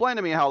know, explain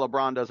to me how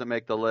LeBron doesn't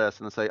make the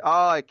list and say,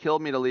 oh, it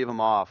killed me to leave him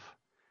off.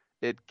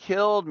 It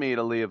killed me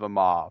to leave him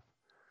off.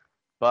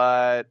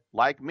 But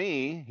like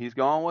me, he's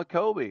going with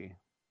Kobe,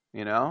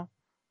 you know.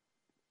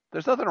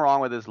 There's nothing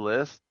wrong with his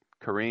list.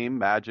 Kareem,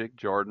 Magic,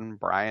 Jordan,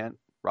 Bryant,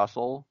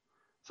 Russell.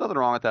 There's nothing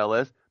wrong with that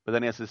list. But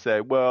then he has to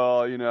say,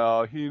 well, you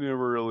know, he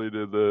never really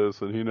did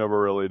this and he never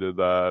really did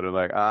that. And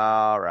like,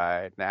 all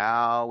right,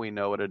 now we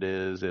know what it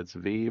is. It's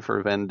V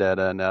for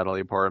Vendetta,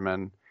 Natalie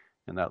Portman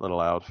in that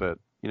little outfit.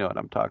 You know what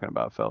I'm talking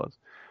about, fellas.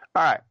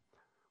 All right.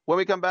 When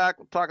we come back,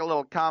 we'll talk a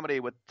little comedy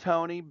with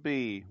Tony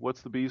B.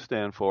 What's the B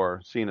stand for?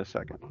 See you in a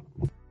second.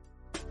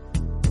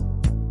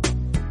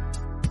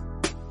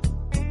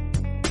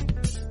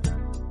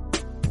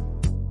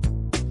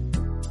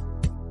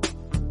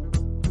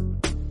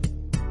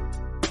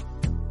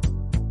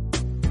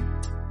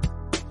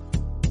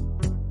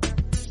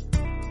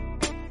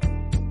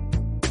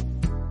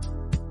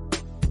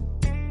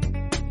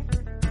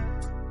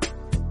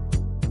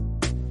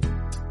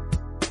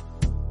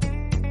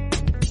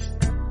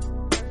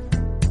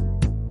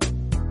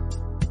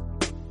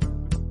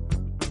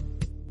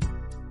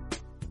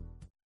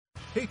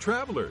 Hey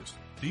travelers,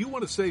 do you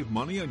want to save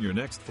money on your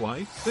next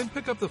flight? Then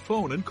pick up the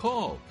phone and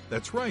call.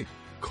 That's right,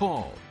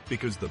 call,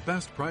 because the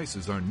best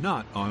prices are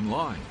not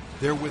online.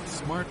 They're with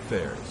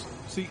SmartFares.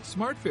 See,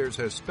 SmartFares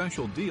has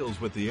special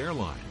deals with the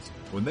airlines.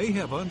 When they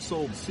have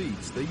unsold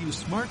seats, they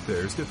use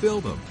SmartFares to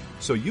fill them.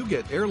 So you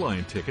get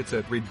airline tickets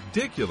at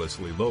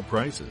ridiculously low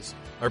prices.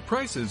 Our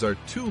prices are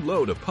too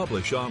low to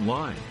publish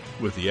online.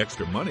 With the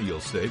extra money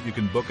you'll save, you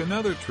can book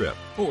another trip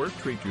or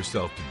treat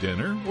yourself to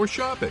dinner or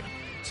shopping.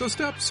 So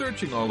stop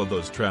searching all of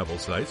those travel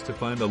sites to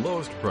find the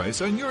lowest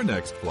price on your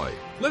next flight.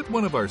 Let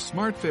one of our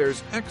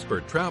SmartFares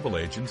expert travel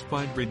agents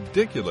find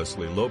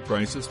ridiculously low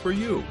prices for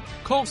you.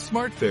 Call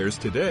SmartFares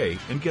today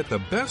and get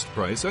the best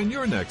price on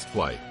your next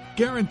flight.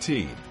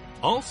 Guaranteed.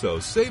 Also,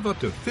 save up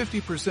to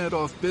 50%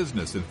 off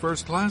business and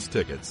first class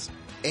tickets.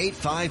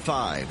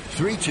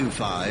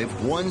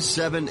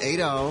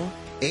 855-325-1780.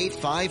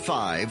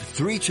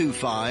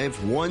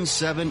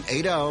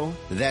 855-325-1780.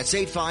 That's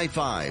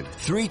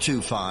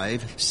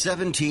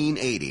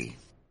 855-325-1780.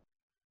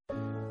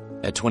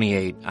 At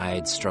 28, I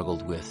had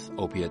struggled with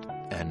opiate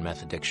and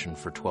meth addiction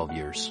for 12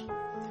 years.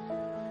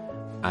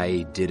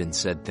 I did and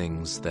said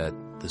things that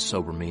the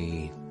sober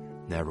me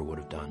never would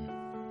have done.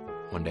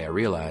 One day I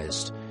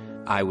realized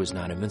I was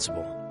not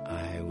invincible.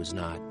 I was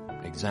not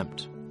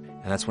exempt.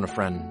 And that's when a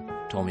friend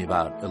told me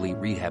about elite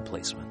rehab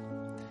placement.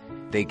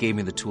 They gave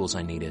me the tools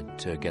I needed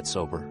to get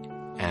sober,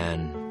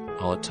 and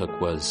all it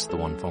took was the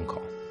one phone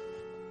call.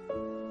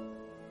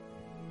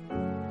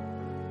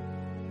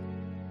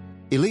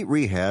 Elite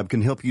Rehab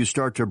can help you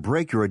start to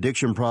break your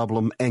addiction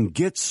problem and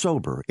get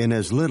sober in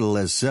as little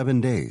as 7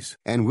 days.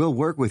 And we'll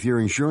work with your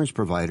insurance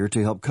provider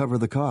to help cover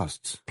the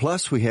costs.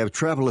 Plus, we have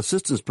travel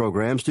assistance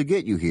programs to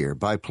get you here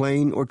by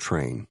plane or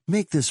train.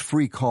 Make this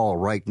free call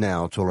right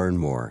now to learn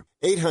more.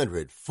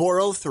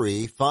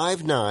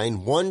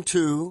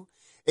 800-403-5912.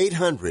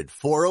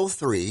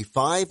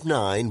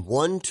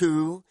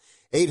 800-403-5912.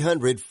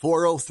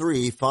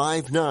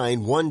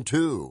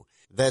 800-403-5912.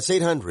 That's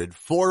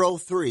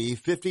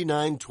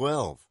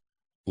 800-403-5912.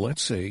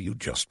 Let's say you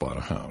just bought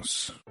a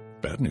house.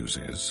 Bad news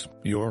is,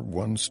 you're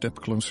one step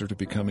closer to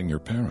becoming your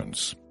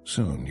parents.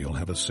 Soon you'll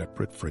have a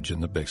separate fridge in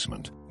the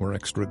basement where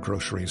extra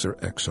groceries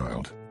are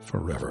exiled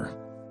forever.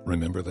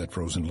 Remember that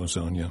frozen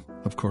lasagna?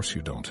 Of course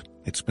you don't.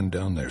 It's been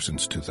down there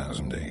since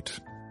 2008.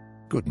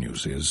 Good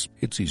news is,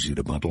 it's easy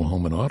to bundle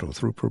home and auto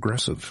through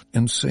Progressive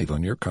and save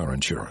on your car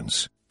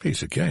insurance.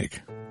 Piece of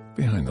cake.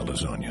 Behind the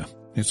lasagna.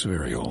 It's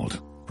very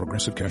old.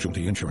 Progressive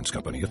Casualty Insurance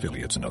Company,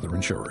 affiliates, and other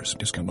insurers.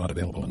 Discount not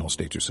available in all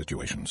states or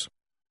situations.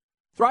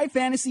 Thrive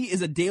Fantasy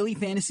is a daily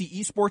fantasy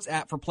esports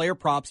app for player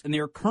props, and they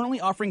are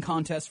currently offering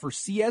contests for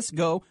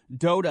CSGO,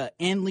 Dota,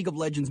 and League of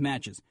Legends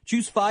matches.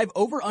 Choose 5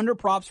 over-under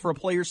props for a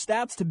player's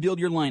stats to build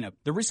your lineup.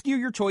 The riskier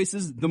your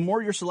choices, the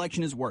more your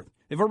selection is worth.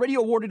 They've already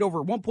awarded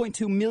over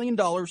 $1.2 million,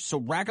 so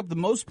rack up the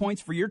most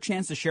points for your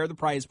chance to share the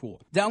prize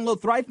pool.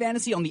 Download Thrive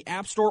Fantasy on the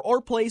App Store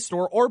or Play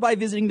Store, or by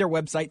visiting their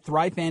website,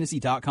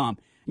 thrivefantasy.com.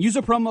 Use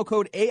a promo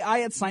code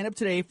AI at sign up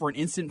today for an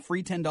instant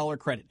free $10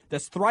 credit.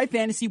 That's Thrive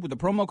Fantasy with the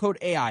promo code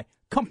AI.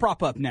 Come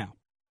prop up now.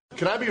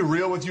 Can I be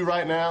real with you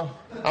right now?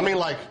 I mean,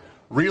 like,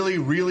 really,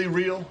 really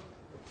real?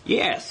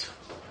 Yes.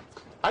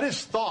 I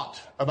just thought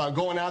about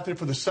going out there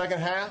for the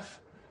second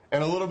half,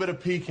 and a little bit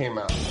of pee came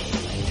out.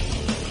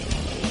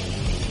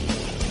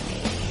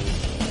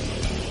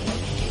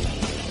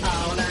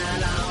 All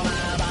night long,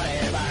 my body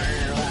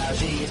burns while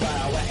she's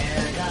wet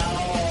and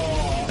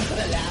cold.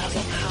 The lights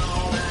are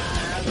on,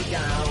 eyes are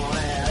gone,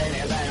 and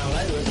anything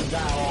lose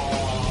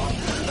control.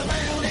 The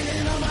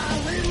pounding on my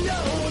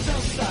window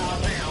just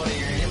start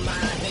pounding in my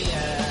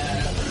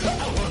head.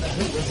 I wonder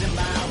who was in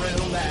my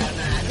room that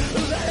night. Who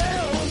the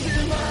hell was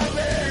in my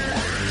bed?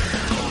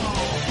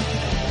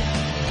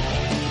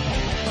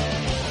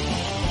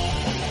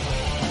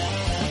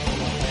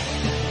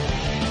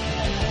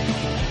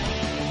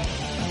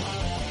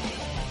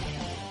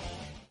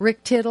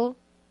 Rick Tittle,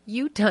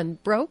 you done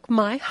broke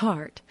my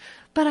heart,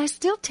 but I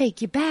still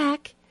take you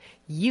back.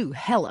 You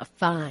hella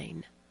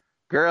fine.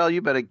 Girl,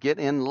 you better get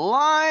in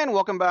line.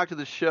 Welcome back to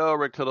the show.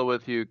 Rick Tittle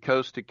with you,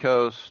 coast to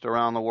coast,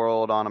 around the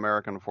world on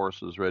American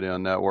Forces Radio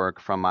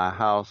Network from my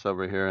house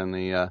over here in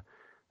the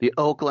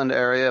Oakland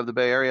area of the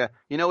Bay Area.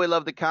 You know, we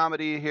love the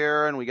comedy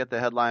here, and we get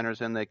the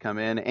headliners in, they come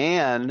in.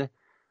 And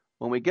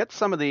when we get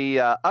some of the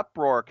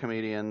uproar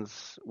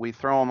comedians, we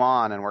throw them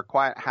on, and we're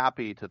quite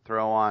happy to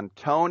throw on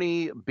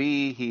Tony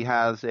B. He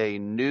has a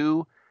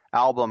new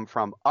album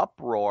from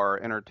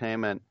Uproar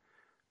Entertainment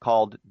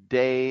called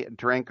Day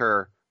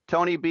Drinker.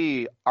 Tony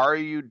B., are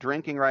you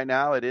drinking right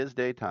now? It is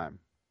daytime.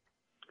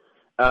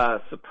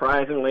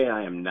 Surprisingly,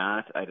 I am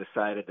not. I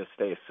decided to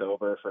stay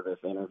sober for this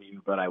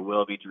interview, but I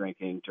will be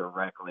drinking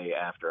directly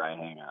after I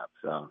hang up,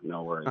 so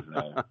no worries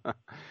there.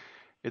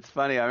 It's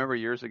funny. I remember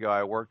years ago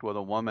I worked with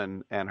a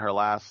woman, and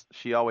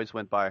she always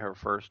went by her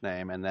first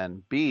name and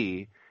then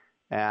B,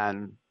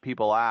 and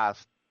people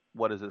asked,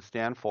 what does it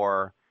stand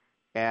for?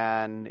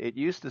 And it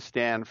used to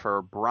stand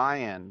for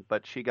Brian,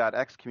 but she got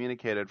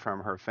excommunicated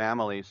from her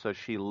family, so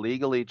she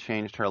legally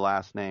changed her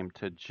last name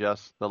to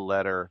just the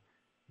letter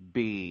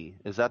B.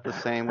 Is that the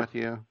same with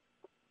you?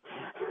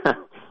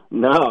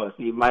 No,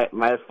 see, my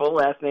full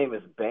last name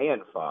is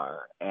Bayanfar,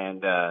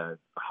 and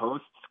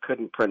hosts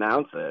couldn't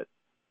pronounce it.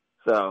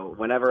 So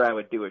whenever I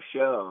would do a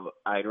show,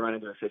 I'd run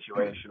into a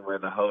situation where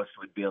the host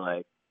would be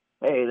like,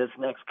 hey, this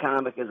next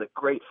comic is a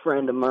great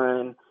friend of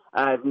mine.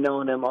 I've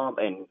known him all,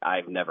 and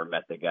I've never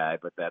met the guy,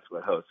 but that's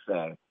what hosts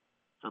say.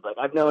 So like,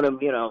 I've known him,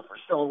 for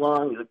so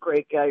long. He's a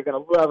great guy. You're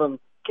going to love him.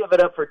 Give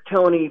it up for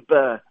Tony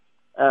Basinger,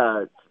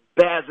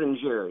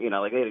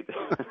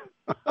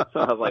 So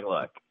I was like,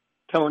 look,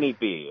 Tony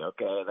B,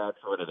 okay?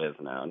 That's what it is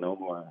now. No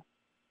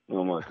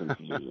more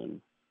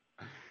confusion.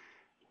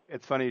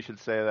 It's funny you should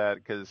say that,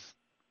 because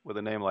with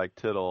a name like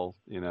Tittle,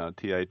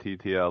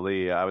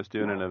 Tittle, I was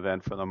doing an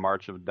event for the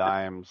March of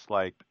Dimes,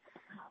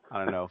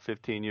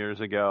 15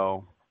 years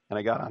ago, and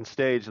I got on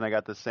stage and I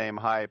got the same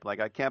hype. Like,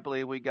 I can't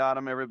believe we got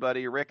him,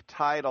 everybody. Rick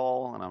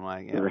Tittle. And I'm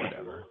like, yeah,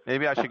 whatever.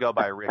 Maybe I should go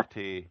by Rick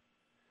T.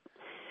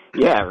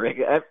 Yeah, Rick.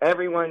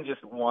 Everyone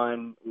just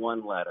one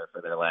letter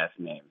for their last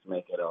names.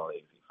 Make it all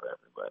easy for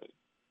everybody.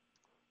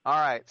 All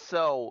right.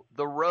 So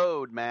the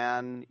road,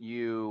 man,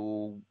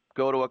 you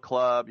go to a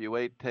club, you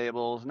wait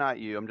tables. Not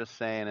you. I'm just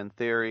saying, in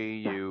theory,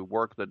 you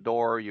work the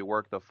door, you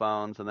work the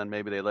phones, and then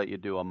maybe they let you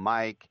do a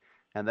mic,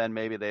 and then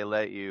maybe they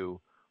let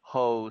you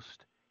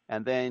host,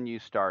 and then you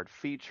start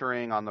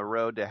featuring on the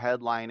road to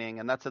headlining,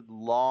 and that's a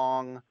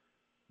long,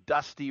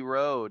 dusty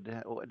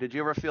road. Did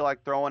you ever feel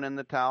like throwing in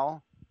the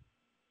towel?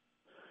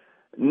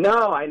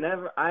 No, I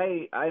never.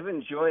 I've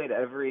enjoyed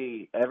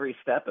every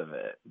step of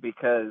it,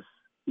 because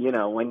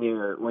when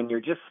you're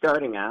just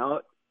starting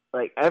out,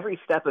 like, every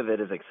step of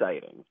it is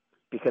exciting,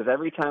 because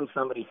every time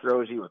somebody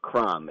throws you a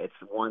crumb, it's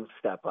one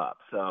step up.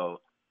 So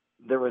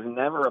there was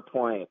never a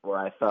point where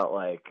I felt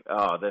like,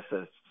 oh, this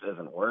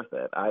isn't worth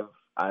it.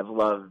 I've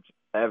loved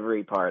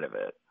every part of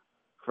it,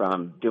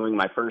 from doing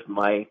my first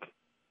mic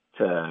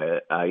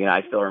to,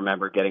 I still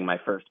remember getting my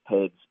first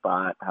paid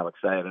spot, how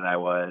excited I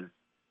was.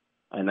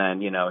 And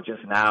then,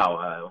 just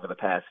now, over the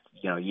past,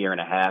 year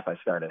and a half, I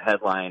started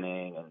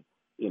headlining, and,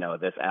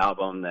 this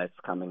album that's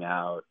coming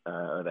out,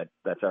 or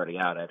that's already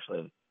out,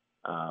 actually.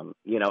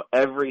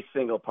 Every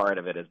single part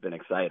of it has been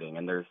exciting,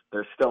 and there's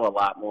still a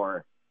lot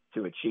more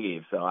to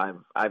achieve. So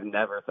I've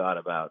never thought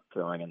about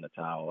throwing in the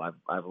towel.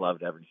 I've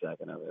loved every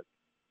second of it.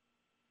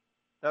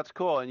 That's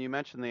cool. And you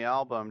mentioned the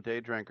album Day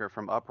Drinker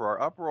from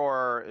Uproar.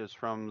 Uproar is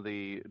from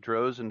the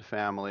Drozen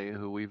family,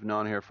 who we've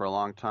known here for a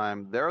long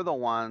time. They're the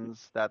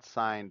ones that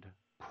signed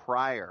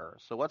Pryor.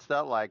 So what's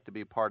that like to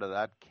be part of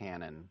that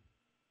canon?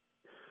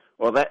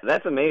 Well,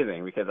 that's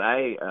amazing because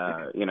I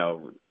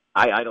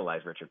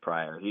idolize Richard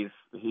Pryor. He's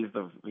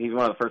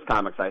one of the first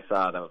comics I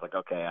saw that was like,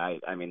 okay,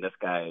 I mean, this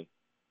guy,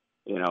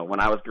 when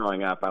I was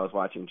growing up, I was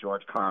watching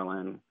George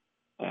Carlin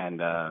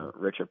and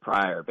Richard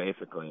Pryor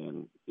basically,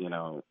 and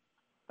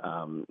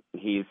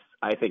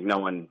I think no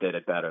one did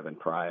it better than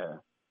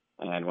Pryor.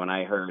 And when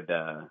I heard,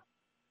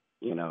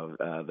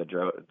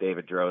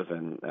 David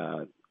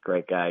Drozen,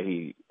 great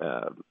guy,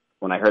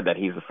 when I heard that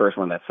he's the first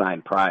one that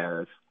signed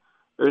Pryor,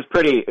 it was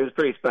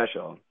pretty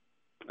special.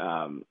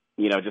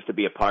 Just to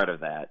be a part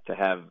of that, to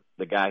have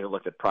the guy who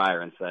looked at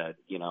Pryor and said,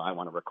 I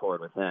want to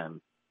record with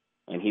him,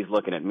 and he's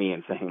looking at me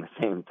and saying the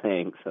same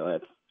thing. So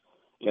it's,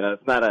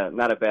 it's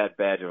not a bad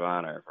badge of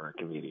honor for a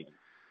comedian.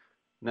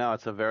 No,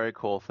 it's a very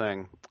cool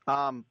thing.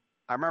 I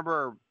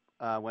remember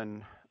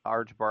when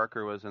Arj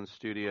Barker was in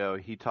studio,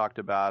 he talked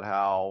about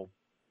how,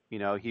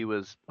 he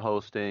was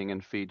hosting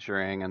and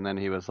featuring, and then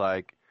he was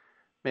like,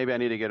 maybe I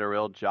need to get a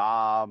real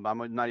job.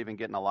 I'm not even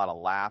getting a lot of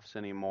laughs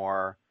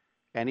anymore.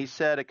 And he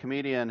said a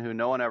comedian who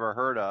no one ever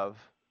heard of,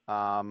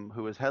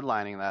 who was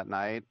headlining that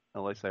night,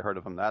 at least I heard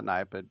of him that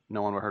night, but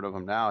no one heard of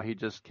him now. He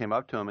just came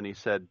up to him and he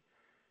said,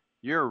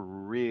 "You're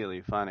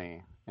really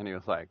funny." And he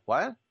was like,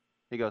 "What?"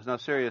 He goes, "No,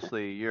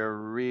 seriously, you're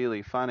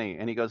really funny."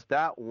 And he goes,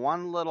 that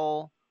one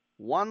little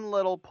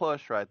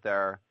push right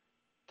there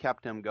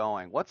kept him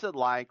going. What's it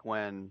like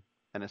when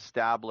an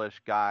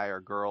established guy or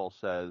girl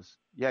says,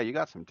 "Yeah, you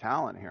got some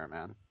talent here,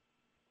 man"?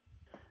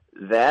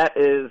 That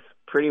is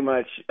pretty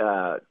much,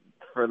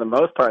 for the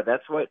most part,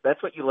 that's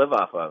what you live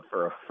off of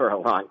for a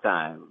long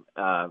time.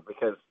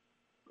 Because,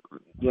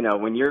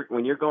 when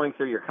you're going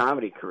through your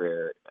comedy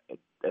career,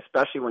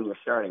 especially when you're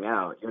starting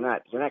out, you're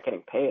not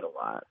getting paid a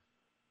lot.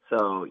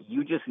 So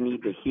you just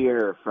need to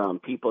hear from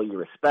people you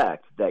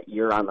respect that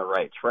you're on the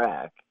right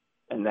track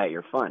and that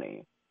you're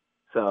funny.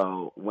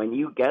 So when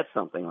you get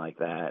something like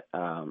that,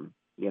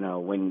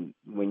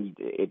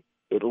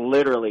 it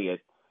literally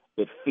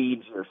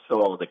feeds your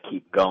soul to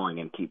keep going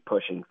and keep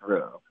pushing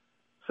through.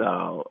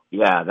 So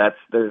yeah,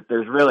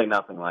 there's really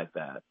nothing like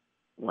that.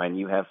 When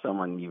you have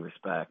someone you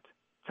respect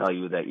tell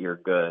you that you're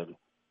good,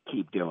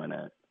 keep doing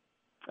it.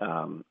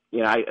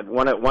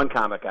 One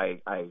comic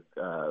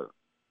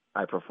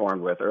I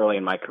performed with early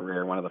in my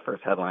career, one of the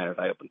first headliners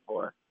I opened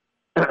for,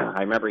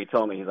 I remember he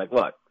told me, he's like,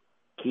 "Look,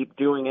 keep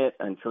doing it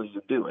until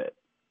you do it."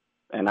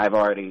 And I've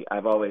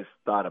always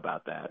thought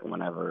about that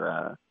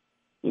whenever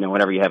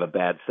you have a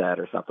bad set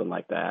or something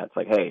like that. It's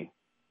like, hey,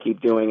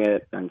 keep doing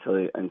it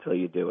until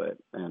you do it.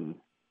 And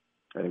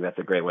I think that's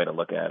a great way to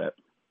look at it.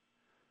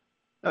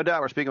 No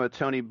doubt. We're speaking with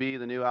Tony B.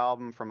 The new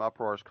album from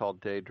Uproar is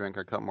called Day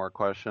Drinker. A couple more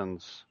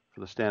questions for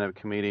the stand-up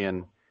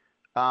comedian.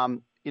 I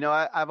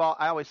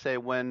always say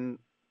when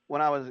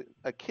I was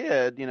a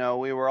kid,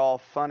 we were all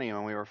funny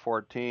when we were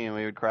 14.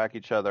 We would crack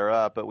each other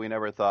up, but we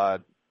never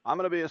thought, I'm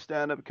going to be a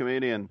stand-up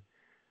comedian.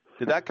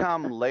 Did that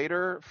come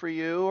later for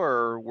you,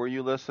 or were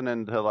you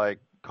listening to like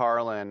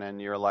Carlin and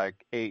you're like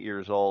 8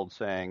 years old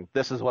saying,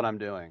 "This is what I'm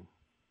doing"?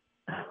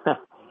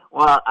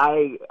 Well,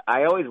 I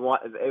always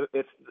want,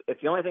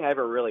 it's the only thing I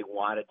ever really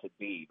wanted to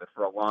be, but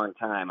for a long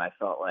time I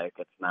felt like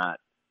it's not,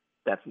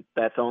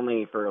 that's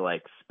only for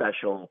like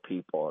special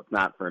people. It's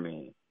not for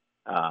me.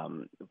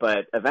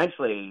 But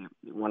eventually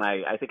when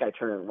I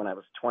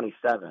was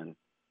 27,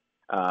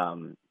 a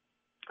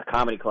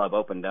comedy club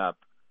opened up,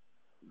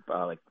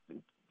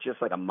 just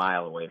like a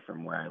mile away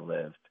from where I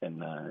lived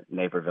in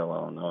Naperville,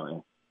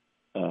 Illinois.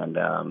 And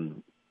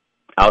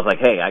I was like,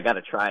 hey, I got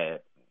to try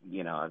it.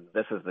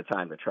 This is the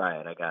time to try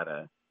it. I got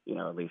to,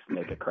 at least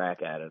make a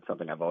crack at it. It's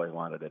something I've always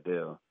wanted to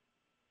do.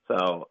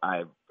 So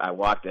I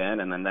walked in,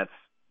 and then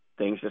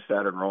things just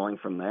started rolling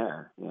from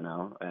there,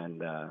 and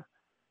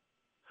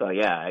so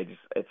yeah,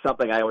 it's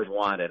something I always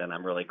wanted, and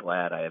I'm really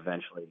glad I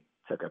eventually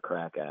took a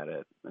crack at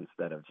it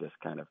instead of just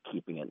kind of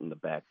keeping it in the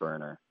back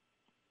burner.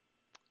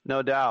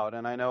 No doubt.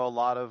 And I know a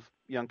lot of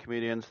young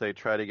comedians, they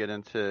try to get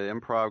into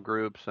improv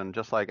groups, and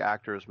just like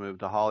actors move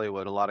to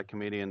Hollywood, a lot of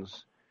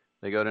comedians,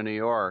 they go to New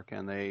York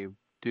and they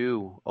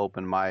do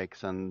open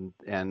mics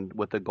and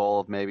with the goal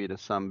of maybe to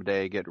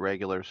someday get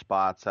regular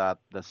spots at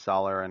the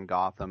Cellar and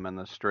Gotham and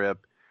the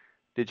Strip.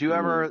 Did you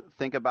ever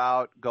think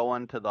about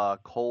going to the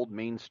cold,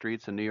 mean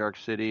streets of New York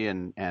City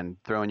and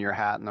throwing your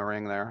hat in the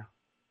ring there?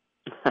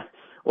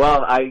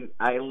 Well,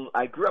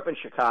 I grew up in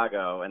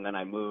Chicago, and then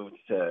I moved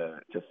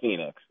to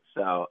Phoenix.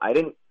 So I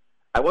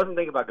wasn't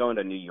thinking about going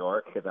to New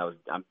York because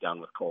I'm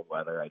done with cold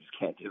weather. I just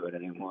can't do it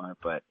anymore.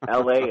 But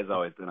LA has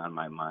always been on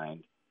my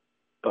mind.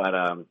 But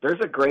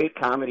there's a great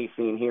comedy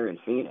scene here in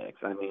Phoenix.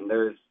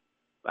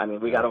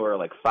 We got over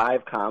like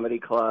 5 comedy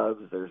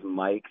clubs. There's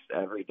mics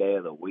every day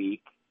of the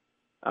week.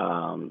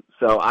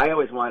 So I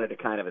always wanted to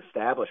kind of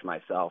establish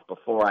myself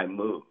before I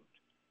moved.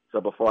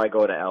 So before I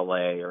go to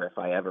LA, or if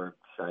I ever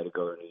decide to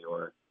go to New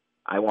York,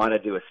 I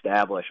wanted to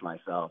establish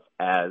myself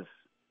as,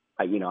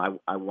 I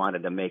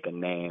wanted to make a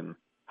name,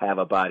 have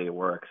a body of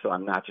work, so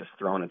I'm not just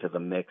thrown into the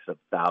mix of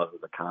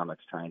thousands of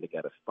comics trying to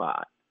get a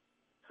spot.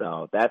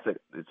 So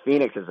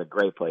Phoenix is a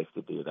great place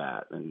to do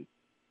that, and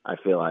I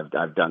feel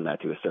I've done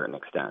that to a certain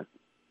extent.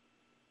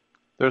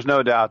 There's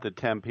no doubt that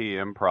Tempe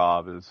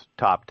Improv is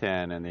top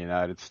 10 in the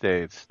United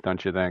States,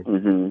 don't you think?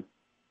 Mm-hmm.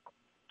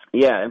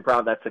 Yeah,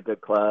 Improv, that's a good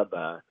club.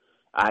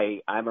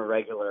 I'm a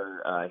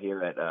regular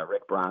here at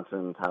Rick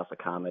Bronson's House of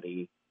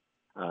Comedy.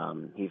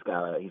 He's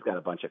got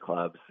a bunch of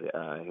clubs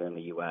here in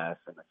the U.S.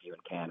 and a few in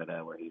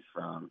Canada where he's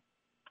from.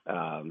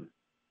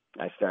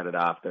 I started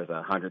off, there's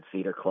a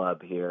 100-seater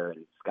club here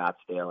in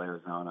Scottsdale,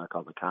 Arizona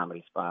called the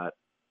Comedy Spot.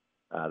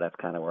 That's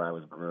kind of where I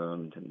was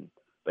groomed.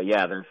 But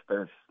yeah,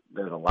 there's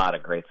a lot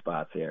of great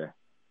spots here,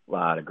 a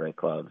lot of great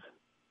clubs.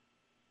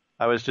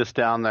 I was just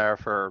down there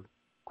for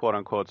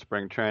quote-unquote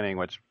spring training,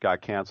 which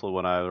got canceled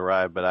when I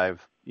arrived, but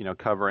I've,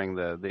 covering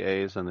the the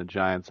A's and the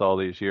Giants all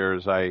these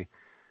years, I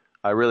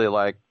really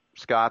like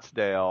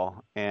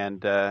Scottsdale.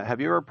 And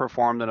have you ever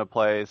performed in a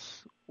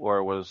place where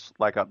it was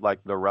like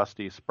the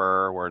Rusty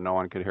Spur where no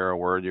one could hear a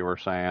word you were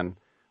saying?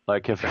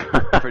 Like, have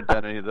you ever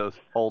done any of those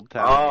old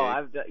town gigs?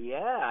 I've done,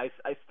 yeah,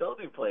 I still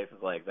do places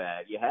like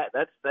that.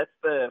 That's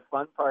the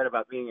fun part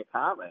about being a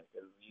comic.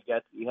 Is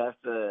you have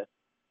to,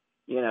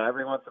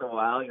 every once in a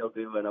while you'll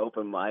do an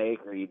open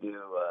mic or you do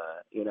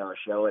a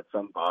show at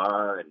some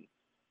bar, and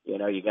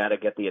you got to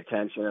get the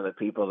attention of the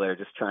people that are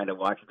just trying to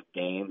watch the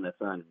game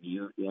that's on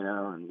mute,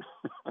 and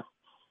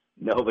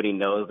nobody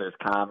knows there's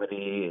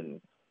comedy, and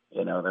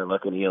they're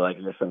looking at you like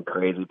you're some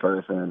crazy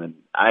person. And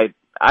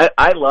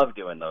I love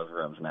doing those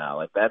rooms now.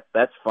 Like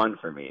that's fun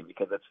for me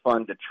because it's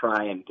fun to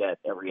try and get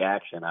a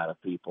reaction out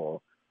of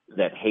people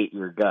that hate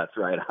your guts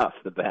right off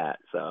the bat.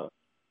 So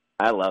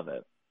I love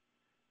it.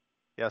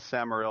 Yeah,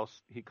 Sam Morril,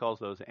 he calls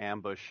those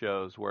ambush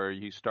shows where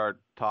you start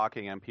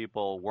talking and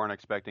people weren't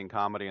expecting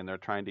comedy and they're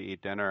trying to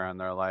eat dinner and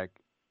they're like,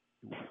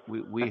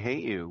 we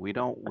hate you. We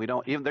don't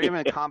even, they're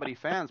even comedy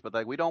fans, but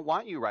like, we don't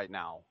want you right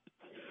now.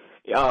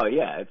 Oh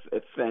yeah,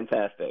 it's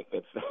fantastic.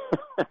 It's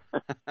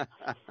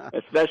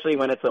especially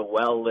when it's a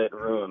well lit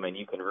room and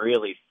you can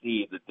really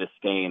see the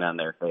disdain on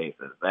their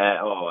faces. I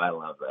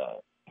love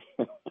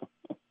that.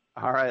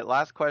 All right,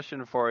 last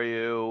question for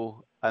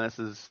you, and this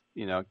is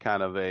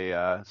kind of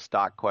a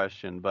stock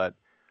question, but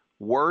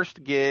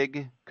worst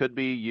gig could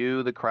be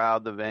you, the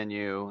crowd, the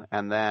venue,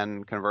 and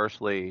then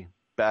conversely,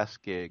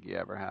 best gig you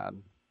ever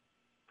had.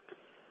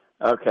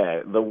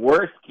 Okay, the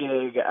worst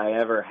gig I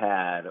ever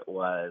had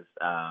was.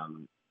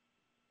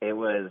 It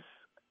was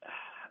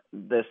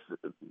this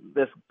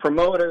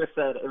promoter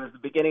said, it was the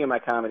beginning of my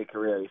comedy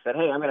career. He said,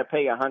 "Hey, I'm going to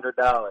pay you $100.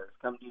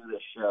 Come do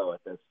this show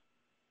at this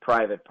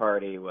private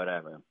party,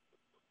 whatever."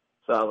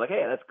 So I was like,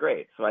 "Hey, that's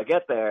great." So I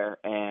get there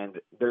and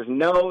there's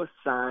no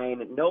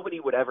sign. Nobody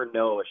would ever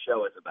know a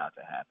show is about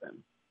to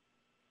happen.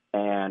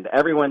 And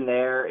everyone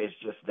there is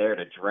just there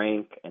to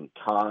drink and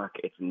talk.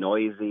 It's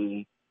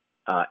noisy.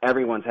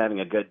 Everyone's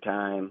having a good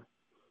time.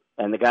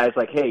 And the guy's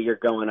like, "Hey, you're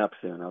going up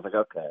soon." I was like,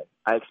 okay.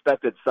 I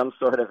expected some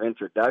sort of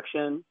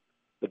introduction.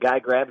 The guy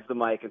grabs the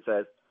mic and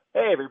says,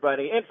 "Hey,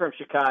 everybody, in from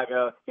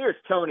Chicago, here's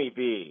Tony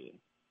B."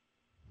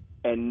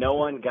 And no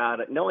one got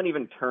it. No one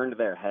even turned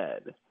their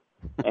head.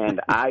 And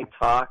I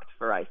talked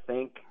for, I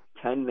think,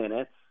 10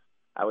 minutes.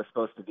 I was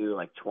supposed to do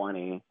like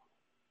 20.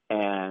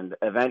 And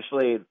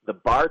eventually the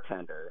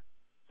bartender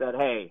said,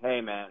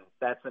 hey, man,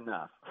 that's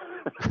enough.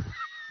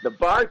 The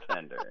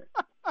bartender,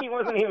 he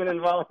wasn't even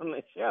involved in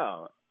the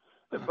show.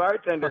 The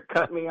bartender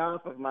cut me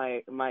off of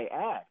my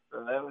act.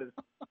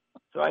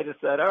 So I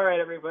just said, "All right,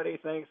 everybody,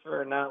 thanks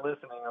for not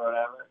listening," or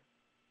whatever.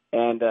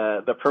 And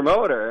the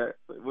promoter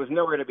was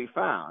nowhere to be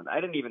found. I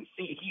didn't even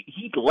see.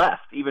 He'd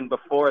left even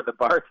before the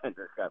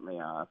bartender cut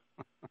me off.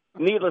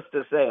 Needless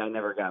to say, I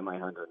never got my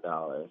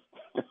 $100.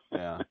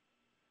 Yeah.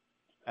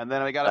 And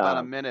then we got about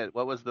a minute.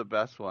 What was the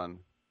best one?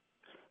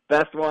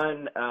 Best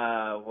one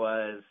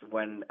was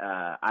when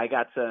I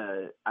got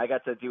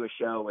to do a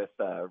show with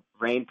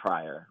Rain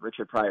Pryor,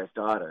 Richard Pryor's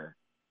daughter,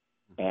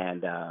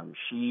 and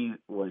she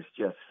was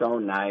just so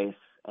nice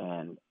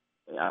and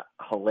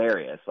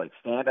hilarious. Like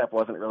stand-up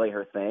wasn't really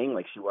her thing.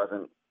 Like she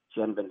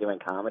hadn't been doing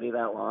comedy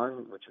that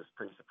long, which was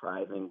pretty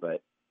surprising.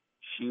 But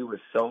she was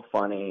so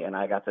funny, and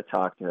I got to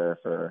talk to her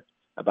for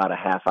about a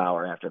half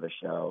hour after the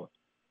show,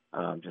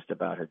 just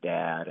about her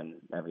dad and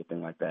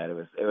everything like that.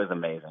 It was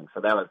amazing.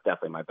 So that was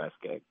definitely my best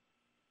gig.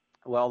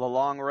 Well, the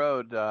long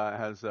road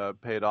has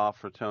paid off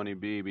for Tony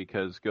B,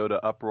 because go to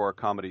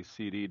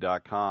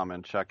uproarcomedycd.com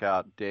and check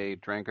out Day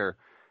Drinker.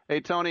 Hey,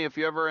 Tony, if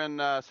you're ever in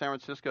San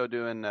Francisco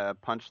doing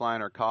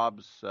Punchline or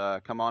Cobb's,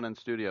 come on in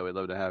studio. We'd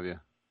love to have you.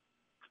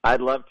 I'd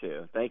love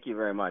to. Thank you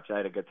very much. I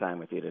had a good time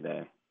with you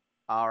today.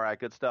 All right,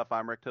 good stuff.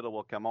 I'm Rick Tittle.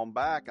 We'll come on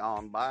back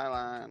on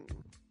Byline.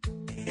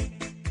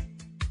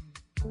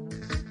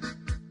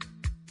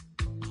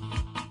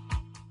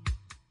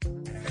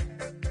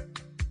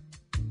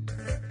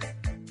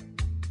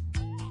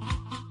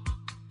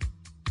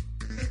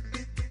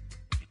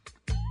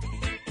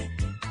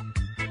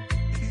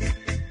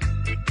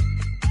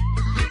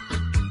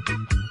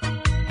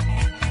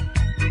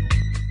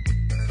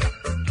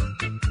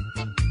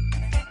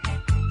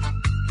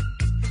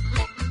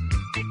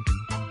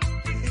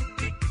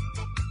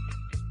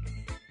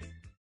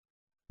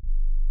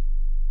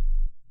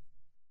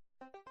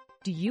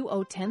 Do you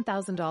owe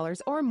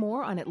 $10,000 or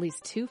more on at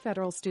least 2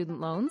 federal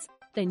student loans?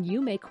 Then you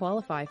may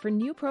qualify for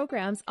new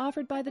programs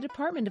offered by the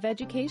Department of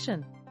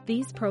Education.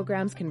 These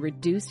programs can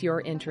reduce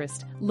your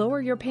interest,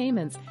 lower your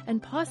payments,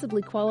 and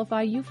possibly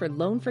qualify you for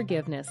loan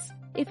forgiveness.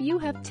 If you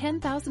have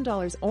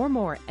 $10,000 or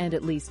more and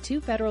at least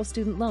 2 federal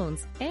student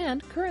loans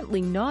and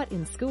currently not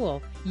in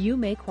school, you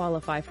may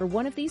qualify for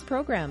one of these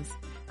programs.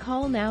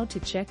 Call now to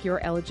check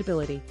your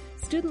eligibility.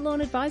 Student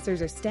loan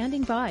advisors are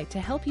standing by to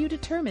help you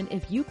determine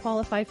if you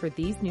qualify for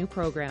these new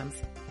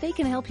programs. They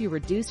can help you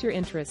reduce your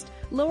interest,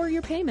 lower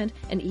your payment,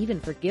 and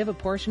even forgive a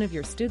portion of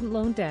your student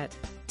loan debt.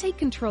 Take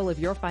control of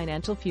your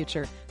financial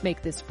future.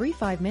 Make this free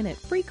 5-minute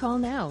free call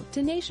now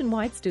to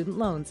Nationwide Student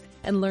Loans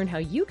and learn how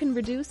you can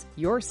reduce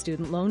your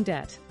student loan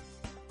debt.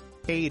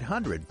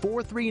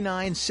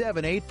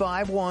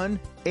 800-439-7851,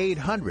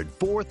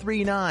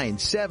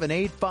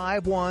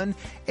 800-439-7851,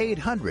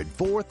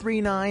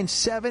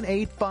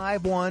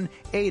 800-439-7851,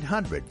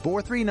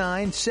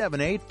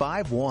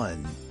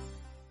 800-439-7851.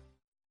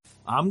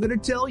 I'm going to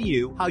tell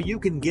you how you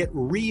can get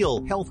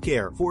real health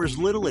care for as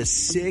little as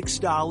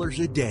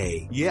 $6 a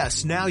day.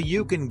 Yes, now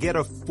you can get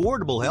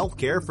affordable health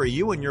care for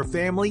you and your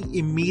family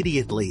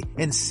immediately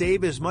and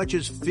save as much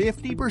as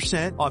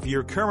 50% off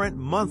your current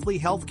monthly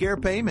health care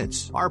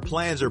payments. Our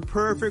plans are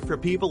perfect for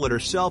people that are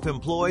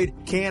self-employed,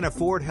 can't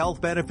afford health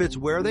benefits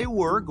where they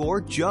work,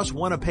 or just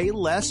want to pay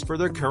less for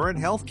their current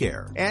health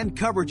care. And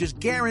coverage is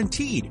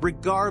guaranteed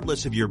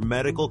regardless of your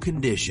medical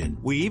condition.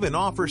 We even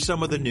offer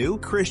some of the new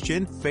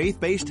Christian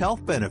faith-based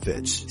health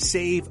benefits.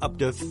 Save up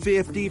to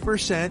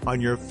 50%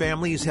 on your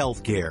family's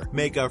health care.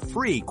 Make a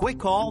free quick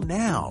call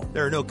now.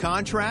 There are no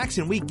contracts,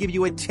 and we give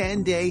you a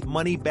 10-day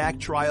money-back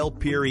trial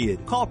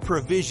period. Call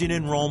Provision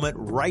Enrollment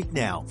right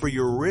now for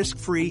your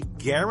risk-free,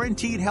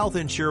 guaranteed health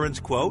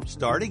insurance quote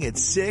starting at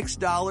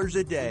 $6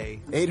 a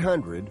day.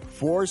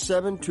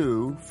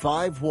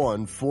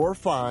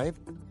 800-472-5145.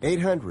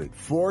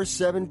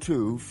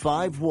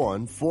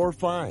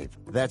 800-472-5145.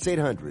 That's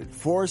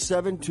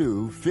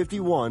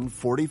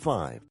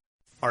 800-472-5145.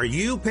 Are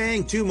you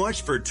paying too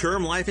much for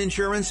term life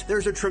insurance?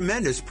 There's a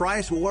tremendous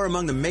price war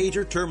among the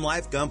major term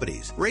life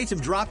companies. Rates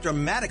have dropped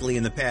dramatically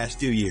in the past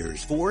 2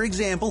 years. For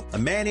example, a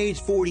man age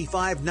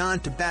 45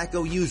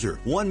 non-tobacco user,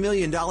 $1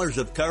 million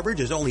of coverage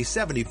is only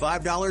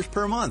 $75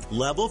 per month,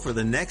 level for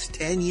the next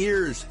 10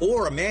 years.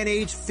 Or a man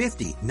age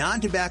 50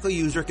 non-tobacco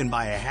user can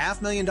buy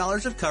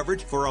 $500,000 of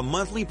coverage for a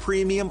monthly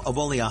premium of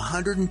only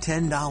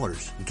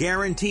 $110,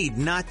 guaranteed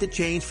not to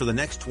change for the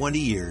next 20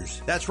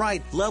 years. That's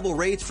right, level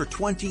rates for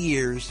 20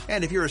 years.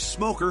 And if you're a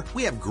smoker,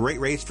 we have great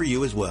rates for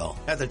you as well.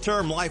 At the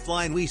Term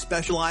Lifeline, we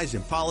specialize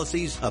in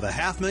policies of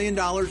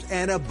 $500,000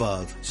 and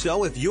above.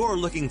 So if you're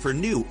looking for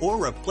new or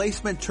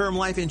replacement term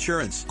life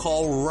insurance,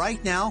 call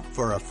right now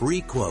for a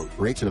free quote.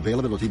 Rates and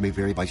availability may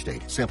vary by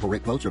state. Sample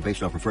rate quotes are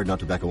based on preferred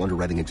non-tobacco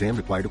underwriting exam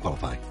required to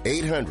qualify.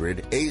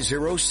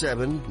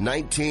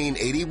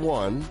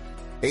 800-807-1981.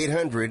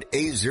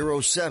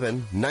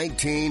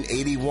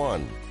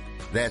 800-807-1981.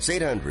 That's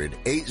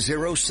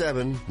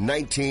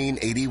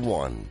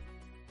 800-807-1981.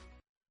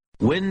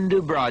 When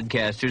do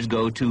broadcasters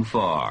go too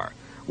far?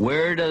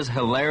 Where does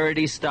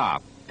hilarity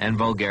stop and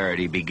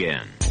vulgarity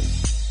begin?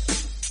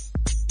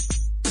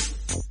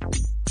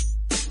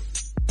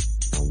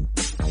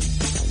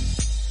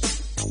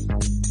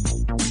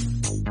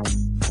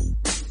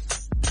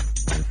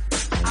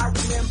 I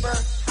remember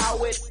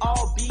how it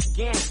all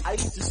began. I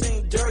used to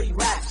sing dirty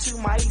raps to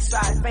my East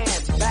Side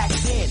fans back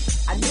then.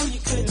 I knew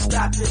you couldn't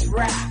stop this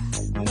rap.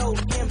 No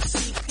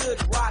MC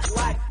could rock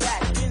like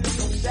that. In the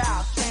new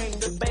style came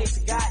the bass,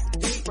 got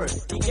deeper.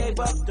 He gave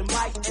up the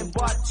mic and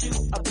bought you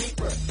a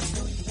beeper.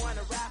 Do you want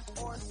to rap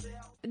or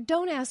sell?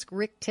 Don't ask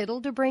Rick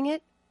Tittle to bring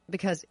it,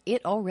 because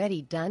it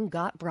already done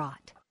got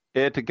brought.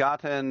 It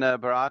gotten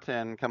brought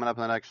in. Coming up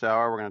in the next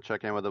hour, we're going to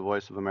check in with the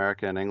Voice of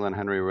America in England,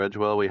 Henry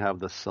Ridgewell. We have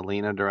the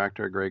Selena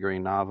director, Gregory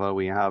Nava.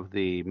 We have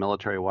the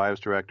Military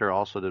Wives director,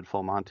 also did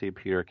Full Monty,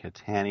 Peter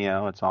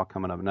Cattaneo. It's all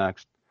coming up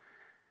next.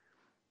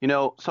 You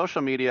know,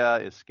 social media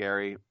is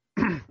scary,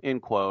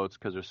 in quotes,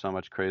 because there's so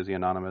much crazy,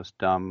 anonymous,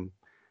 dumb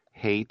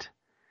hate.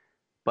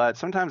 But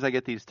sometimes I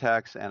get these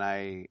texts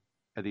and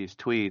these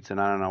tweets, and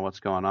I don't know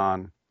what's going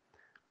on.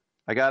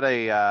 I got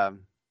a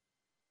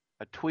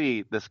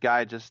tweet. This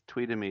guy just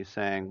tweeted me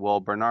saying,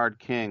 well, Bernard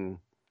King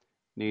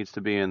needs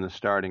to be in the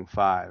starting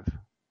 5,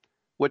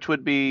 which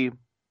would be,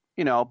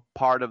 you know,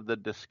 part of the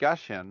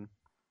discussion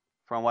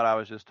from what I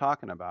was just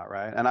talking about,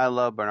 right? And I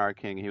love Bernard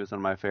King. He was one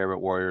of my favorite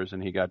Warriors,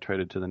 and he got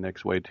traded to the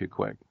Knicks way too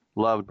quick.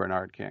 Loved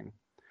Bernard King.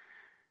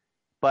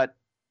 But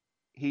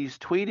he's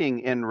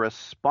tweeting in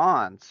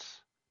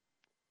response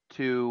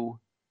to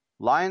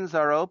lines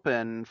are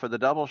open for the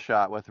double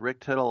shot with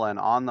Rick Tittle and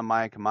On the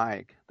Mic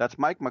Mike. That's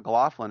Mike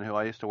McLaughlin, who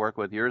I used to work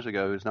with years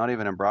ago, who's not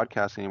even in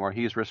broadcasting anymore.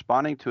 He's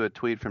responding to a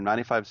tweet from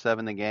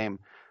 95.7 The Game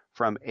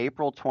from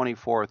April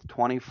 24th,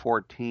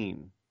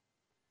 2014.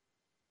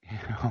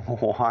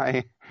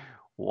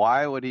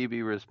 Why would he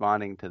be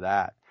responding to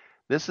that?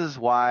 This is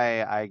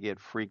why I get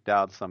freaked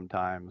out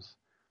sometimes.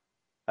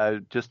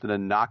 Just an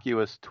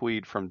innocuous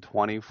tweet from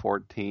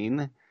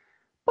 2014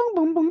 Boom,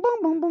 boom, boom, boom,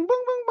 boom, boom,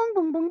 boom, boom, boom,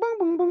 boom, boom, boom,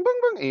 boom, boom,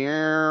 boom, boom.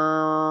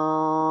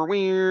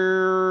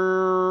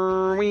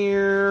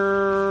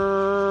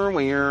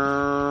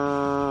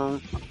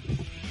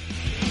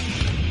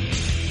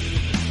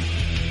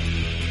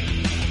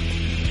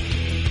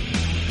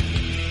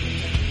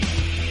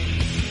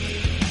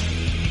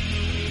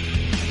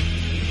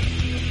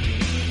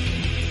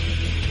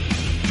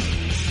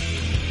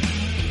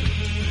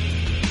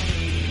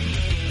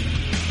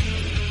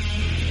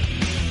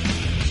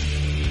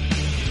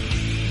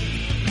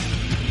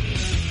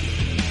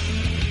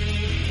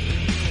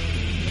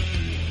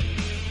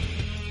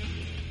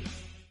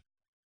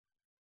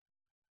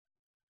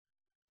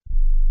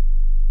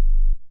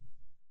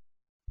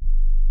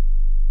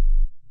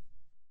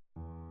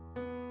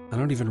 I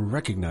don't even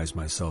recognize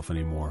myself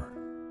anymore.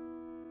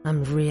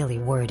 I'm really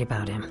worried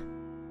about him.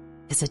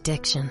 His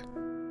addiction.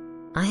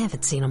 I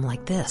haven't seen him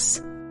like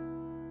this.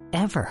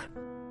 Ever.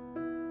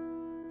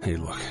 Hey,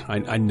 look,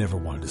 I never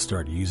wanted to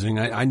start using.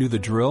 I knew the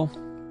drill,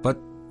 but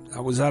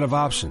I was out of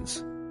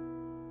options.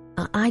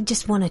 I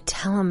just want to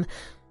tell him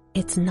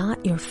it's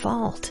not your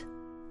fault.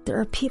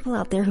 There are people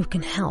out there who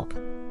can help.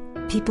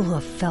 People who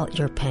have felt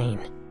your pain.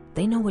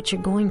 They know what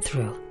you're going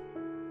through.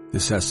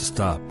 This has to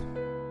stop.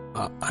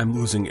 I'm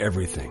losing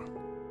everything.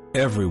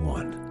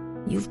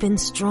 Everyone. You've been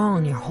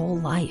strong your whole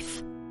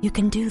life. You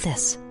can do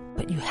this,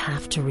 but you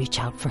have to reach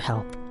out for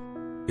help.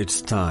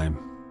 It's time.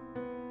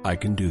 I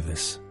can do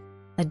this.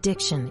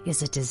 Addiction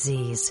is a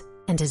disease,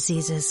 and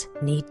diseases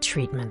need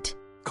treatment.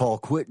 Call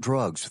Quit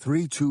Drugs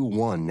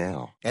 321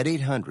 now at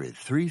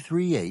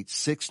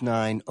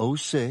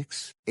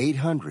 800-338-6906.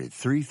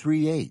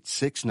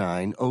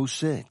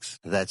 800-338-6906.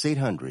 That's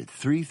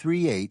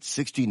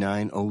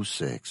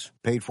 800-338-6906.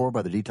 Paid for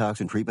by the Detox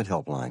and Treatment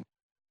Helpline.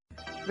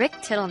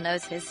 Rick Tittle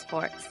knows his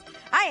sports.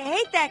 I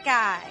hate that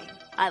guy.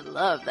 I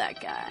love that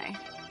guy.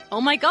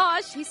 Oh my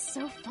gosh, he's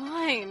so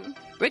fine.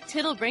 Rick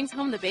Tittle brings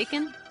home the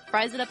bacon,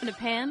 fries it up in a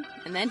pan,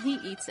 and then he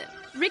eats it.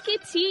 Ricky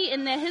T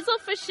in the hizzle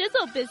for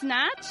shizzle,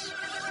 biznatch.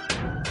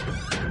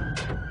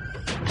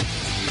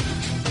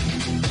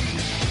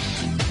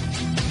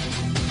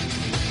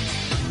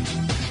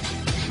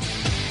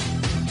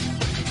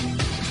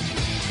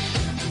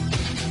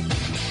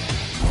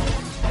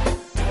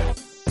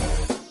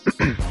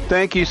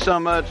 Thank you so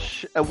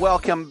much.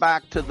 Welcome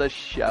back to the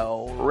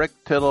show. Rick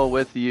Tittle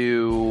with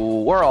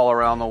you. We're all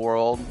around the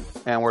world,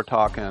 and we're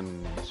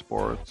talking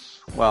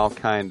sports. Well,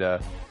 kind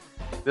of.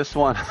 This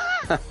one,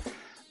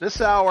 this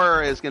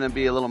hour is going to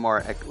be a little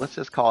more, let's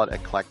just call it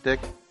eclectic,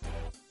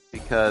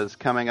 because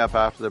coming up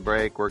after the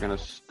break, we're going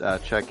to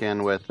check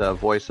in with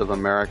Voice of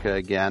America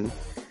again,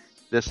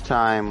 this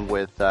time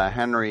with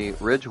Henry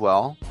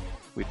Ridgewell.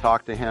 We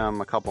talked to him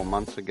a couple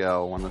months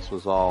ago when this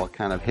was all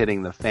kind of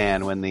hitting the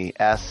fan, when the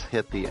S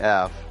hit the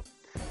F.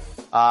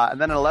 And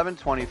then at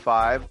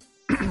 11:25,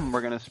 we're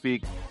going to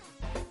speak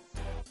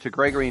to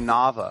Gregory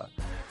Nava.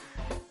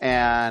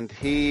 And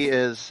he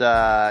is, he's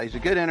a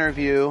good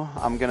interview.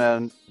 I'm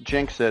going to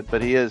jinx it,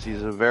 but he's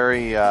a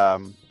very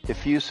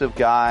effusive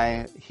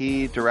guy.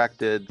 He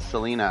directed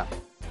Selena.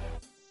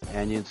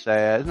 And you'd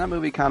say, isn't that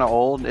movie kind of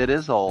old? It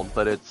is old,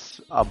 but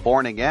it's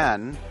Born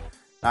Again.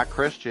 Not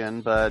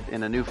Christian, but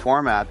in a new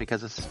format,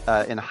 because it's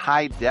in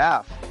high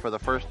def for the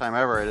first time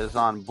ever. It is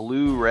on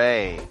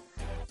Blu-ray.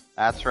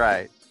 That's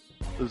right.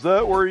 Is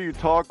that where you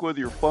talk with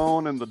your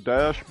phone in the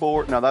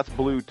dashboard? No, that's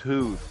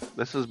Bluetooth.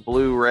 This is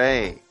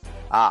Blu-ray.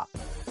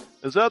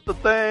 Is that the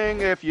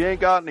thing if you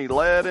ain't got any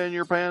lead in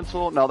your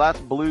pencil? No, that's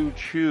Blue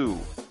Chew.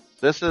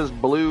 This is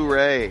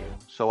Blu-ray.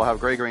 So we'll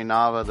have Gregory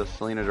Nava, the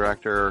Selena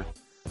director,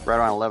 right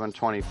around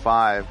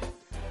 11:25.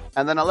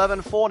 And then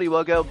 11:40,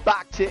 we'll go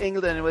back to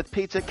England with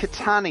Peter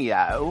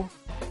Cattaneo.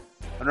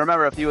 And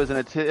remember, if you was in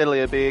Italy,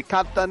 it'd be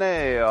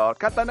Cattaneo,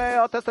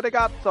 testa di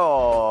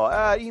cazzo,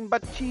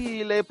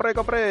 imbecille,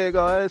 prego,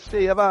 prego,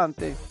 sì,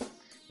 avanti.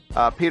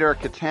 Peter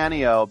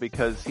Cattaneo,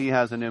 because he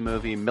has a new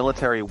movie,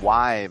 Military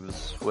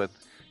Wives, with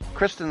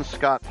Kristen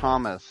Scott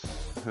Thomas,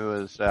 who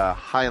is a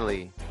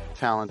highly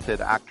talented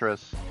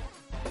actress.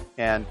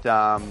 And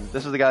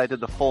this is the guy that did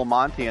the Full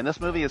Monty, and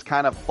this movie is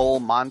kind of Full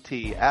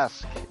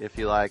Monty-esque, if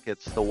you like.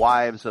 It's the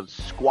wives of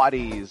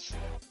squaddies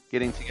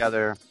getting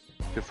together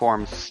to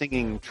form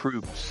singing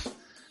troops.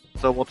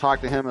 So we'll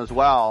talk to him as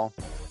well.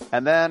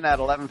 And then at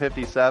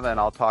 11:57,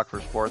 I'll talk for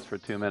sports for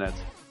 2 minutes.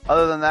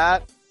 Other than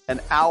that, an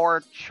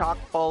hour chock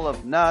full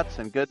of nuts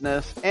and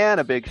goodness, and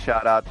a big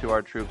shout out to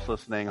our troops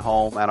listening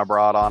home and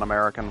abroad on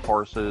American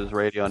Forces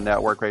Radio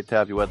Network. Great to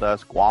have you with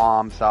us.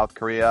 Guam, South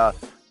Korea,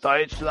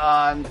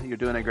 Deutschland, you're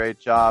doing a great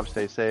job.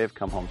 Stay safe.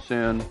 Come home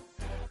soon.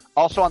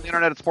 Also on the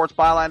internet at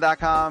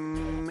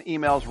sportsbyline.com.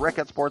 Emails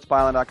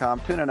rick@sportsbyline.com.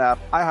 TuneIn app,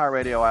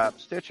 iHeartRadio app,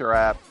 Stitcher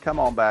app. Come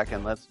on back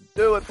and let's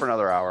do it for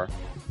another hour.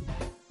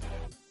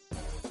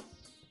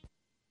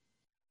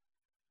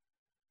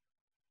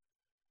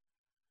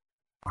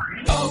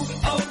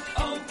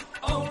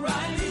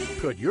 O'Reilly.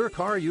 Could your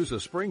car use a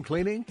spring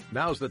cleaning?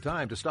 Now's the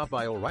time to stop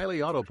by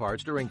O'Reilly Auto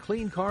Parts during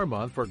Clean Car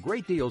Month for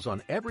great deals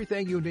on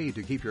everything you need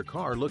to keep your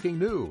car looking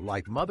new,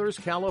 like Mother's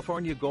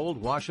California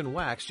Gold Wash and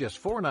Wax,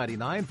 just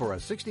 $4.99 for a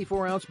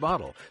 64-ounce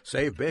bottle.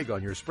 Save big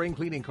on your spring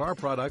cleaning car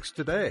products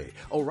today.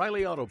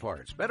 O'Reilly Auto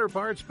Parts. Better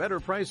parts, better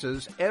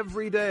prices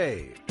every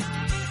day.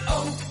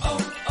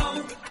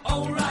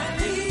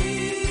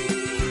 O'Reilly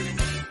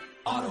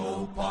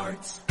Auto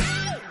Parts.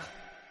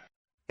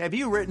 Have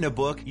you written a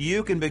book?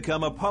 You can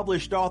become a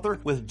published author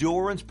with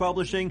Dorrance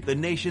Publishing, the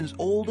nation's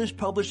oldest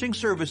publishing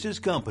services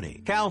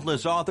company.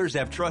 Countless authors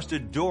have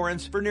trusted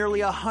Dorrance for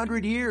nearly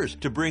 100 years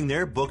to bring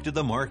their book to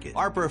the market.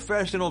 Our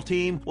professional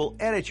team will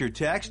edit your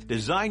text,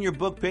 design your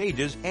book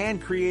pages,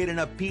 and create an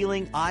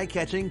appealing,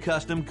 eye-catching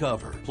custom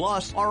cover.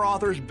 Plus, our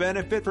authors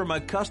benefit from a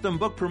custom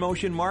book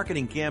promotion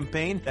marketing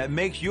campaign that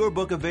makes your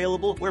book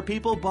available where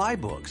people buy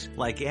books,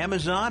 like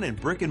Amazon and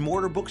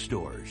brick-and-mortar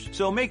bookstores.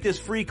 So make this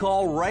free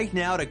call right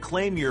now to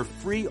claim your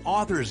free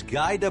author's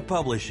guide to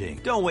publishing.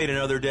 Don't wait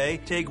another day.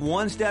 Take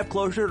one step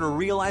closer to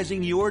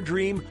realizing your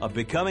dream of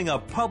becoming a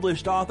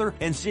published author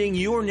and seeing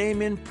your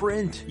name in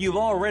print. You've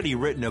already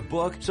written a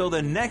book, so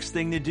the next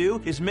thing to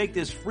do is make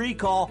this free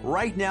call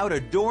right now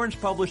to Dorrance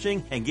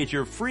Publishing and get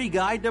your free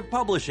guide to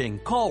publishing.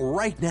 Call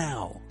right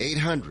now.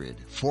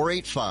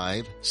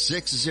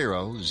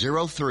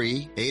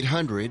 800-485-6003.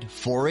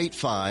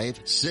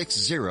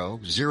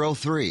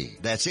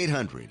 800-485-6003. That's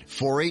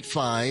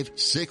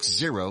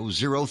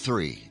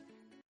 800-485-6003.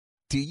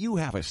 Do you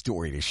have a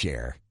story to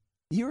share?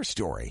 Your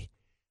story.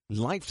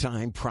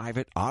 Lifetime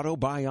Private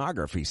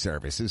Autobiography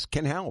Services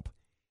can help.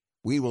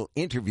 We will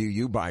interview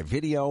you by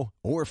video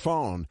or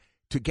phone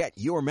to get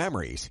your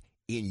memories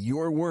in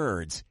your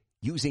words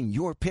using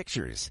your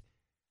pictures.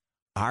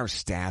 Our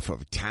staff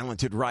of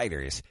talented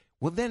writers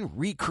will then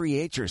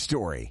recreate your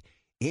story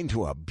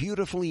into a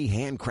beautifully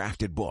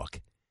handcrafted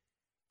book.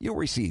 You'll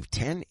receive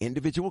 10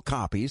 individual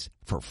copies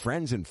for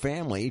friends and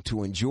family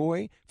to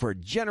enjoy for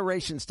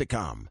generations to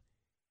come.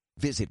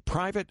 Visit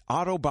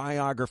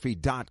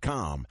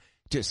privateautobiography.com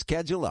to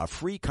schedule a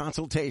free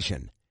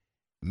consultation.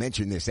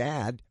 Mention this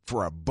ad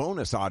for a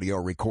bonus audio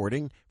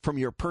recording from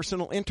your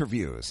personal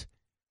interviews.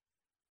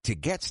 To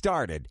get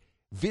started,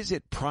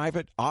 visit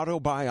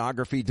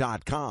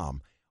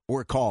privateautobiography.com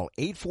or call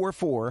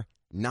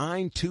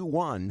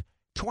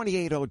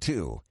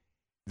 844-921-2802.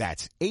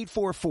 That's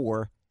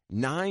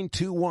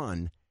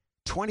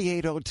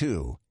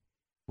 844-921-2802.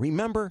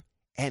 Remember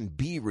and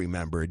be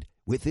remembered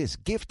with this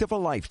gift of a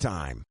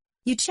lifetime.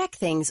 You check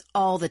things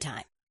all the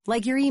time,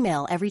 like your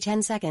email every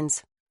 10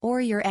 seconds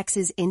or your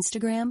ex's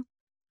Instagram.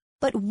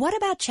 But what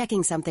about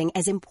checking something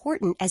as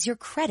important as your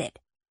credit?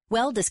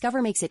 Well,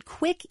 Discover makes it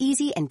quick,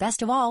 easy, and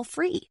best of all,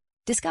 free.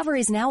 Discover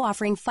is now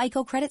offering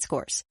FICO credit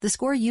scores, the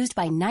score used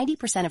by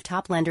 90% of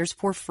top lenders,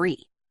 for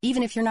free,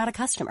 even if you're not a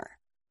customer.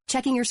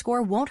 Checking your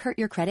score won't hurt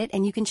your credit,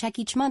 and you can check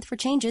each month for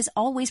changes,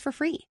 always for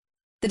free.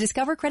 The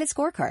Discover Credit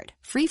Scorecard,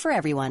 free for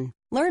everyone.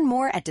 Learn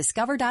more at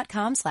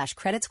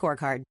discover.com/credit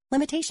scorecard.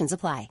 Limitations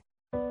apply.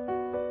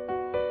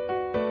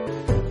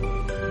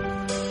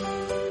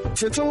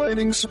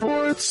 Titillating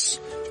Sports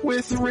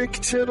with Rick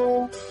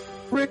Tittle.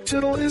 Rick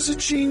Tittle is a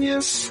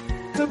genius,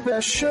 the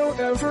best show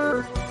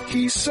ever.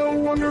 He's so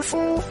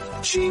wonderful,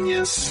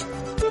 genius,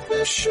 the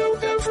best show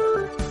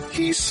ever.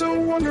 He's so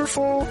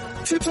wonderful.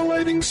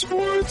 Titillating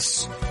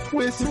Sports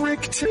with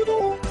Rick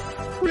Tittle.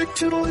 Rick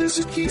Tittle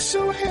he's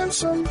so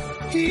handsome,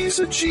 he's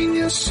a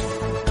genius.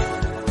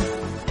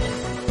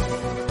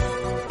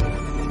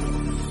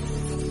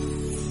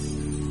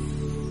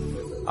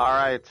 All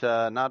right,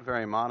 not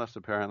very modest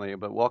apparently,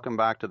 but welcome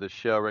back to the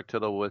show. Rick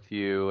Tittle with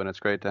you, and it's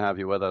great to have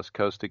you with us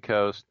coast to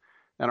coast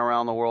and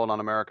around the world on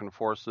American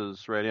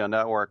Forces Radio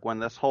Network. When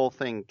this whole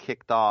thing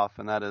kicked off,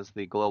 and that is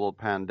the global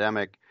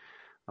pandemic,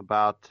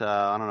 about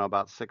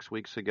 6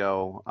 weeks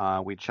ago,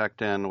 we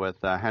checked in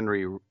with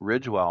Henry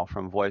Ridgewell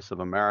from Voice of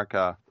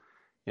America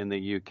in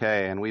the UK,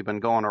 and we've been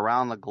going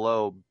around the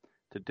globe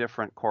to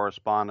different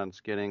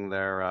correspondents getting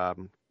their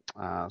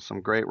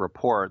some great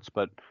reports,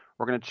 but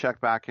we're going to check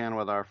back in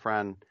with our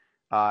friend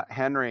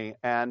Henry,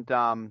 and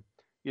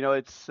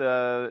it's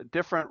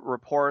different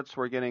reports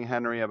we're getting,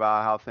 Henry,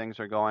 about how things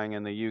are going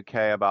in the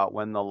UK, about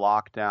when the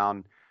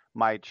lockdown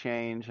might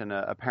change, and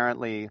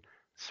apparently,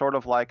 sort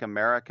of like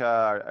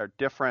America, are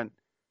different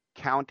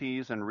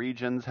counties and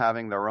regions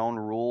having their own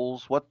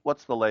rules.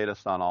 What's the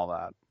latest on all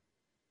that?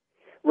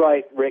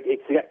 Right, Rick,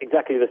 it's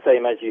exactly the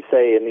same as you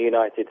say in the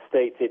United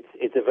States.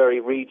 It's a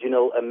very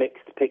regional, a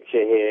mixed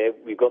picture here.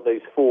 We've got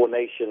those four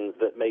nations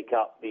that make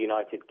up the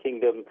United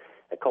Kingdom,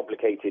 a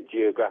complicated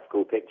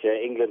geographical picture: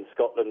 England,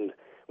 Scotland,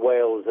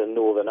 Wales, and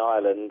Northern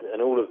Ireland,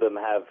 and all of them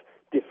have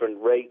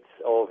different rates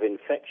of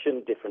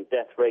infection, different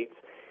death rates.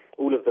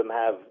 All of them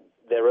have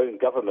their own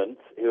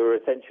governments who are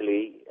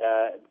essentially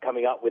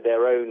coming up with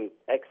their own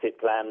exit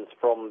plans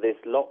from this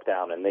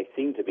lockdown, and they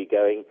seem to be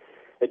going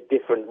at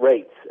different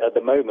rates. At the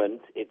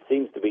moment, it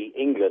seems to be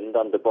England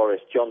under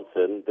Boris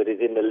Johnson that is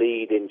in the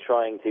lead in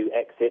trying to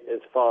exit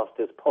as fast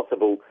as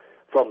possible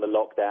from the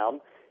lockdown.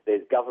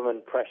 There's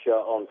government pressure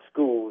on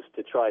schools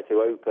to try to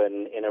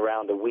open in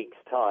around a week's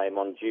time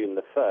on June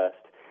the 1st.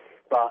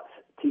 But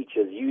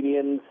teachers'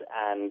 unions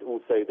and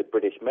also the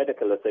British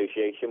Medical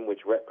Association,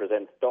 which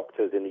represents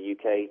doctors in the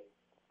UK,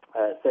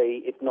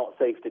 say it's not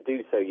safe to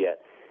do so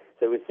yet.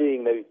 So we're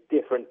seeing those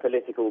different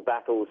political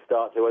battles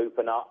start to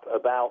open up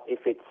about if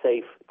it's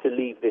safe to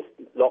leave this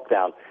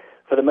lockdown.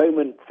 For the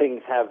moment,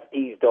 things have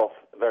eased off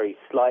very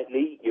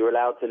slightly. You're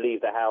allowed to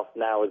leave the house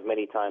now as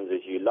many times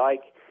as you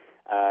like.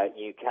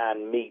 You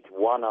can meet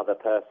one other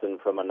person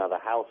from another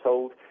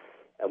household.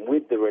 And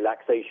with the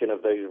relaxation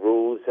of those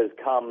rules has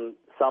come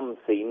some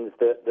scenes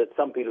that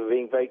some people are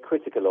being very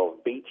critical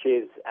of.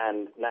 Beaches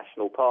and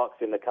national parks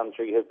in the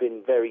country have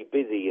been very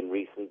busy in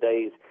recent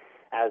days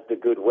as the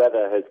good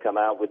weather has come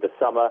out with the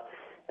summer.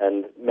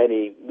 And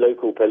many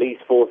local police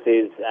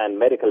forces and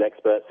medical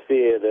experts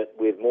fear that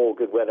with more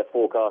good weather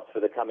forecasts for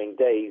the coming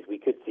days, we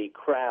could see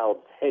crowds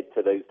head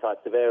to those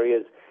types of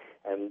areas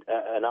and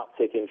an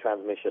uptick in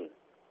transmission.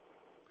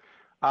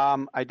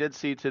 I did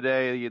see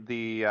today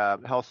the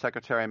Health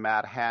Secretary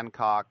Matt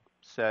Hancock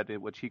said,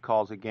 which he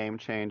calls a game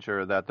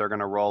changer, that they're going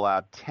to roll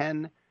out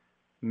 10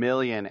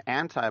 million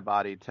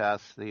antibody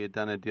tests. He had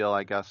done a deal,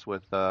 I guess,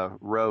 with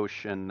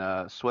Roche in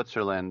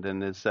Switzerland.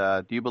 And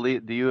do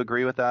you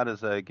agree with that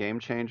as a game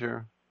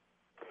changer?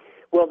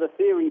 Well, the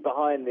theory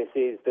behind this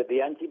is that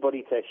the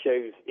antibody test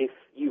shows if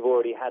you've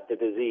already had the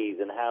disease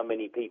and how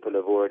many people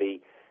have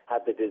already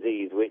had the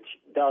disease, which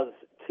does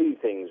two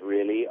things,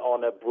 really.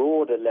 On a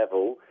broader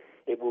level,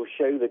 it will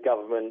show the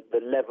government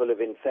the level of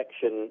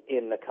infection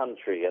in the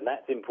country. And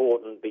that's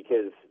important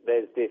because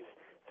there's this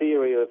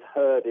theory of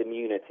herd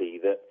immunity,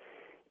 that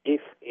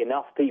if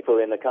enough people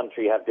in the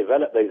country have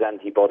developed those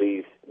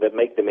antibodies that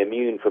make them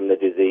immune from the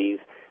disease,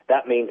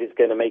 that means it's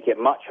going to make it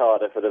much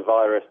harder for the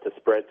virus to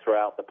spread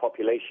throughout the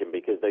population,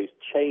 because those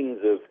chains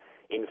of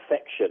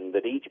infection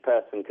that each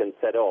person can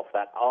set off,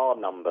 that R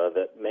number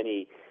that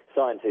many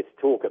scientists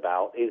talk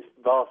about, is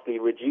vastly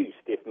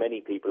reduced if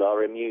many people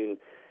are immune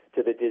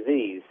to the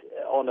disease.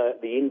 On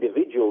the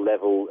individual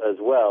level as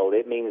well,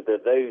 it means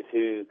that those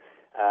who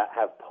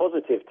have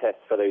positive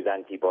tests for those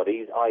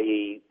antibodies,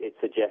 i.e. it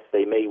suggests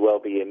they may well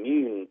be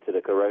immune to the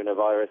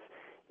coronavirus,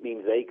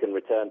 means they can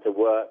return to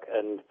work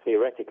and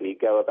theoretically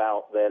go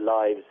about their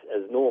lives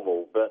as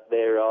normal. But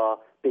there are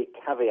big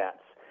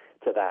caveats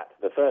to that.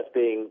 The first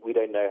being we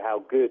don't know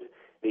how good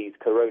these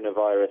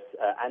coronavirus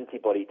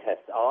antibody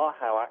tests are,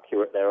 how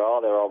accurate they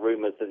are. There are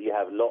rumors that you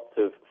have lots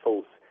of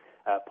false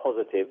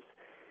positives.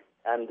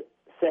 And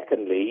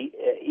secondly,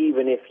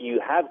 even if you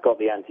have got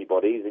the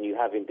antibodies and you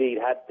have indeed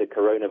had the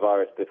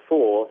coronavirus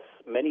before,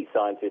 many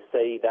scientists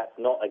say that's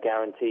not a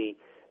guarantee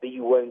that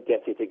you won't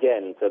get it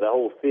again. So the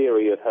whole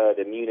theory of herd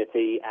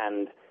immunity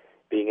and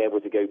being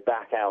able to go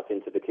back out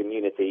into the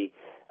community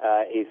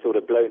is sort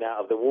of blown out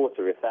of the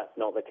water if that's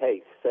not the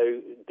case.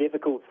 So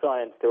difficult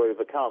science to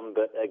overcome,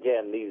 but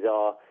again, these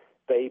are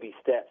baby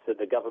steps that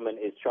the government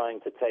is trying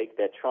to take.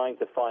 They're trying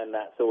to find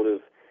that sort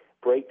of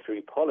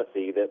breakthrough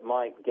policy that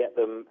might get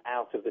them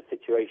out of the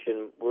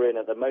situation we're in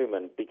at the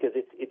moment, because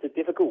it's a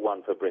difficult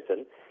one for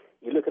Britain.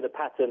 You look at the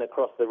pattern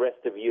across the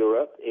rest of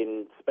Europe,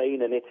 in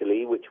Spain and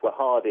Italy, which were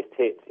hardest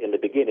hit in the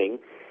beginning,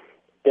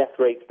 death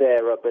rates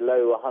there are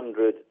below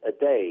 100 a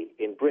day.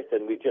 In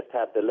Britain, we've just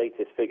had the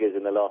latest figures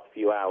in the last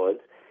few hours.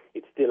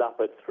 It's still up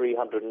at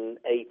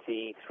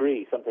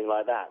 383, something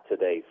like that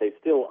today. So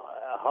still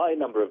a high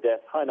number of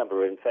deaths, high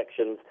number of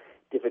infections,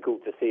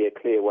 difficult to see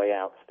a clear way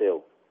out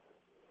still.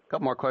 A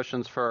couple more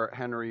questions for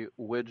Henry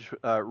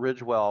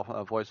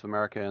Ridgewell, Voice of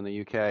America in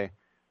the UK.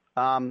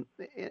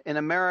 In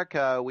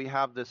America, we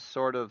have this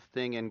sort of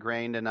thing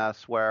ingrained in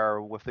us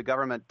where if the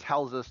government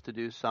tells us to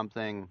do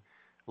something,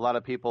 a lot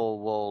of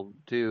people will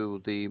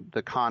do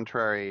the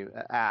contrary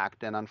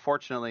act. And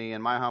unfortunately,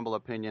 in my humble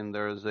opinion,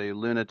 there's a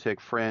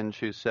lunatic fringe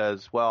who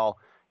says, well,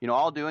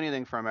 I'll do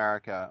anything for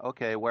America.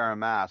 Okay, wear a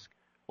mask.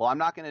 Well, I'm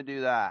not going to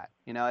do that.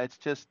 It's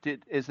just,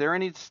 is there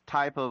any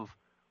type of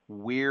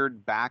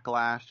weird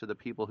backlash to the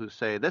people who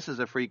say this is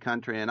a free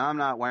country and I'm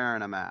not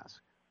wearing a mask?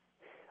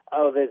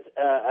 Oh, there's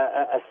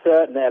a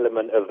certain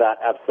element of that,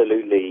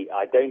 absolutely.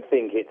 I don't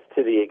think it's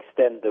to the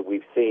extent that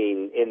we've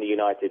seen in the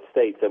United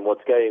States, and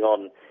what's going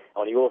on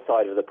your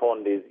side of the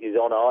pond is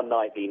on our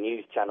nightly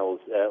news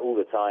channels all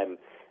the time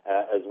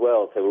as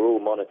well, so we're all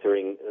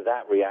monitoring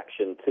that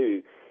reaction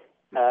too.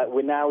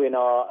 We're now in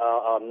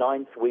our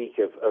ninth week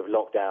of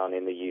lockdown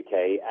in the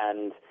UK,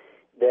 and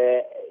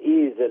there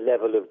is a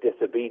level of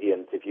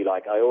disobedience, if you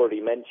like. I already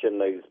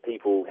mentioned those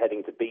people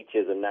heading to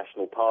beaches and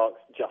national parks,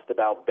 just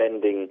about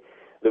bending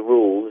the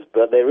rules,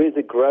 but there is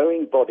a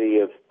growing body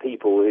of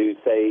people who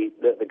say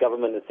that the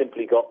government has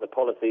simply got the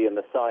policy and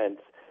the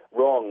science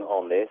wrong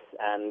on this,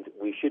 and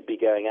we should be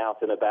going out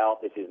and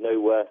about. This is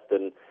no worse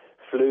than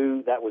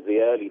flu. That was the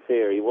early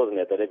theory, wasn't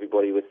it, that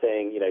everybody was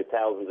saying,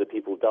 thousands of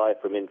people die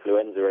from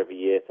influenza every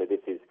year, so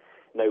this is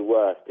no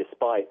worse,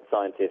 despite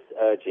scientists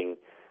urging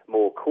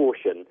more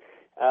caution.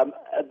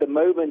 At the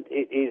moment,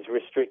 it is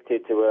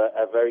restricted to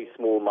a very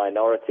small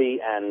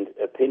minority, and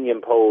opinion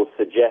polls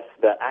suggest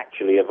that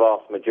actually a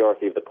vast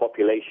majority of the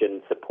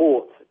population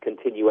supports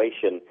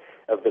continuation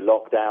of the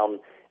lockdown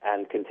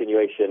and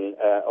continuation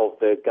of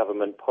the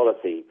government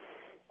policy.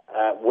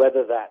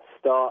 Whether that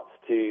starts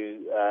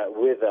to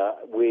wither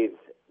with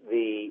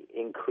the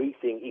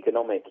increasing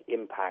economic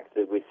impact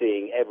that we're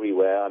seeing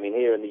everywhere. I mean,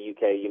 here in the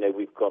UK,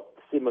 we've got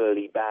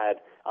similarly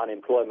bad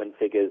unemployment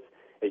figures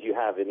as you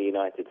have in the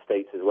United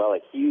States as well, a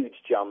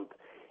huge jump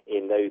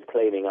in those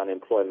claiming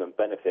unemployment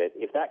benefit.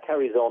 If that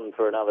carries on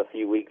for another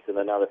few weeks and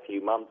another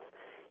few months,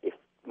 if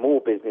more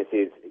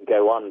businesses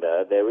go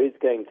under, there is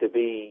going to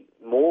be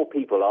more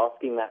people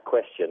asking that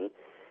question.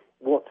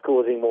 What's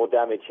causing more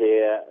damage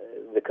here,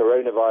 the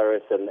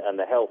coronavirus and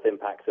the health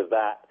impacts of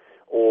that,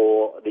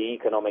 or the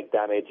economic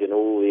damage and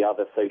all the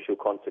other social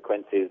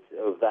consequences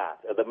of that?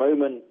 At the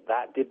moment,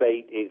 that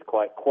debate is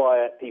quite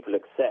quiet. People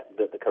accept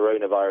that the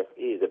coronavirus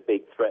is a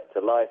big threat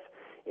to life.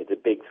 It's a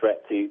big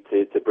threat to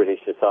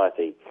British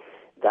society.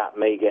 That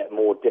may get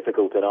more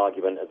difficult an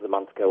argument as the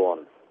months go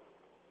on.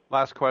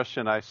 Last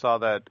question. I saw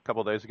that a couple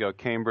of days ago,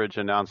 Cambridge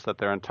announced that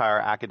their entire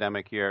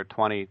academic year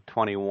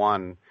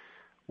 2021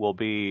 will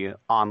be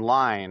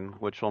online,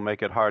 which will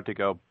make it hard to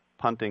go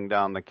punting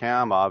down the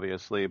cam,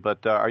 obviously.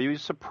 But are you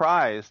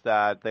surprised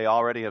that they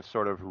already have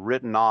sort of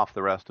written off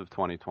the rest of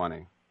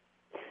 2020?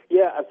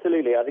 Yeah,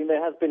 absolutely. I think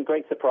there has been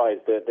great surprise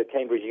that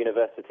Cambridge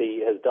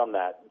University has done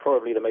that,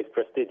 probably the most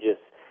prestigious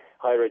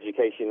higher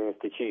education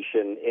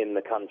institution in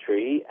the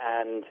country,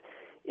 and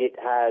it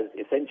has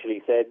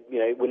essentially said,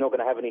 we're not going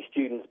to have any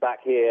students back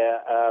here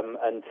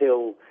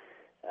until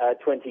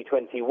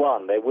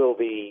 2021. There will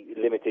be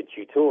limited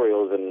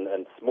tutorials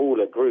and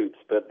smaller groups,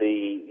 but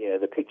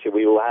the picture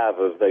we all have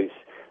of those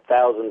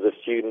thousands of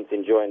students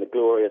enjoying the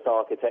glorious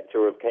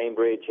architecture of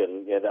Cambridge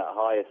and that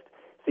highest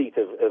seat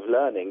of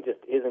learning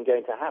just isn't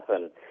going to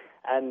happen.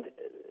 And,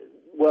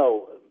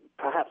 well,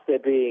 perhaps they're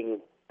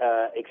being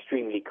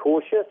extremely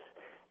cautious.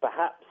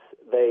 Perhaps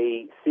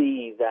they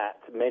see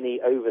that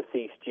many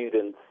overseas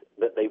students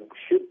that they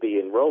should be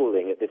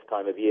enrolling at this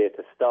time of year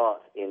to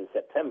start in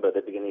September,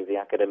 the beginning of the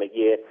academic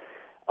year,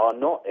 are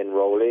not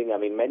enrolling. I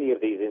mean, many of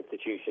these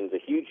institutions are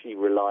hugely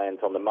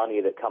reliant on the money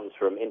that comes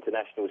from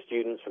international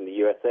students from the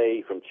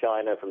USA, from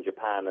China, from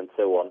Japan, and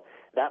so on.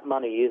 That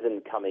money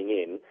isn't coming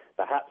in.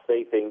 Perhaps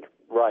they think,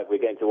 right, we're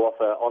going to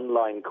offer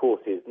online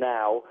courses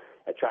now,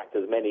 attract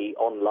as many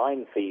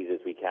online fees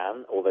as we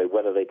can, although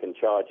whether they can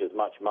charge as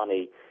much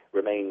money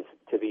remains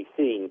to be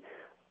seen.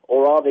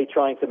 Or are they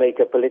trying to make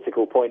a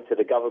political point to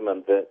the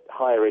government that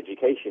higher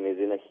education is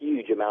in a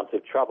huge amount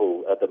of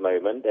trouble at the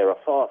moment? There are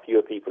far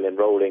fewer people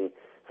enrolling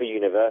for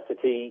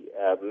university.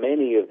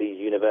 Many of these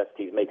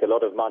universities make a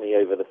lot of money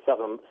over the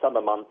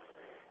summer months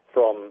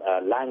from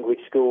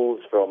language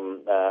schools,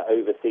 from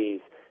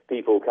overseas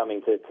people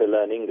coming to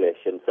learn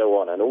English and so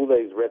on. And all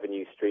those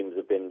revenue streams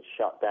have been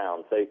shut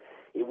down. So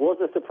it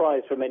was a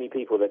surprise for many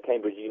people that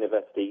Cambridge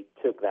University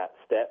took that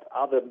step.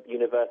 Other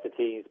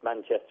universities,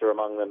 Manchester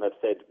among them, have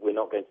said we're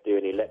not going to do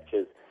any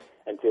lectures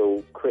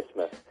until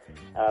Christmas.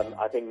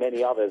 I think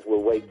many others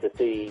will wait to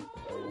see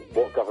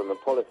what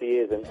government policy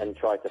is and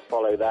try to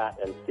follow that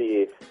and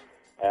see if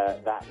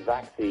that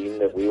vaccine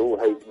that we all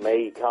hope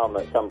may come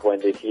at some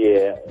point this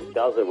year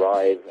does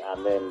arrive,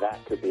 and then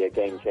that could be a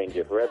game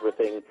changer for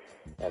everything.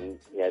 And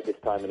this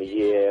time of the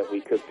year,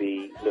 we could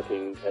be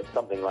looking at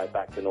something like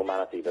back to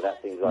normality, but that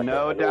seems like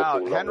no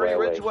doubt. Henry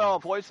Ridgewell,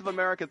 away. Voice of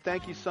America,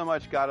 thank you so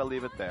much. Got to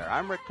leave it there.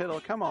 I'm Rick Tittle.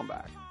 Come on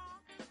back.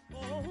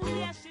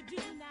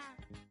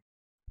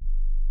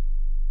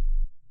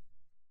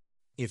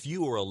 If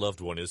you or a loved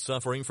one is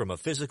suffering from a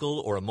physical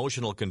or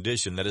emotional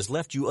condition that has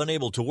left you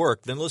unable to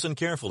work, then listen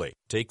carefully.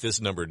 Take this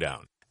number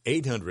down,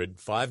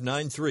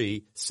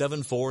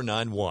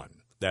 800-593-7491.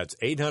 That's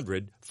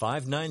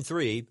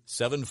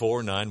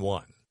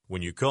 800-593-7491.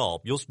 When you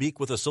call, you'll speak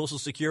with a Social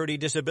Security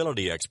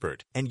disability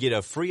expert and get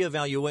a free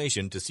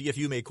evaluation to see if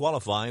you may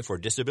qualify for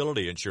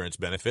disability insurance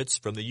benefits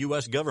from the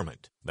U.S.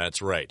 government.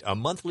 That's right, a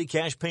monthly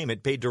cash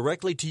payment paid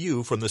directly to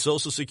you from the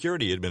Social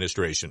Security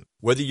Administration.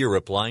 Whether you're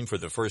applying for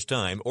the first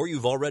time or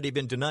you've already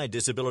been denied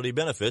disability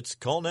benefits,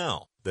 call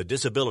now. The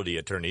disability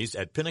attorneys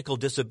at Pinnacle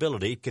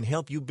Disability can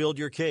help you build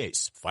your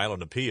case, file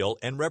an appeal,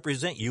 and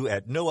represent you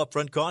at no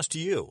upfront cost to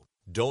you.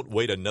 Don't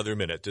wait another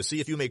minute to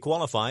see if you may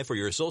qualify for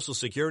your Social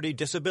Security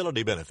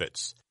disability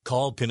benefits.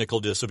 Call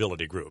Pinnacle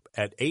Disability Group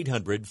at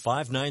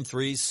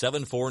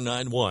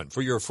 800-593-7491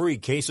 for your free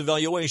case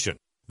evaluation.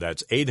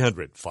 That's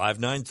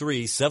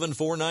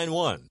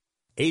 800-593-7491.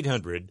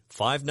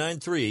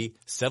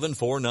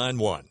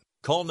 800-593-7491.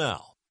 Call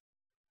now.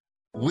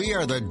 We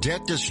are the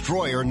Debt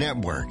Destroyer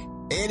Network.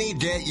 Any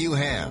debt you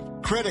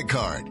have, credit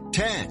card,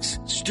 tax,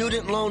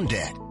 student loan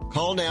debt,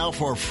 call now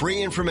for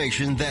free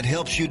information that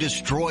helps you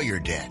destroy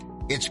your debt.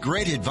 It's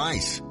great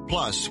advice.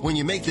 Plus, when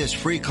you make this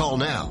free call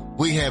now,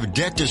 we have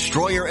debt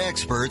destroyer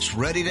experts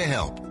ready to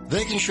help.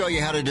 They can show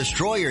you how to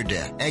destroy your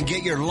debt and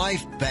get your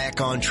life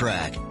back on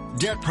track.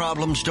 Debt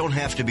problems don't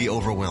have to be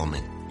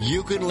overwhelming.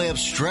 You can live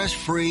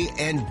stress-free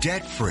and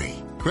debt-free.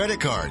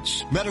 credit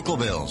cards, medical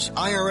bills,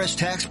 IRS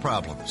tax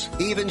problems,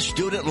 even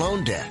student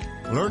loan debt.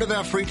 Learn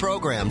about free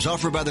programs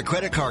offered by the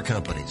credit card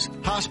companies,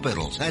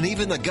 hospitals, and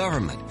even the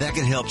government that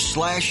can help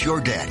slash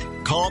your debt.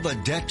 Call the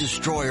Debt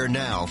Destroyer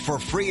now for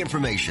free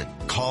information.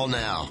 Call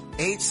now.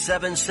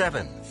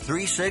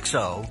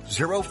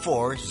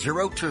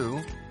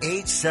 877-360-0402.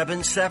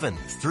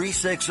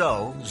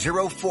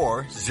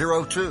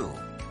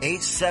 877-360-0402.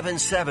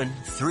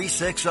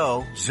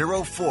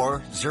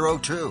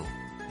 877-360-0402.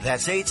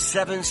 That's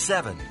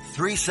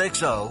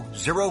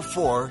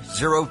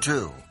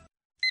 877-360-0402.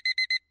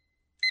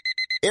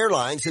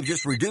 Airlines have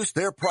just reduced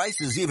their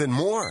prices even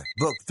more.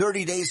 Book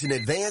 30 days in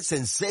advance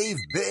and save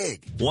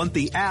big. Want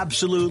the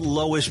absolute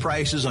lowest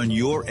prices on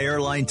your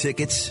airline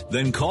tickets?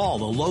 Then call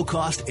the Low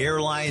Cost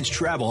Airlines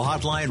Travel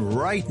Hotline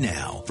right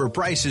now for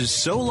prices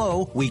so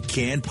low we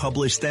can't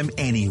publish them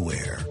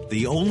anywhere.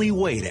 The only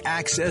way to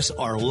access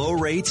our low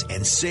rates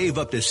and save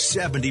up to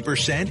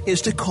 70%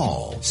 is to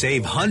call.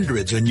 Save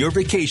hundreds on your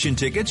vacation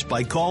tickets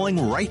by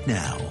calling right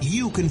now.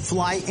 You can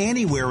fly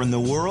anywhere in the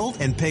world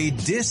and pay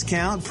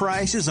discount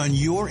prices on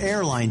your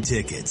airline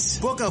tickets.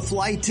 Book a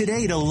flight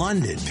today to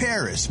London,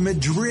 Paris,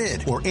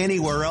 Madrid, or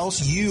anywhere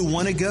else you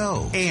want to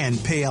go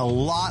and pay a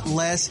lot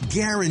less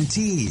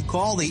guaranteed.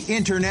 Call the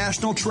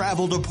International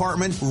Travel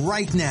Department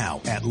right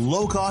now at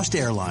Low Cost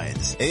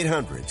Airlines.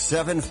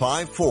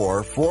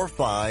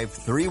 800-754-4531.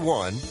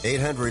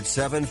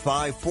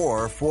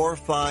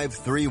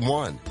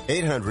 800-754-4531.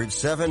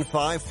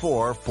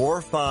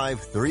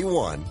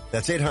 800-754-4531.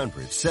 That's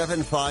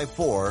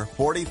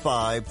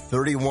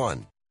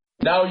 800-754-4531.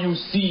 Now you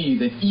see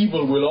that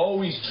evil will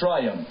always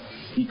triumph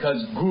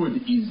because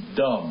good is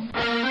dumb.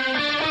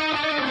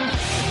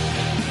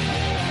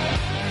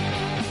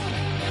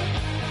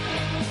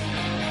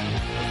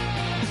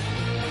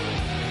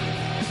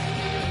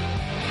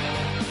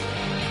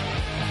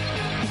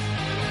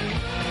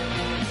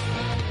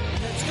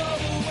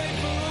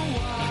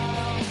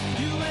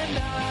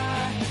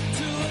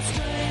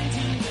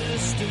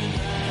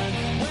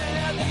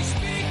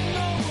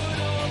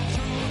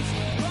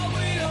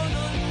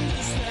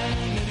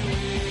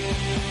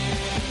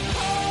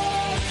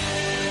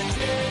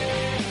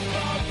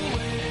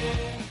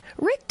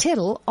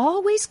 Tittle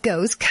always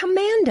goes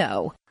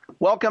commando.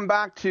 Welcome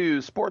back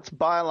to Sports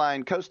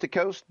Byline, coast to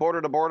coast, border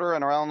to border,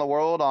 and around the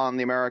world on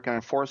the American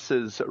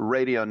Forces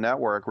Radio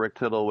Network. Rick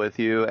Tittle with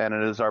you, and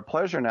it is our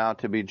pleasure now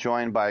to be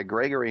joined by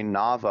Gregory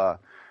Nava,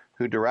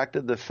 who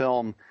directed the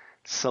film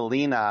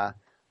Selena,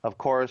 of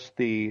course,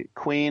 the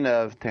queen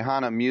of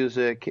Tejano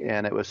music,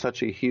 and it was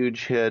such a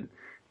huge hit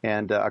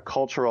and a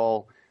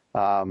cultural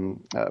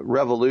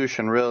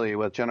revolution, really,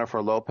 with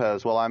Jennifer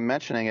Lopez. Well, I'm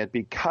mentioning it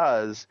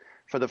because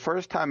for the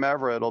first time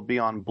ever, it'll be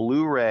on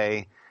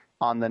Blu-ray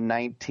on the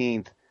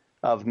 19th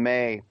of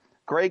May.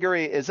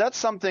 Gregory, is that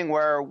something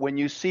where when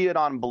you see it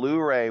on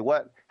Blu-ray,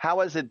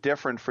 how is it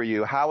different for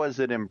you? How is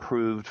it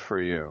improved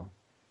for you?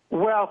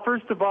 Well,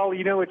 first of all,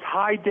 it's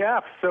high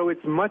def, so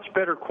it's much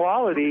better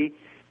quality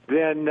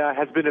than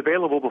has been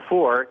available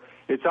before.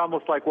 It's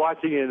almost like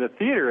watching it in the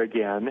theater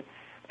again,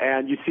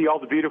 and you see all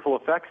the beautiful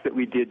effects that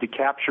we did to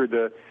capture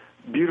the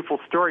beautiful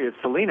story of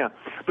Selena.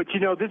 But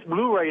this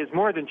Blu-ray is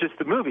more than just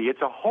the movie.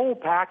 It's a whole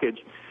package.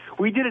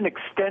 We did an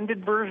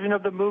extended version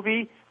of the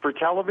movie for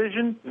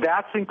television.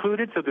 That's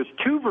included. So there's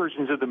two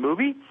versions of the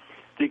movie.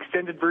 The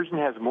extended version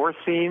has more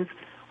scenes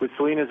with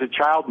Selena as a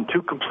child and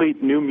two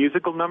complete new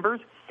musical numbers.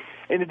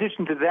 In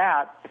addition to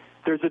that,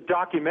 there's a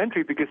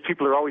documentary because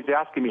people are always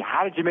asking me,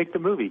 how did you make the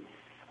movie?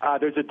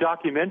 There's a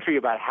documentary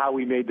about how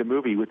we made the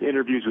movie with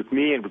interviews with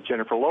me and with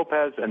Jennifer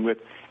Lopez and with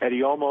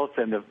Eddie Olmos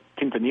and the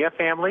Quintanilla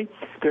family.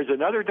 There's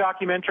another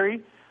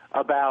documentary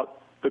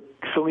about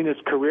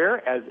Selena's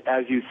career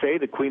as you say,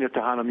 the queen of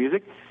Tejano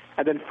music.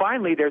 And then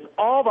finally, there's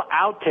all the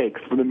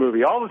outtakes from the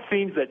movie, all the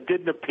scenes that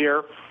didn't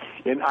appear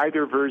in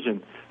either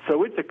version.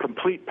 So it's a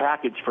complete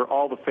package for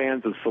all the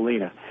fans of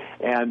Selena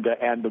and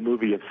the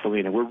movie of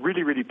Selena. We're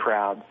really, really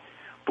proud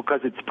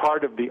because it's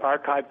part of the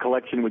archive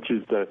collection, which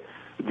is the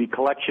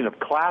collection of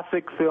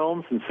classic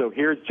films. And so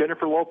here's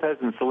Jennifer Lopez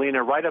and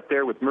Selena right up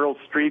there with Meryl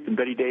Streep and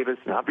Bette Davis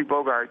and Humphrey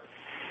Bogart.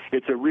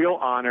 It's a real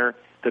honor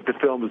that the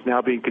film is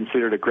now being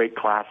considered a great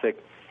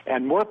classic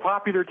and more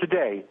popular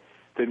today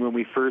than when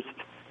we first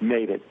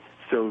made it.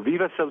 So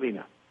viva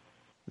Selena.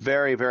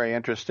 Very, very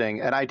interesting.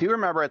 And I do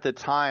remember at the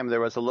time there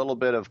was a little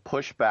bit of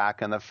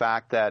pushback on the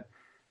fact that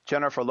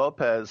Jennifer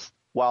Lopez,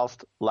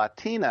 whilst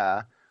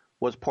Latina,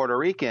 was Puerto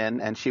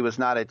Rican, and she was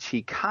not a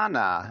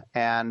Chicana.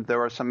 And there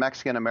were some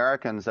Mexican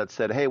Americans that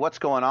said, hey, what's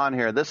going on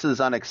here? This is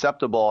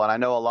unacceptable. And I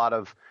know a lot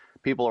of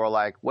people were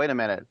like, wait a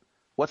minute,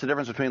 what's the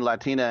difference between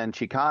Latina and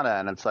Chicana?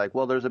 And it's like,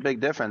 well, there's a big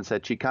difference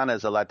that Chicana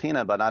is a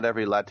Latina, but not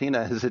every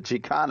Latina is a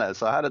Chicana.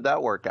 So how did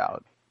that work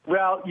out?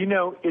 Well,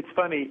 it's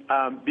funny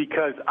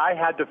because I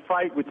had to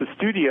fight with the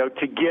studio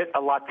to get a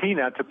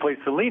Latina to play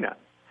Selena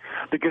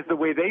because the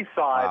way they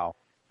saw it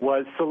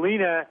was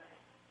Selena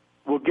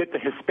will get the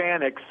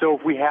Hispanics, so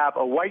if we have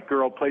a white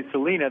girl play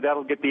Selena,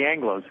 that'll get the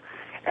Anglos,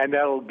 and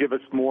that'll give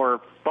us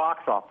more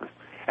box office.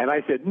 And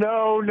I said,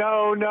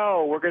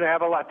 no, we're going to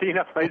have a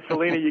Latina play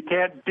Selena. You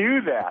can't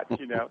do that,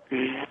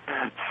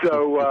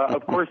 So,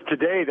 of course,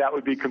 today that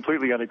would be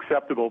completely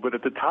unacceptable. But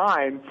at the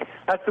time,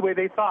 that's the way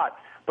they thought.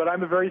 But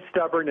I'm very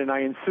stubborn, and I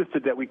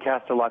insisted that we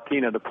cast a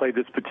Latina to play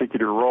this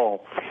particular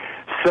role.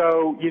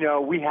 So,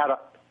 we had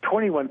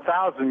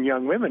 21,000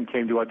 young women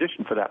came to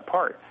audition for that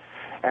part.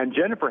 And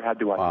Jennifer had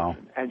to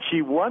audition. Wow. And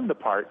she won the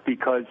part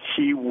because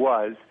she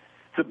was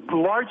the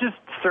largest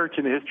search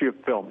in the history of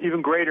film,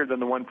 even greater than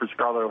the one for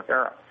Scarlett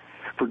O'Hara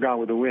for Gone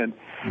with the Wind.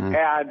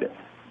 And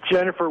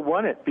Jennifer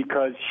won it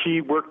because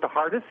she worked the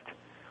hardest.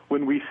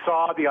 When we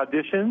saw the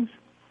auditions,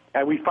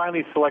 and we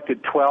finally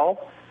selected 12,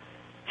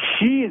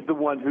 she is the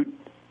one who,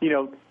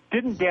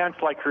 didn't dance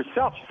like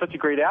herself. She's such a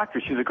great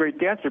actress. She's a great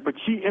dancer, but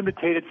she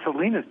imitated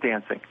Selena's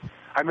dancing.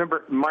 I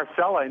remember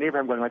Marcella and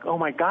Abraham going like, oh,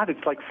 my God,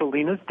 it's like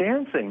Selena's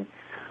dancing.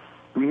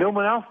 No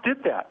one else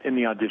did that in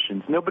the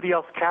auditions. Nobody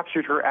else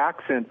captured her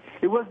accent.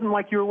 It wasn't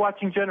like you were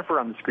watching Jennifer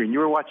on the screen. You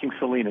were watching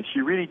Selena. She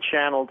really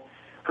channeled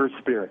her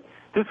spirit.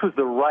 This was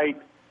the right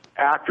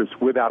actress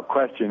without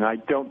question. I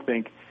don't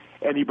think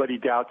anybody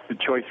doubts the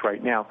choice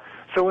right now.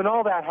 So when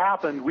all that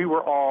happened, we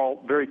were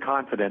all very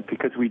confident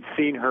because we'd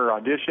seen her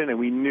audition and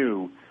we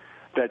knew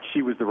that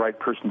she was the right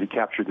person to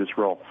capture this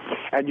role.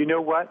 And you know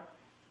what?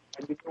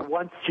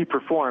 Once she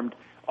performed,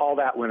 all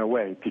that went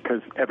away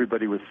because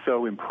everybody was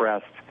so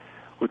impressed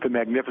with the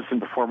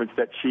magnificent performance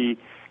that she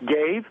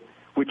gave,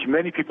 which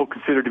many people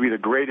consider to be the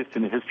greatest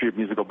in the history of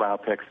musical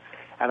biopics,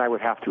 and I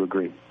would have to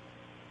agree.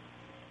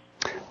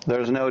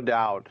 There's no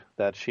doubt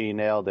that she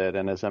nailed it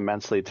and is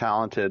immensely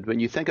talented. When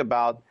you think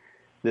about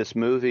this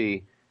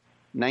movie,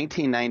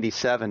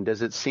 1997,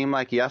 does it seem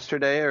like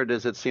yesterday or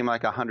does it seem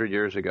like 100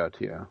 years ago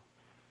to you?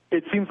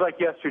 It seems like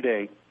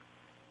yesterday.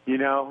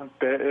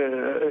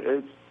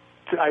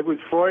 I was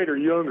Freud or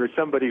Jung or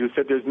somebody who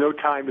said there's no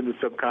time in the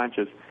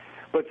subconscious.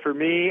 But for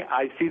me,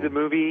 I see the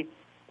movie,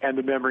 and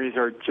the memories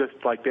are just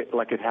like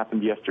it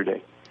happened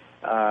yesterday.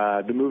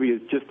 The movie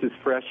is just as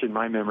fresh in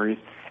my memories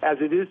as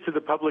it is to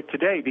the public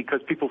today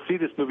because people see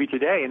this movie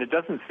today, and it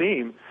doesn't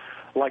seem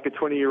like a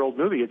 20-year-old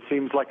movie. It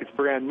seems like it's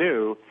brand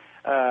new.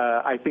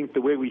 I think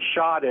the way we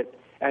shot it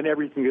and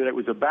everything that it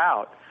was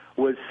about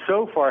was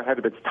so far ahead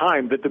of its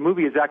time that the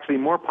movie is actually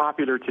more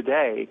popular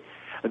today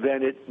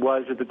than it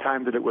was at the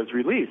time that it was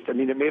released. I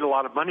mean, it made a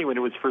lot of money when it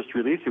was first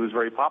released. It was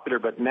very popular,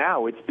 but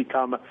now it's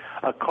become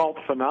a cult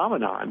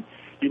phenomenon.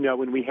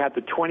 When we had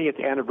the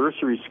 20th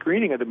anniversary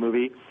screening of the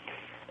movie,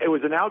 it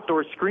was an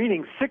outdoor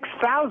screening.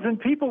 6,000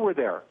 people were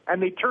there,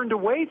 and they turned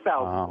away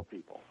thousands of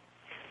people.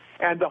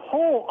 And the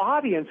whole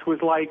audience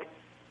was like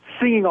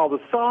singing all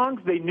the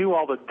songs. They knew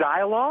all the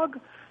dialogue.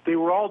 They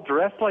were all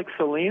dressed like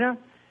Selena.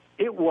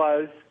 It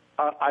was,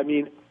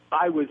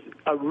 I was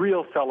a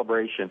real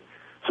celebration.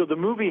 So the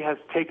movie has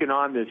taken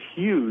on this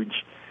huge,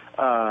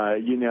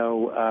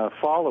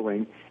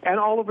 following, and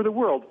all over the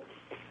world.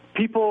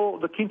 People,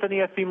 the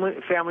Quintanilla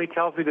family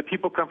tells me that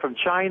people come from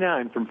China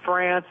and from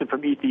France and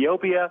from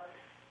Ethiopia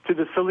to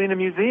the Selena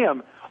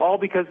Museum, all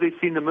because they've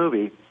seen the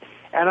movie.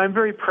 And I'm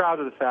very proud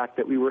of the fact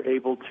that we were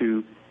able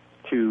to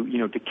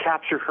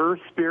capture her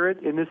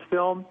spirit in this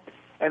film.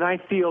 And I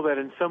feel that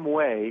in some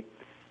way,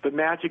 the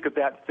magic of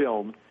that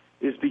film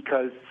is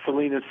because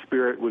Selena's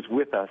spirit was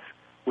with us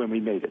when we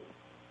made it.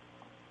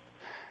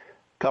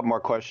 A couple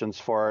more questions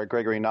for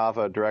Gregory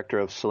Nava, director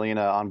of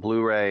Selena on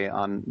Blu-ray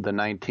on the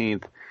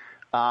 19th.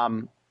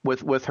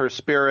 With her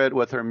spirit,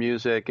 with her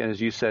music, and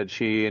as you said,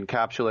 she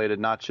encapsulated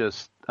not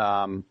just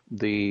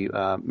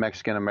the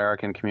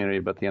Mexican-American community,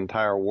 but the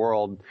entire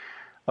world.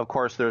 Of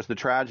course, there's the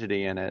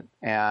tragedy in it,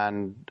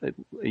 and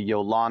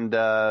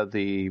Yolanda,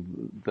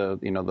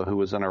 who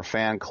was in her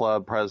fan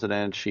club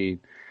president, she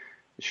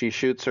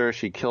shoots her,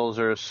 she kills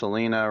her,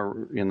 Selena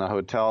in the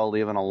hotel,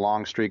 leaving a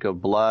long streak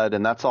of blood,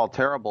 and that's all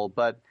terrible.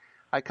 But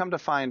I come to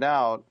find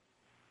out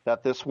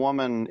that this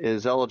woman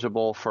is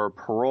eligible for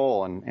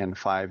parole in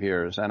 5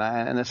 years.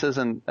 And this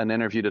isn't an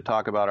interview to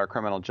talk about our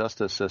criminal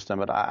justice system,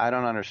 but I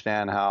don't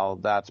understand how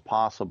that's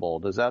possible.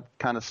 Does that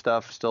kind of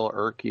stuff still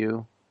irk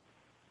you?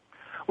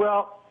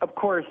 Well, of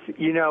course,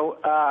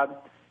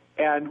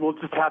 and we'll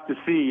just have to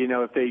see,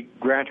 if they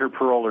grant her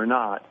parole or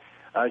not.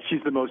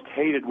 She's the most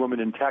hated woman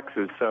in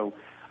Texas, so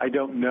I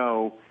don't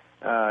know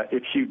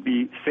if she'd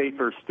be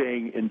safer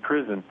staying in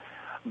prison.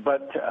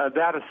 But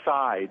that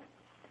aside,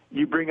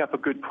 you bring up a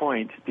good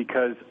point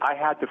because I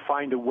had to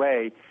find a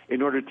way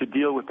in order to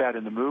deal with that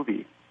in the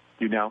movie,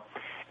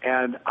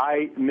 And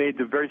I made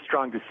the very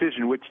strong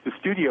decision, which the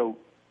studio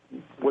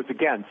was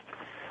against,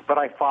 but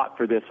I fought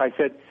for this. I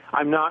said,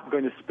 I'm not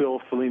going to spill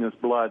Selena's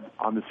blood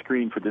on the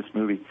screen for this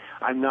movie.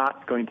 I'm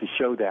not going to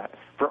show that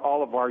for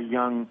all of our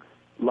young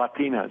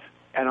Latinas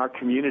and our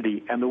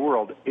community and the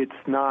world. It's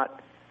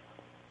not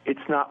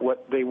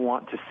what they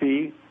want to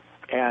see,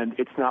 and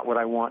it's not what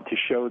I want to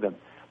show them.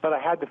 But I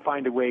had to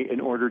find a way in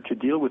order to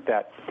deal with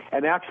that.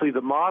 And actually,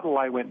 the model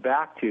I went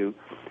back to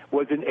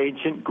was an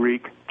ancient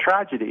Greek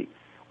tragedy,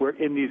 where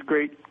in these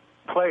great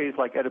plays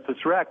like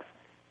Oedipus Rex,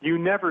 you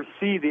never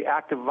see the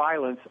act of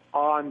violence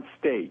on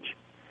stage.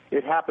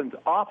 It happens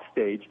off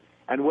stage,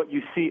 And what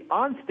you see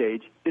on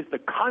stage is the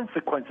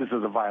consequences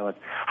of the violence,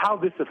 how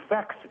this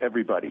affects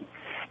everybody.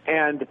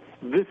 And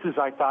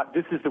I thought,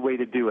 this is the way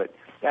to do it.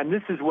 And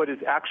this is what is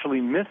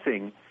actually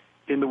missing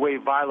in the way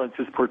violence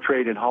is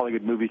portrayed in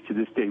Hollywood movies to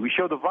this day. We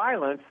show the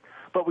violence,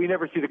 but we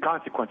never see the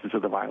consequences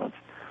of the violence.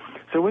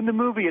 So in the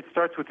movie, it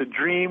starts with a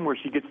dream where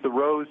she gets the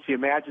rose. She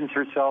imagines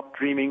herself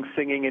dreaming,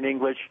 singing in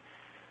English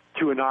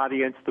to an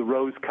audience. The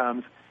rose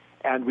comes,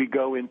 and we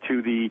go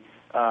into the,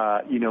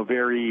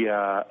 very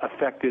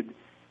affected.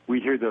 We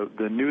hear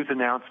the news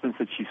announcements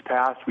that she's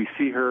passed. We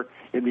see her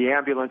in the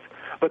ambulance.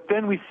 But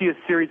then we see a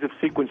series of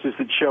sequences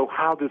that show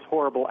how this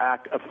horrible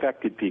act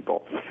affected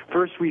people.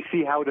 First, we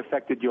see how it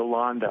affected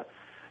Yolanda.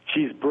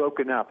 She's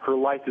broken up. Her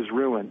life is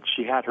ruined.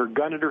 She had her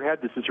gun at her head.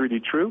 This is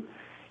really true.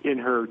 In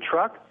her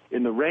truck,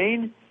 in the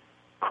rain,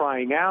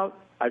 crying out,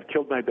 "I've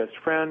killed my best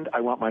friend.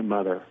 I want my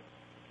mother."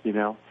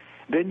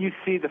 Then you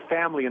see the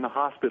family in the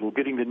hospital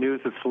getting the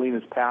news of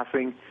Selena's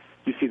passing.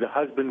 You see the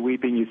husband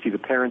weeping. You see the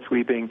parents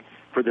weeping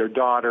for their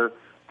daughter,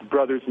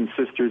 brothers and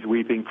sisters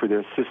weeping for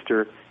their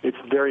sister. It's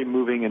very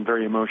moving and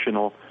very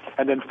emotional.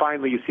 And then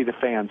finally you see the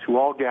fans who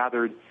all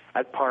gathered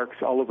at parks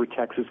all over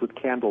Texas with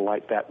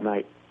candlelight that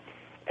night.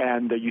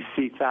 And you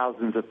see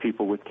thousands of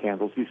people with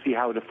candles. You see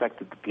how it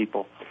affected the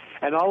people.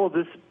 And all of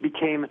this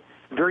became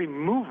very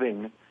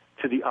moving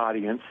to the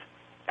audience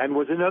and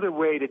was another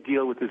way to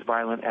deal with this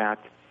violent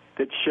act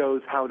that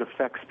shows how it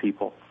affects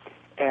people.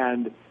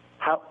 And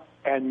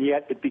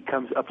yet it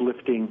becomes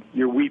uplifting.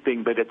 You're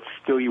weeping, but it's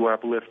still you are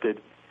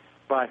uplifted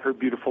by her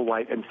beautiful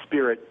light and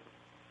spirit,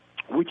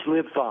 which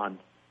lives on.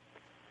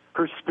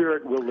 Her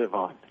spirit will live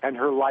on, and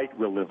her light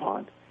will live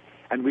on.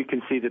 And we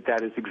can see that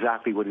that is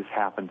exactly what has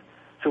happened.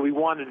 So we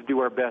wanted to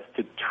do our best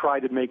to try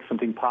to make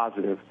something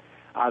positive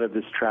out of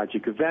this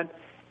tragic event,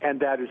 and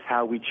that is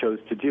how we chose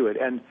to do it.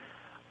 And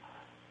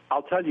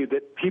I'll tell you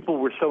that people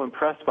were so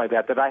impressed by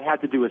that I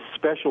had to do a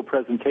special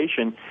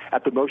presentation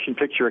at the Motion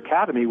Picture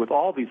Academy with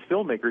all these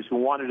filmmakers who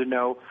wanted to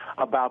know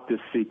about this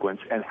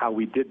sequence and how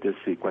we did this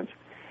sequence,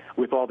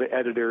 with all the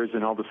editors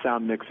and all the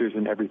sound mixers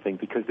and everything,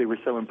 because they were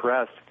so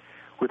impressed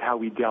with how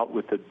we dealt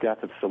with the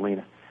death of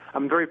Selena.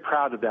 I'm very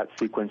proud of that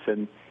sequence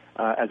and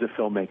as a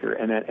filmmaker,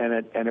 and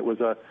it was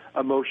a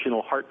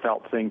emotional,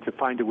 heartfelt thing to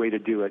find a way to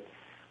do it.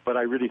 But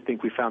I really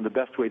think we found the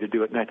best way to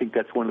do it, and I think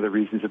that's one of the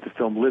reasons that the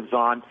film lives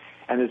on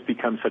and has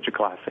become such a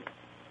classic.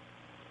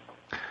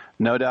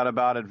 No doubt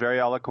about it. Very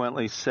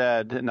eloquently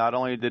said. Not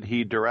only did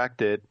he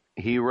direct it,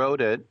 he wrote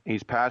it.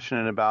 He's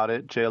passionate about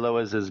it. J-Lo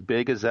is as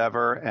big as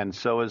ever, and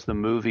so is the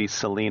movie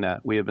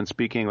Selena. We have been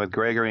speaking with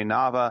Gregory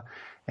Nava,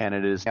 and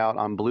it is out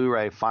on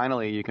Blu-ray.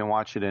 Finally, you can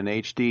watch it in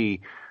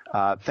HD.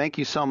 Thank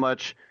you so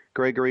much,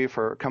 Gregory,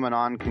 for coming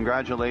on.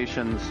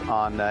 Congratulations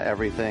on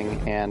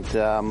everything, and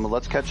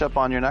let's catch up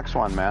on your next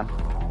one, man.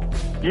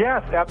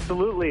 Yes,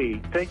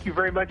 absolutely. Thank you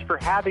very much for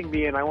having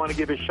me, and I want to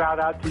give a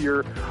shout-out to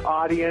your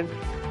audience,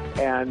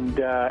 and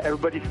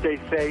everybody stay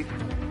safe,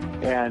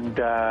 and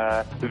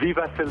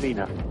Viva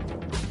Selena.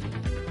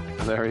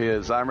 There he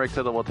is. I'm Rick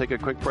Tittle. We'll take a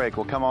quick break.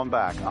 We'll come on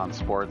back on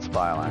Sports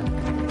Byline.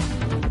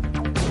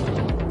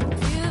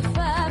 If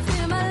I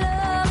feel my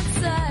love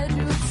inside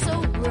you, it's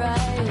so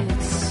bright.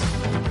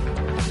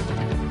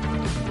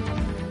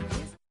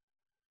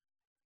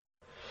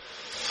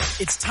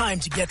 It's time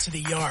to get to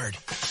the yard.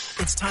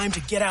 It's time to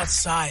get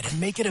outside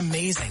and make it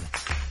amazing.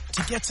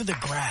 To get to the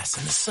grass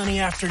in the sunny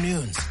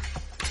afternoons.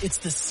 It's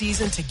the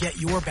season to get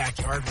your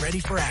backyard ready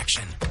for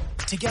action.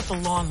 To get the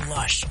lawn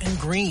lush and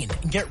green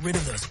and get rid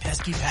of those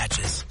pesky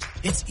patches.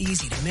 It's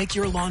easy to make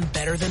your lawn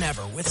better than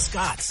ever with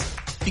Scotts.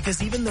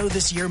 Because even though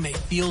this year may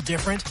feel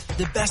different,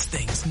 the best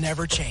things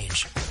never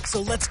change.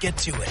 So let's get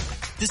to it.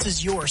 This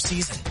is your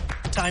season.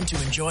 Time to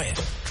enjoy it.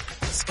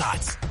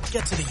 Scotts.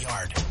 Get to the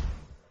yard.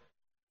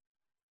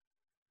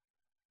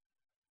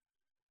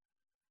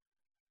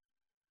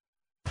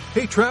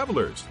 Hey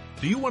travelers,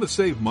 do you want to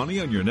save money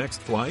on your next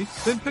flight?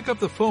 Then pick up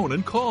the phone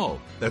and call.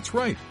 That's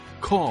right,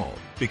 call,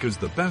 because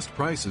the best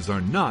prices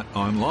are not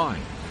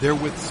online. They're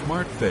with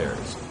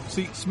SmartFares.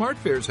 See,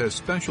 SmartFares has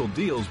special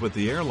deals with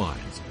the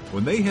airlines.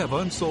 When they have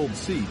unsold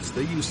seats,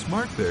 they use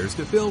SmartFares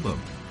to fill them.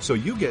 So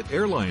you get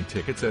airline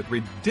tickets at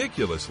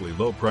ridiculously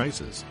low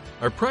prices.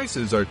 Our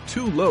prices are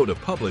too low to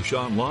publish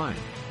online.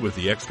 With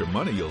the extra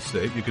money you'll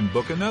save, you can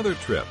book another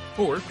trip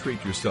or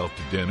treat yourself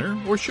to dinner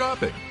or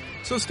shopping.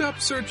 So stop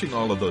searching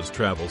all of those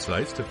travel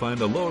sites to find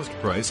the lowest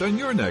price on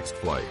your next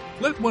flight.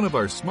 Let one of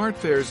our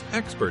SmartFares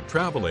expert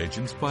travel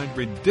agents find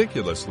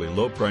ridiculously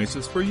low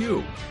prices for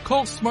you.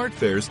 Call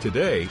SmartFares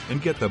today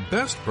and get the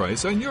best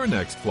price on your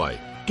next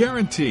flight.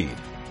 Guaranteed.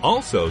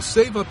 Also,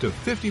 save up to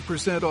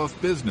 50% off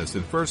business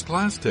and first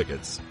class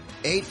tickets.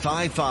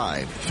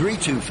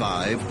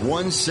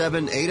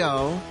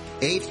 855-325-1780.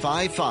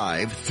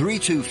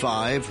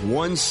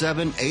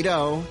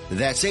 855-325-1780.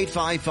 That's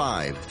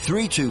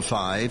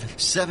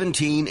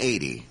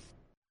 855-325-1780.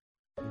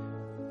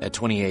 At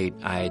 28,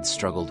 I had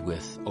struggled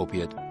with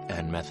opiate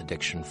and meth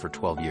addiction for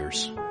 12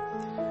 years.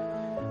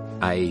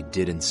 I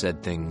did and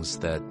said things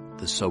that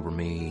the sober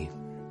me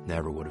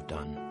never would have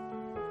done.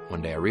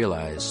 One day I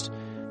realized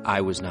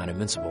I was not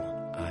invincible.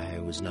 I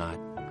was not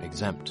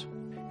exempt.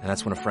 And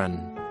that's when a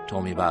friend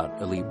told me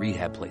about Elite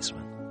Rehab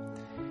Placement.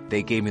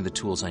 They gave me the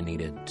tools I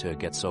needed to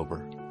get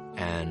sober,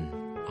 and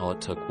all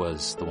it took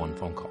was the one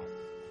phone call.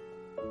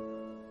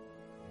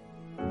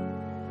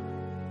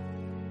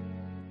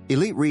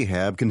 Elite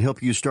Rehab can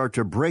help you start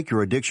to break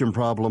your addiction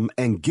problem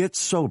and get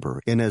sober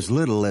in as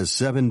little as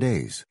 7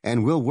 days.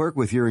 And we'll work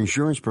with your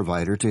insurance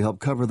provider to help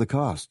cover the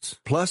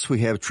costs. Plus, we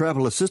have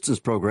travel assistance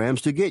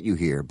programs to get you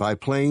here by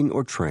plane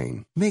or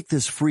train. Make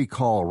this free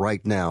call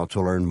right now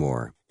to learn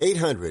more.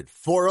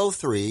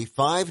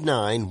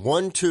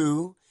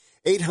 800-403-5912.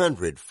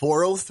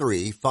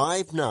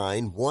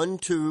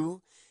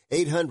 800-403-5912.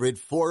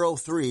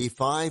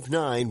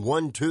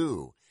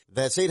 800-403-5912.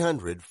 That's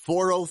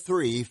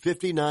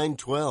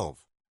 800-403-5912.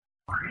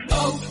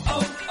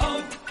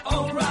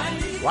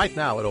 O'Reilly. Right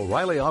now at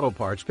O'Reilly Auto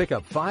Parts, pick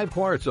up 5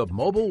 quarts of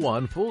Mobil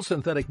 1 full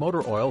synthetic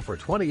motor oil for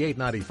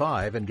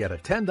 $28.95 and get a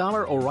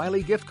 $10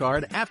 O'Reilly gift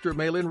card after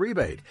mail-in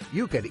rebate.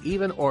 You can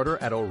even order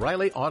at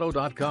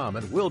O'ReillyAuto.com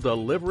and we'll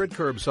deliver it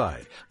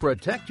curbside.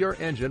 Protect your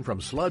engine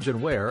from sludge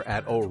and wear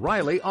at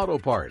O'Reilly Auto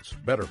Parts.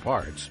 Better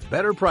parts,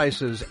 better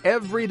prices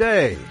every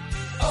day.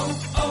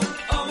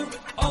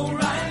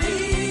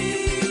 O'Reilly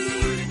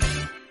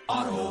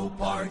Auto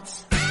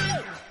Parts.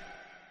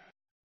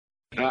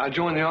 I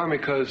joined the Army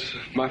because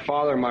my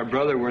father and my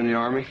brother were in the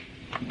Army.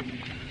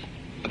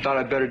 I thought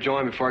I'd better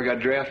join before I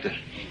got drafted.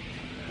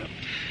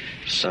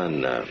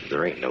 Son,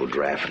 there ain't no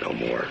draft no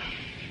more.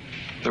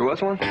 There was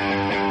one?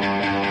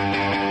 Yeah,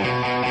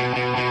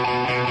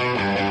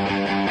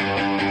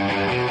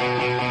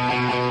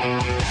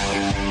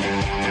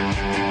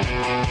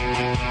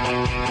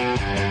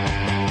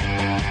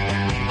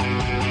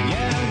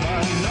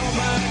 but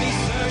nobody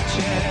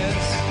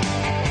searches,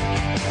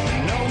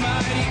 and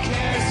nobody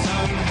cares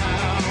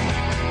somehow.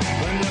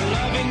 When the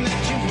loving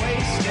that you've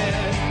wasted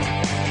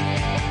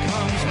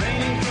comes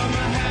raining from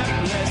a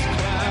hapless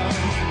cloud,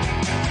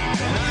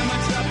 and I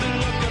might stop and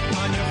look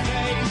upon your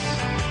face.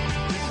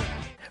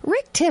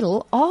 Rick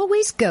Tittle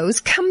always goes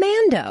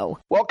commando.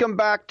 Welcome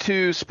back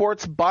to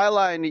Sports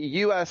Byline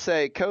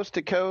USA, coast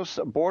to coast,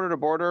 border to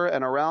border,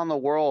 and around the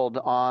world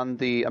on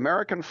the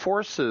American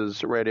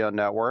Forces Radio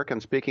Network.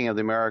 And speaking of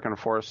the American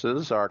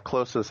Forces, our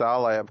closest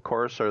ally, of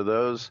course, are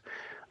those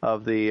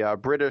of the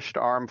British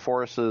Armed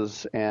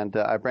Forces. And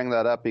I bring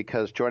that up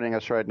because joining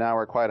us right now,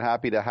 we're quite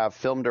happy to have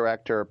film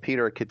director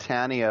Peter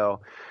Cattaneo.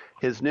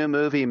 His new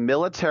movie,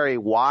 Military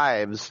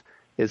Wives,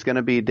 is going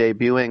to be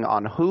debuting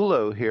on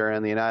Hulu here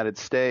in the United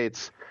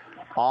States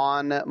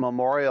on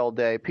Memorial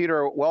Day.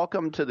 Peter,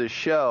 welcome to the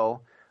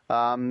show.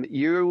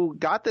 You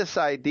got this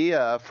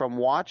idea from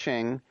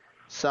watching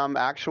some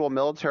actual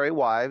military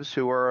wives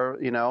who were,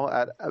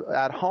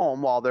 at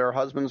home while their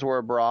husbands were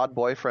abroad,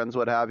 boyfriends,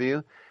 what have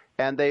you,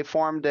 and they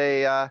formed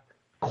a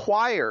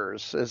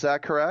choirs. Is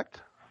that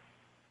correct?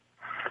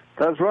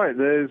 That's right.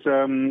 There's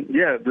a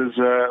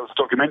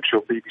documentary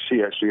on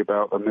BBC actually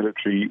about a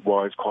military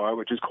wives choir,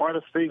 which is quite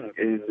a thing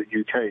in the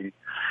UK.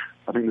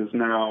 I think there's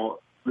now,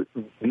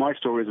 my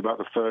story is about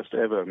the first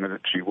ever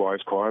military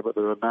wives choir, but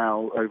there are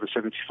now over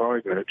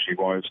 75 military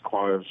wives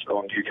choirs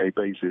on UK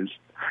bases.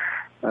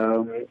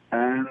 And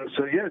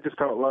so, it just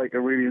felt like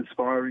a really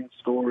inspiring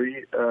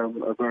story,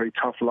 a very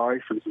tough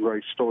life and some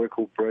very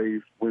stoical,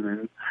 brave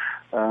women,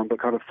 but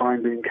kind of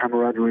finding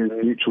camaraderie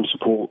and mutual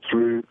support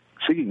through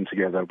singing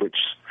together, which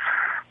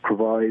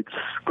provides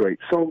great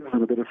songs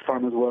and a bit of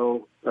fun as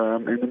well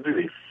in the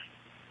movie.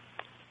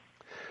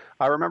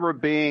 I remember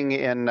being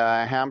in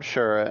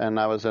Hampshire, and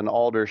I was in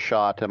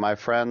Aldershot, and my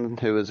friend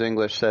who was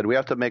English said, we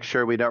have to make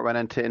sure we don't run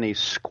into any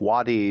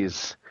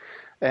squatties.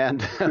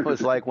 And it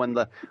was like when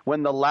the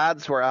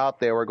lads were out,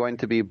 they were going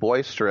to be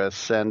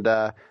boisterous. And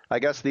I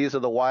guess these are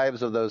the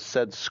wives of those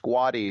said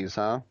squatties,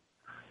 huh?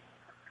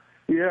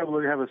 Yeah, well,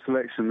 we have a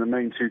selection. The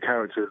main two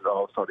characters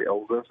are slightly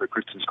older. So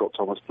Kristen Scott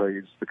Thomas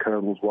plays the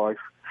Colonel's wife,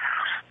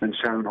 and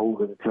Sharon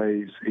Horgan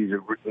he's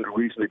a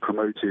recently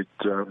promoted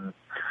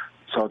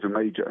Sergeant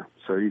Major.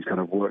 So he's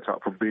kind of worked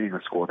up from being a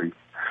squaddy.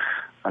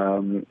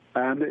 And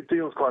it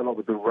deals quite a lot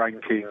with the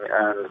ranking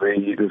and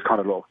there's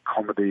kind of a lot of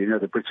comedy.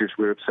 The British,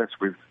 we're obsessed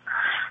with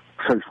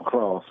social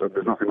class, and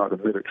there's nothing like the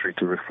military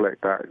to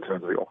reflect that in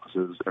terms of the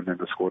officers and then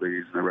the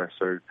squaddies and the rest.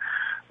 So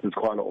there's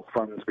quite a lot of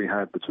fun to be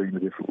had between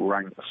the different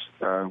ranks.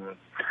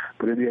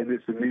 But in the end,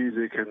 it's the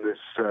music and this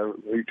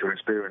mutual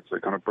experience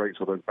that kind of breaks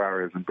all those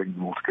barriers and brings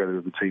them all together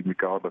as a team,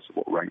 regardless of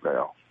what rank they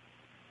are.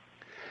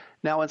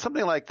 Now, in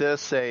something like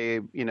this,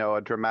 a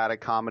dramatic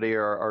comedy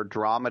or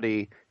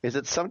dramedy, is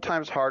it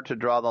sometimes hard to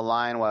draw the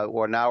line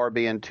where now we're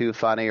being too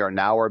funny or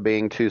now we're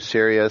being too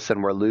serious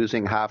and we're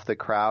losing half the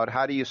crowd?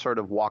 How do you sort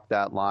of walk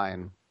that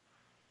line?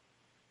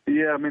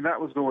 Yeah, I mean, that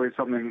was always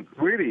something,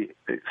 really,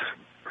 it's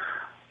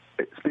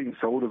being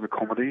sold as a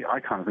comedy.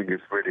 I kind of think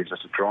it's really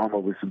just a drama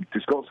with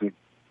it's got some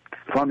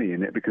funny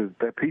in it because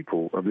they're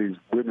people. Of these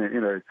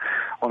women,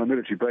 on a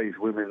military base,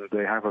 women,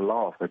 they have a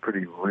laugh. They're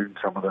pretty rude.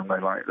 Some of them, they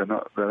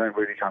don't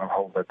really kind of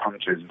hold their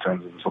punches in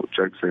terms of the sort of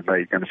jokes they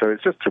make. And so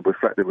it's just to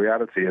reflect the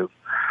reality of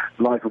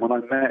life. And when I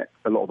met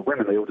a lot of the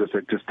women, they all just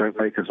said, just don't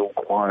make us all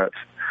quiet,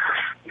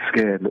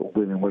 scared little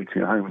women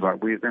waiting at home. It's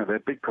like they're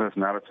big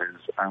personalities,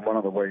 and one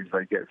of the ways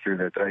they get through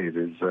their days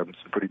is some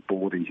pretty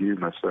bawdy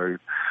humour. So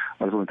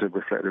I just wanted to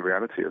reflect the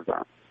reality of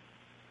that.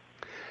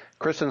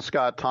 Kristen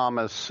Scott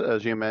Thomas,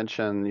 as you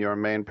mentioned, your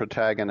main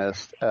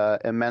protagonist,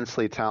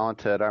 immensely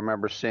talented. I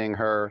remember seeing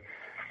her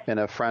in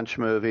a French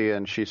movie,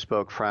 and she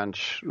spoke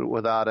French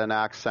without an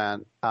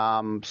accent.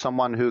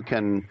 Someone who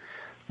can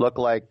look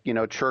like,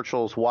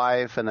 Churchill's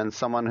wife, and then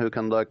someone who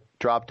can look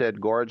drop-dead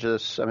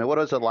gorgeous. I mean, what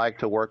is it like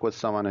to work with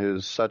someone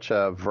who's such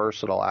a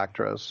versatile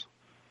actress?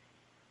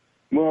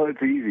 Well,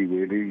 it's easy,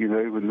 really.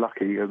 We're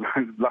lucky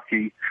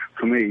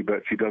for me,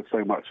 but she does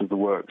so much of the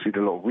work. She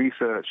did a lot of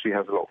research. She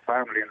has a lot of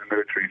family in the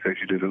military, so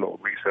she did a lot of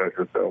research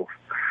herself.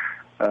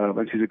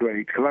 And she's a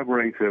great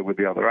collaborator with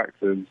the other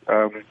actors.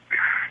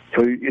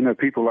 So,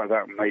 people like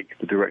that make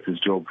the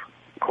director's job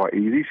quite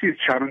easy. She's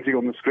challenging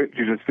on the script.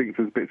 She just thinks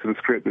there's bits of the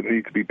script that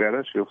need to be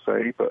better, she'll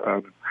say, but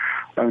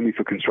only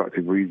for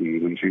constructive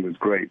reasons. And she was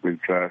great, with,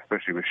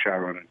 especially with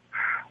Sharon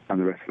and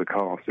the rest of the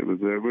cast. It was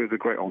a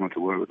great honour to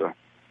work with her.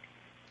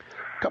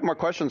 A couple more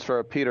questions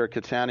for Peter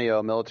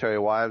Cattaneo, Military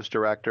Wives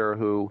director,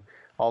 who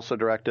also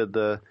directed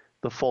the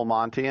Full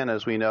Monty, and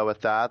as we know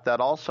with that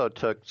also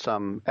took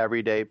some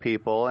everyday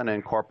people and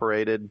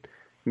incorporated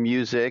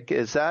music.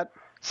 Is that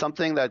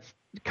something that's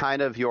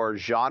kind of your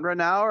genre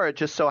now, or it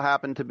just so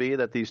happened to be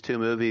that these two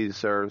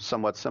movies are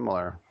somewhat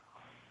similar?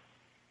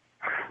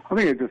 I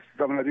think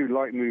I do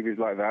like movies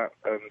like that,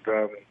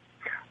 and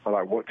I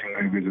like watching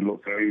movies with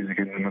lots of music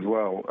in them as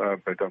well.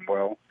 They've done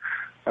well.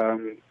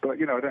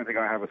 But, I don't think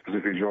I have a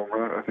specific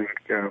genre. I think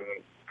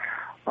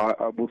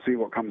I will see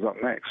what comes up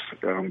next.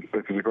 If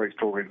there's a great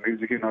story with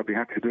music in, I'd be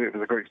happy to do it. If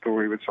there's a great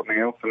story with something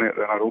else in it,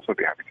 then I'd also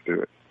be happy to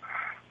do it.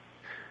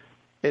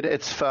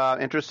 It's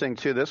interesting,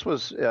 too. This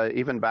was,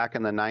 even back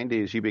in the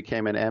 90s, you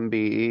became an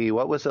MBE.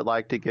 What was it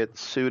like to get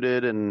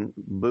suited and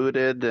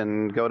booted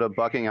and go to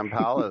Buckingham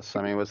Palace?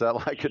 I mean, was that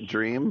like a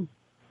dream?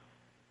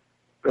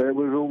 It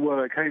was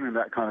all it came in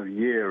that kind of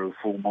year of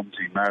Full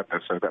Monty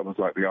madness, so that was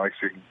like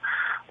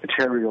the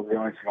cherry on the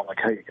icing on the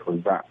cake was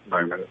that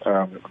moment.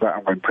 That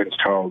and when Prince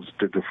Charles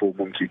did the Full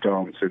Monty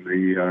dance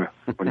in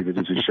when he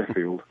visited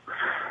Sheffield.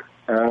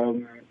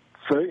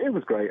 So it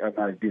was great, and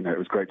it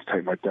was great to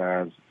take my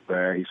dad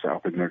there. He sat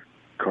up in the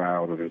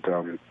crowd, and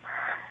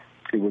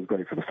it was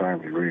great for the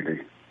family,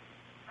 really.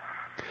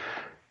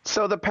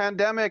 So the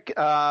pandemic,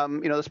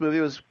 this movie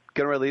was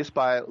going to release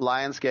by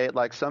Lionsgate.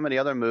 Like so many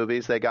other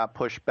movies, they got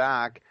pushed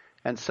back.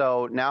 And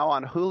so now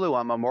on Hulu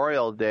on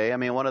Memorial Day, I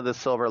mean, one of the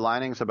silver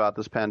linings about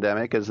this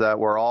pandemic is that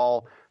we're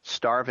all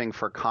starving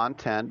for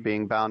content,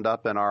 being bound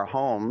up in our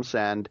homes.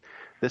 And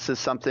this is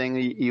something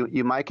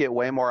you might get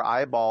way more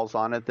eyeballs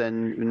on it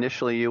than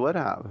initially you would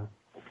have.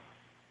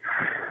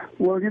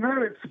 Well,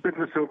 it's a bit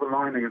of a silver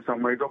lining in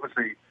some ways.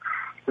 Obviously,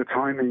 the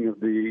timing of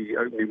the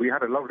opening, we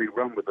had a lovely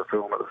run with the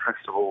film at the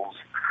festivals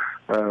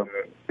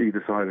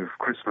either side of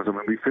Christmas. I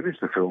mean,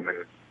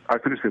 I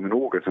finished it in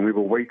August, and we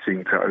were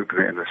waiting to open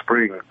it in the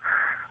spring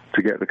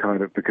to get the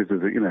kind of, because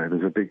there's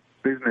a big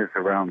business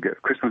around,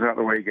 get Christmas out of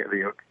the way, get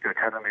the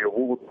Academy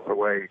Awards out of the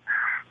way,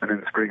 and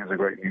then spring is a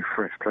great new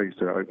fresh place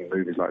to open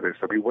movies like this.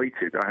 So we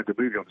waited. I had the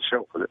movie on the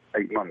shelf for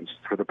 8 months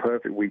for the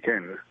perfect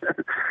weekend,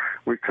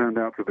 which turned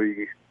out to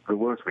be the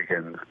worst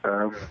weekend.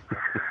 And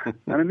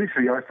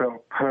initially I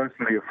felt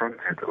personally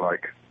affronted that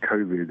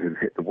COVID had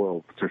hit the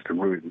world just to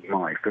ruin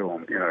my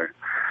film,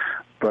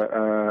 But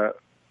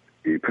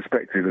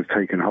perspective has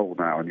taken hold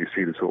now, and you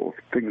see the sort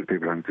of things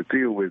people are having to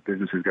deal with,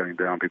 businesses going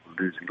down, people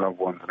losing loved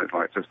ones, and it's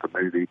like just a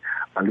movie.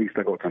 At least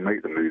I got to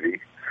make the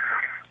movie.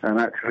 And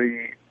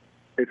actually,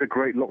 it's a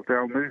great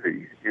lockdown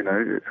movie.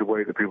 It's a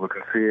way that people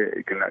can see it.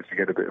 It can actually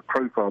get a bit of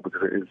profile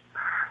because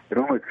it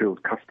almost feels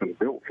custom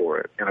built for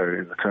it,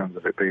 in the terms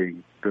of it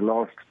being the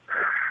last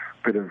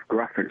bit of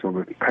graphics on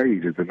the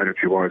page of the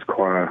Military Wives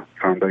Choir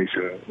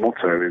Foundation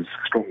motto is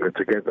stronger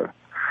together.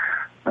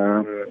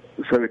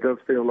 So it does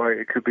feel like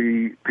it could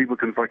be, people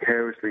can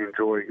vicariously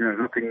enjoy,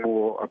 nothing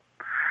more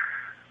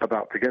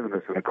about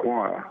togetherness than a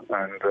choir,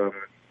 and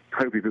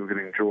hopefully people can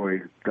enjoy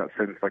that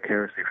sense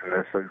vicariously from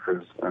their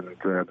sofas and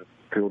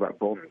feel that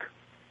bond.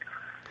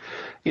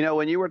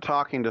 When you were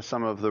talking to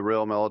some of the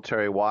real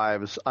military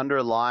wives,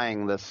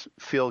 underlying this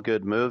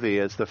feel-good movie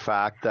is the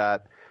fact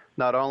that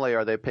not only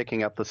are they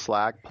picking up the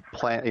slack,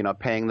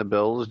 paying the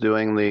bills,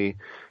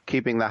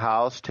 keeping the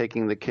house,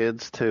 taking the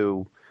kids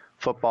to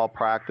football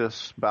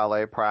practice,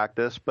 ballet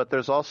practice, but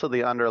there's also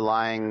the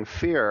underlying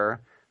fear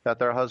that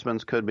their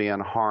husbands could be in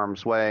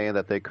harm's way,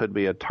 that they could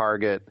be a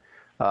target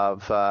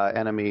of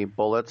enemy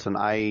bullets and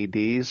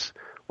IEDs.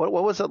 What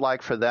was it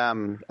like for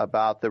them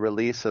about the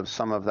release of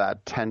some of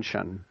that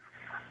tension?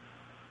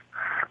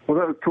 Well,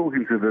 that was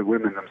talking to the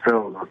women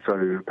themselves was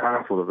so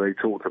powerful that they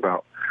talked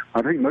about,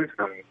 I think most of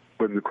them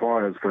when the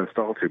choirs first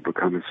started, were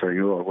kind of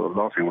saying, oh, well, the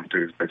last thing I want to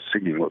do is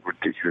singing, what a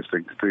ridiculous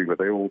thing to do. But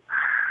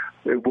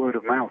word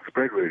of mouth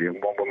spread, really,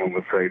 and one woman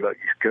would say, look,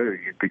 you go,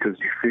 because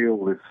you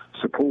feel this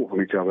support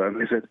from each other.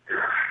 And they said,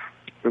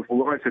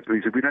 what I said to me,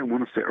 he said, we don't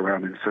want to sit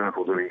around in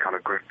circles doing kind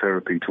of group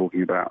therapy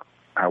talking about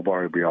how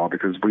worried we are,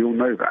 because we all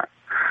know that.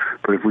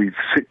 But if we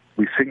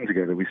sing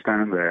together, we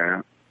stand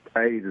there,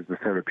 there's the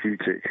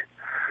therapeutic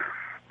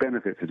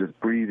benefits of just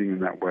breathing in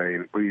that way,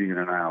 and breathing in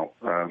and out,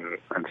 and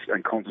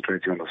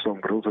concentrating on the song,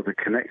 but also the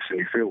connection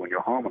you feel when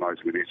you're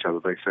harmonizing with each other.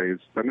 They say,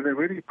 they're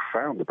really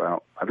profound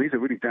about, and these are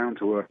really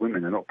down-to-earth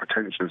women. They're not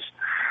pretentious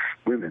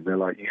women. They're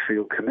like, you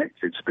feel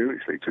connected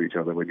spiritually to each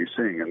other when you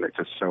sing, and it's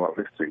just so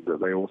uplifting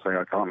that they all say,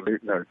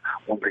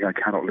 one thing I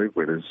cannot live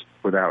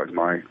without is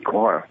my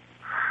choir.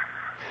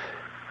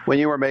 When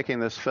you were making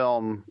this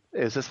film,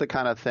 is this the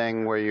kind of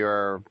thing where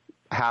you're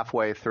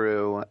halfway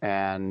through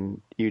and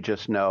you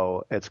just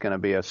know it's going to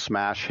be a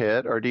smash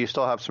hit, or do you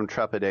still have some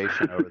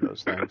trepidation over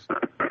those things?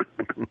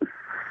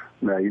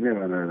 No, you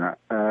never know that.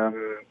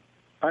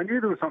 I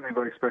knew there was something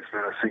very special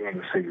in the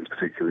singing scenes,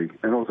 particularly,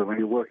 and also when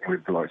you're working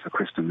with the likes of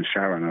Kristen and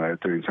Sharon and they're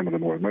doing some of the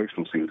more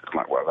emotional scenes,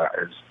 like what that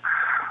is,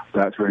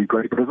 that's really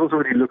great. But there's also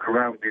when you look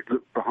around, you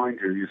look behind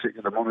you, you sit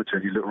in the monitor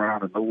and you look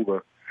around, and all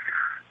the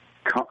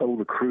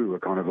crew are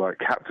kind of like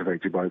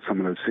captivated by some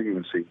of those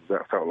singing scenes.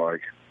 That felt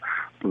like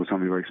there was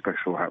something very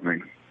special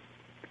happening.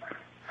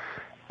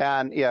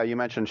 And yeah, you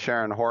mentioned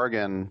Sharon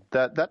Horgan.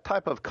 That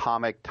type of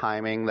comic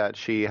timing that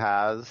she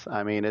has,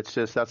 I mean,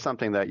 that's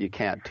something that you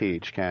can't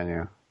teach, can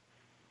you?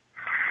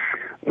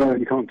 No,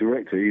 you can't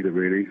direct it either,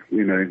 really,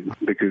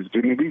 because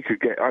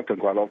I've done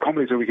quite a lot of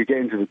comedies where we could get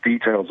into the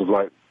details of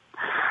but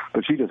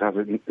she just has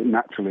it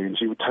naturally, and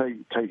she would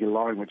take a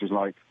line which is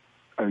like,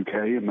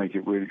 okay, and make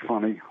it really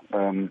funny.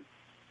 But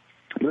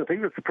the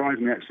thing that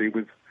surprised me actually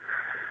is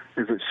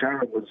that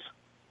Sharon was,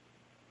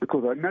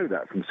 because I know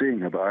that from seeing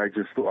her, but I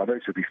just thought, I know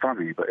it should be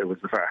funny, but it was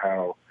the fact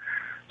how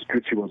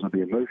good she was with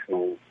the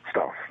emotional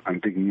stuff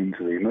and digging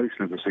into the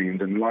emotion of the scenes,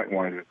 and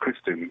likewise with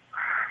Kristen,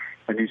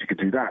 I knew she could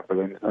do that, but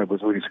then I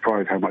was really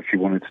surprised how much she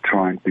wanted to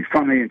try and be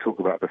funny and talk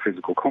about the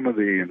physical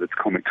comedy and the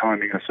comic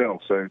timing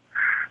herself. So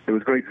it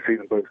was great to see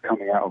them both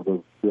coming out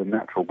of the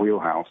natural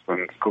wheelhouse,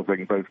 and of course they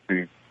can both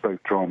do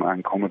both drama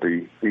and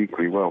comedy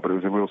equally well, but it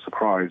was a real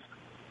surprise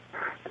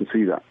to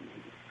see that.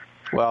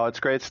 Well, it's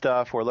great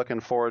stuff. We're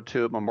looking forward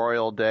to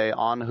Memorial Day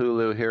on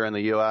Hulu here in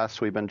the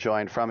U.S. We've been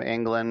joined from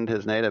England,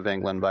 his native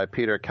England, by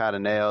Peter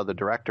Cataneo, the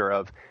director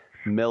of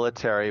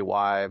Military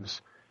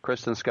Wives,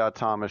 Kristen Scott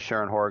Thomas,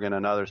 Sharon Horgan,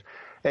 and others.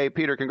 Hey,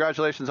 Peter,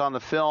 congratulations on the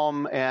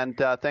film, and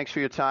thanks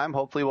for your time.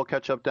 Hopefully we'll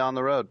catch up down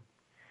the road.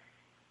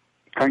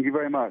 Thank you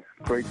very much.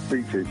 Great to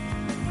speak to you.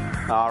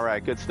 All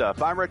right, good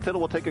stuff. I'm Rick Tittle.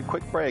 We'll take a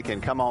quick break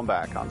and come on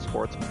back on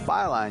Sports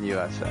Byline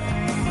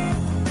USA.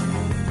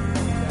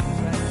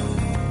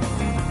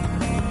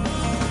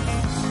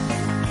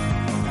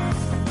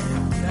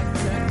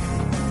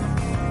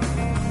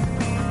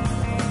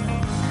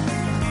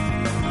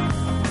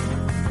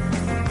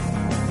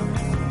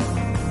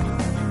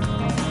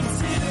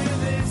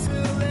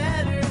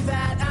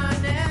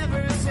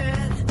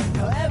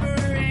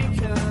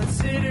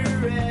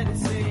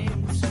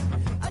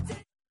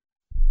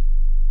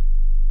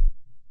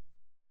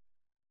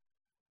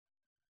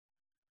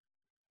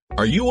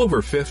 Are you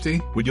over 50?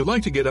 Would you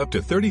like to get up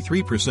to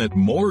 33%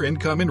 more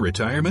income in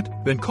retirement?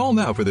 Then call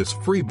now for this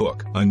free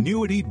book,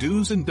 Annuity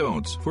Do's and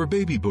Don'ts for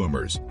Baby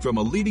Boomers, from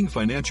a leading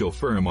financial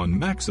firm on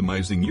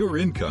maximizing your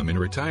income in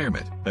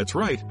retirement. That's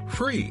right,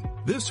 free.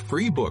 This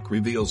free book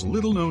reveals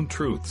little-known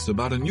truths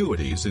about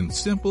annuities in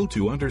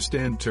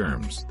simple-to-understand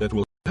terms that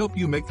will help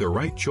you make the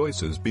right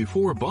choices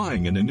before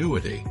buying an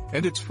annuity.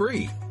 And it's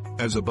free.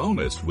 As a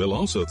bonus, we'll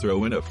also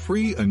throw in a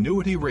free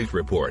annuity rate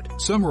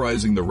report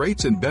summarizing the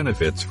rates and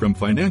benefits from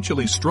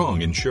financially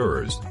strong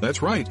insurers.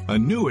 That's right,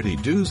 Annuity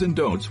Do's and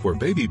Don'ts for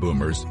Baby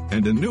Boomers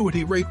and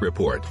Annuity Rate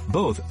Report,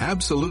 both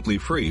absolutely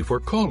free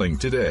for calling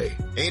today.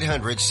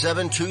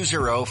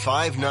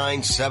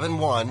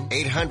 800-720-5971.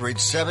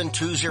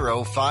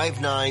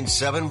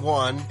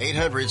 800-720-5971.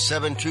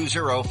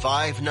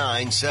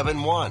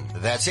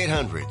 800-720-5971. That's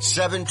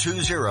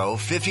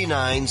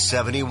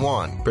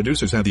 800-720-5971.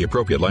 Producers have the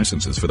appropriate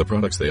licenses for the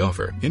products they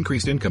offer.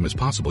 Increased income is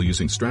possible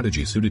using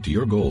strategies suited to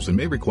your goals and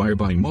may require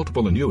buying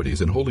multiple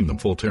annuities and holding them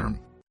full term.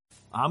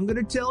 I'm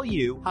going to tell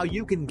you how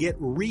you can get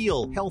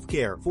real health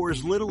care for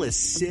as little as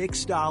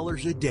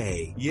 $6 a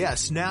day.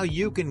 Yes, now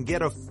you can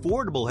get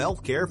affordable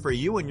health care for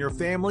you and your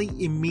family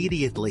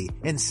immediately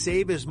and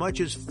save as much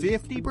as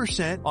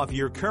 50% off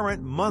your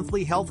current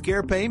monthly health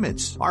care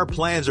payments. Our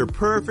plans are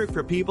perfect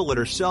for people that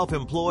are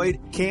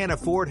self-employed, can't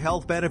afford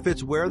health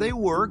benefits where they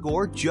work,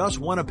 or just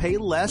want to pay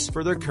less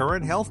for their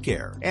current health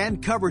care.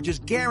 And coverage is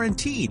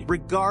guaranteed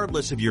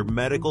regardless of your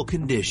medical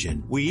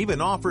condition. We even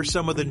offer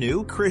some of the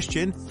new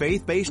Christian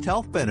faith-based health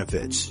health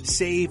benefits.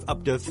 Save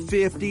up to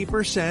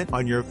 50%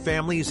 on your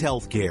family's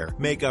health care.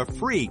 Make a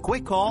free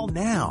quick call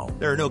now.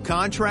 There are no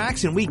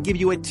contracts, and we give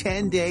you a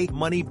 10-day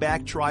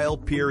money-back trial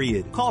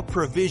period. Call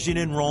Provision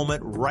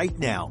Enrollment right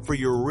now for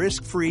your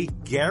risk-free,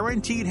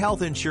 guaranteed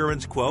health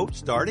insurance quote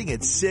starting at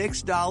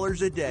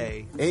 $6 a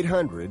day.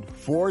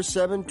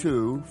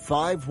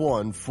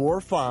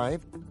 800-472-5145.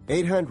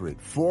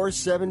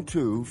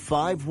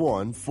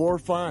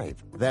 800-472-5145.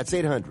 That's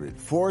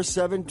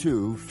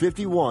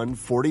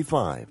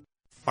 800-472-5145.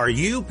 Are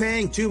you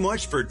paying too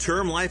much for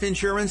term life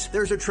insurance?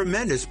 There's a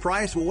tremendous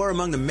price war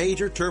among the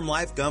major term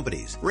life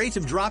companies. Rates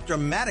have dropped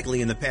dramatically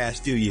in the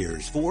past 2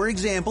 years. For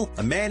example,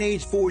 a man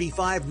age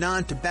 45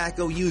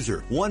 non-tobacco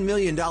user, $1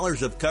 million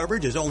of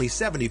coverage is only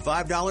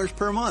 $75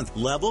 per month,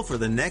 level for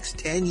the next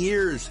 10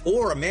 years.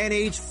 Or a man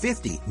age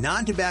 50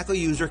 non-tobacco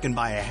user can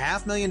buy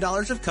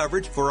 $500,000 of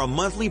coverage for a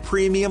monthly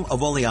premium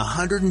of only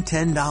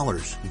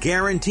 $110.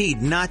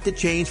 Guaranteed not to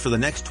change for the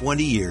next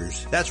 20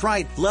 years. That's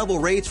right, level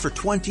rates for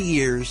 20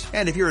 years.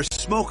 And if you're a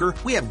smoker,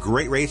 we have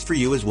great rates for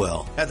you as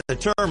well. At the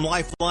Term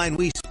Lifeline,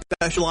 we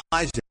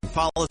specialize in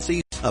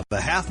policies of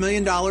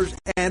 $500,000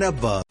 and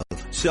above.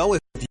 So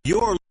if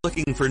you're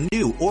looking for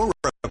new or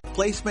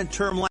replacement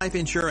term life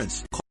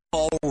insurance,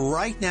 call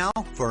right now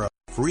for a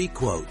free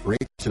quote.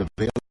 Rates and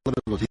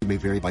availability may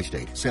vary by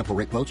state. Sample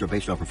rate quotes are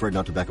based on preferred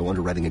non-tobacco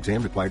underwriting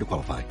exam required to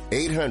qualify.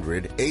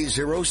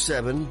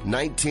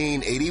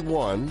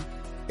 800-807-1981.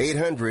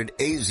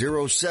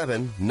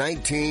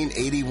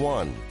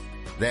 800-807-1981.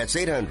 That's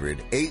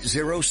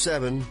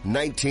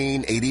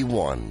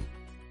 800-807-1981.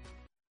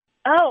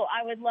 Oh,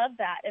 I would love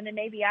that. And then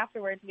maybe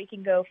afterwards we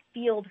can go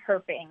field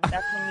herping.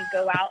 That's when you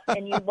go out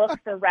and you look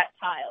for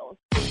reptiles.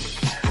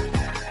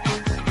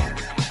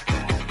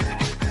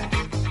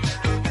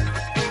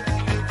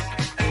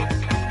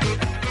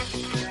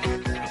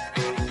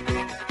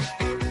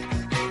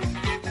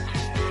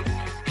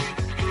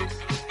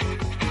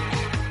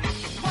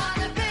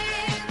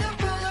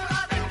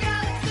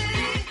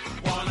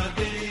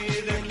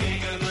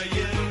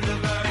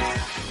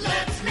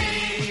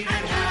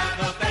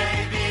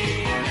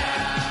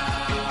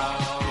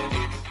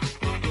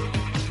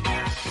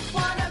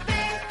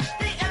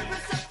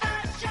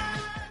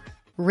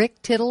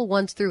 Rick Tittle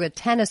once threw a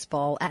tennis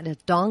ball at a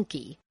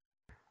donkey.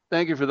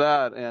 Thank you for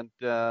that. And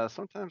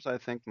sometimes I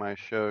think my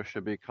show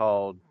should be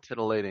called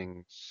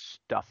Titillating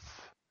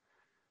Stuff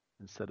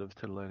instead of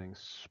Titillating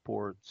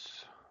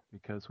Sports,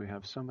 because we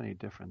have so many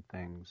different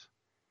things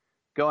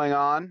going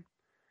on.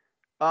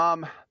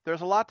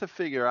 There's a lot to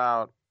figure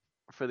out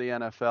for the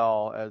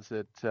NFL as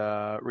it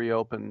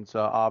reopens,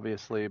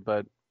 obviously,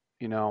 but,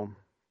 you know,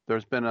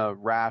 there's been a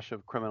rash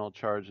of criminal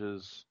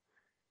charges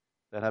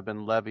that have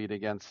been levied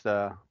against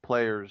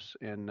players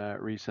in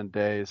recent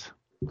days.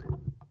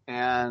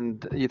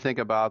 And you think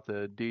about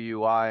the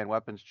DUI and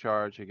weapons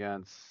charge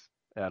against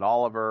Ed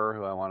Oliver,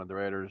 who I wanted the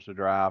Raiders to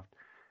draft.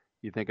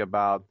 You think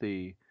about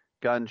the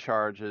gun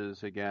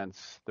charges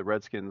against the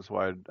Redskins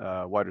wide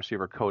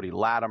receiver Cody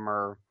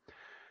Latimer.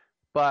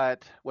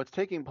 But what's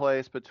taking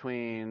place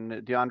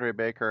between DeAndre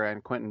Baker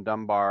and Quinton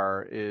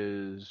Dunbar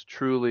is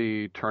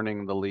truly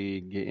turning the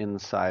league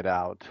inside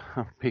out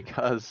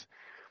because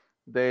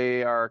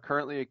they are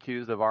currently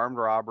accused of armed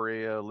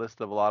robbery, a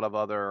list of a lot of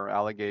other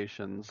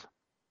allegations.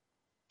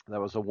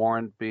 There was a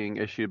warrant being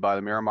issued by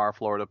the Miramar,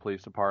 Florida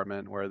Police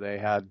Department where they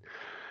had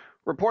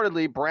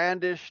reportedly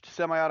brandished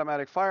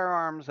semi-automatic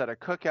firearms at a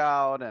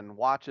cookout, and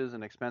watches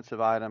and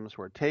expensive items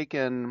were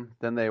taken.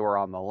 Then they were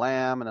on the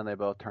lam, and then they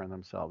both turned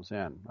themselves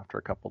in after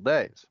a couple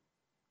days.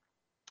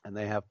 And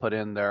they have put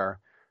in their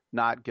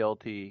not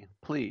guilty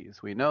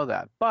pleas. We know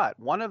that. But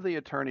one of the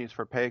attorneys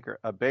for Baker,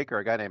 a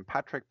guy named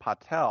Patrick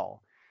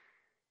Patel,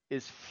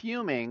 is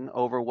fuming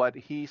over what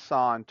he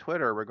saw on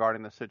Twitter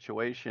regarding the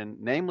situation,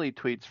 namely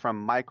tweets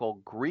from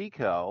Michael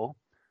Grieco,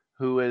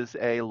 who is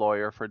a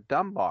lawyer for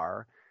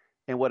Dunbar,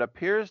 in what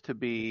appears to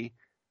be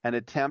an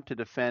attempt to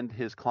defend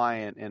his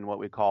client in what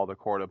we call the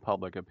court of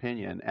public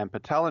opinion. And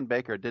Patel and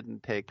Baker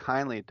didn't take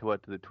kindly to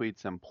what the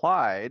tweets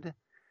implied,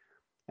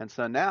 and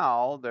so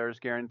now there's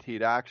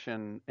guaranteed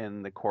action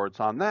in the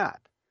courts on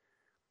that.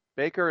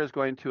 Baker is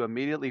going to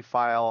immediately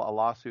file a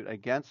lawsuit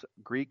against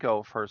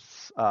Grieco for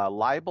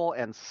libel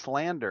and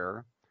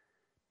slander,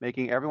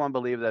 making everyone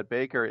believe that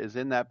Baker is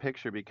in that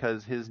picture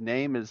because his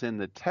name is in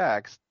the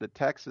text. The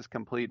text is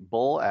complete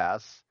bull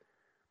ass.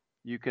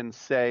 You can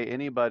say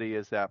anybody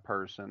is that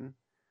person.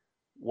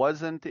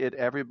 Wasn't it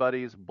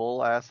everybody's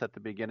bull ass at the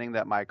beginning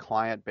that my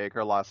client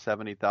Baker lost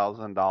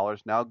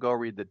 $70,000? Now go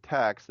read the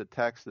text. The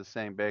text is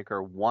saying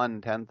Baker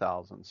won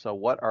 $10,000. So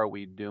what are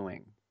we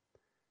doing?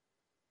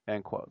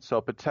 End quote.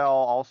 So Patel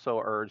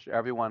also urged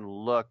everyone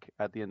look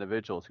at the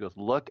individuals. He goes,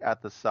 look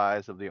at the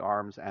size of the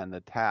arms and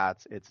the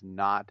tats. It's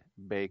not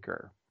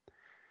Baker.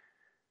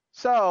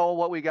 So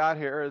what we got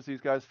here is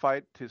these guys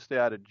fight to stay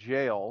out of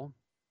jail.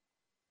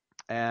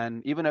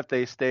 And even if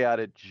they stay out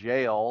of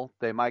jail,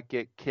 they might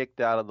get kicked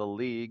out of the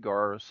league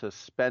or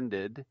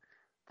suspended.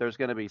 There's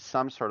going to be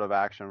some sort of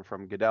action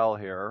from Goodell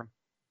here.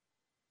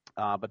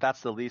 But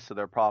that's the least of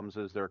their problems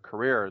is their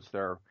careers.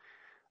 Their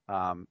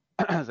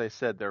as I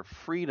said, their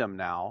freedom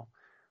now.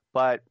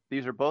 But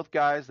these are both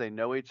guys. They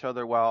know each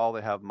other well.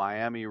 They have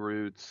Miami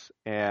roots.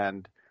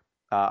 And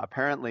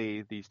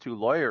apparently these two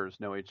lawyers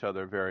know each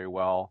other very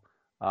well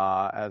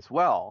as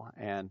well.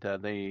 And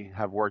they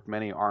have worked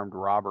many armed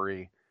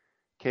robbery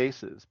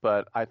cases.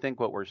 But I think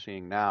what we're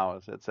seeing now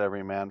is it's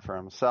every man for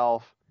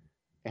himself.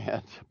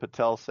 And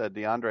Patel said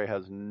DeAndre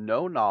has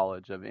no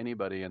knowledge of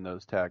anybody in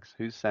those texts,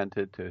 who sent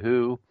it to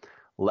who.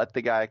 Let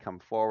the guy come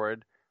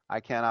forward.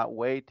 I cannot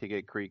wait to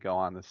get Creco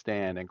on the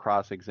stand and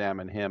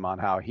cross-examine him on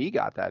how he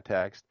got that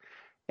text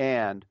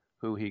and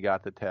who he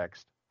got the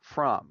text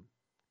from.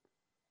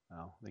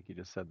 Well, I think he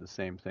just said the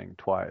same thing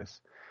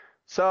twice.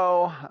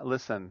 So,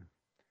 listen,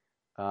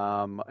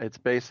 it's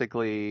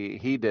basically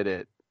he did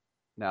it.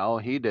 No,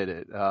 he did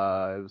it. It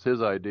was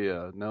his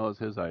idea. No, it was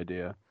his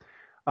idea.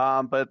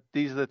 But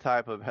these are the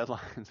type of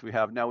headlines we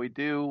have. Now,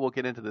 we'll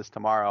get into this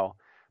tomorrow.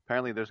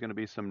 Apparently, there's going to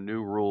be some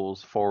new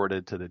rules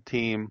forwarded to the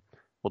team.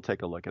 We'll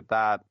take a look at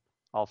that.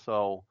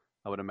 Also,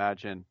 I would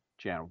imagine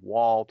Jan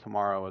Wall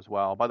tomorrow as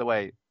well. By the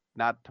way,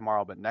 not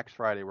tomorrow, but next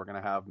Friday, we're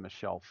going to have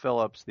Michelle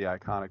Phillips, the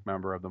iconic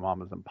member of the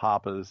Mamas and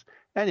Papas.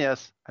 And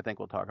yes, I think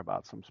we'll talk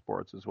about some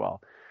sports as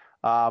well.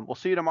 We'll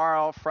see you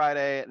tomorrow,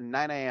 Friday at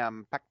 9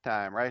 a.m. pack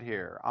time right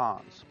here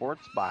on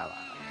Sports Byline.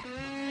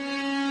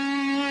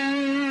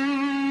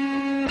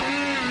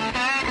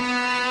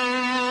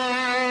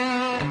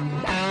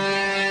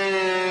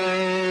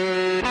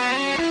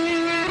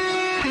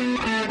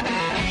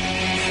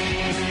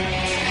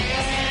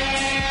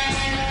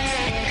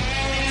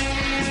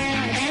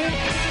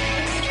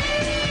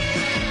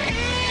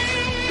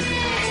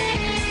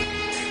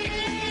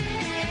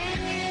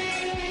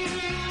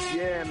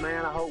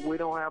 Man, I hope we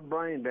don't have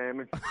brain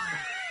damage.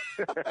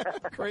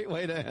 Great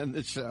way to end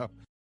the show.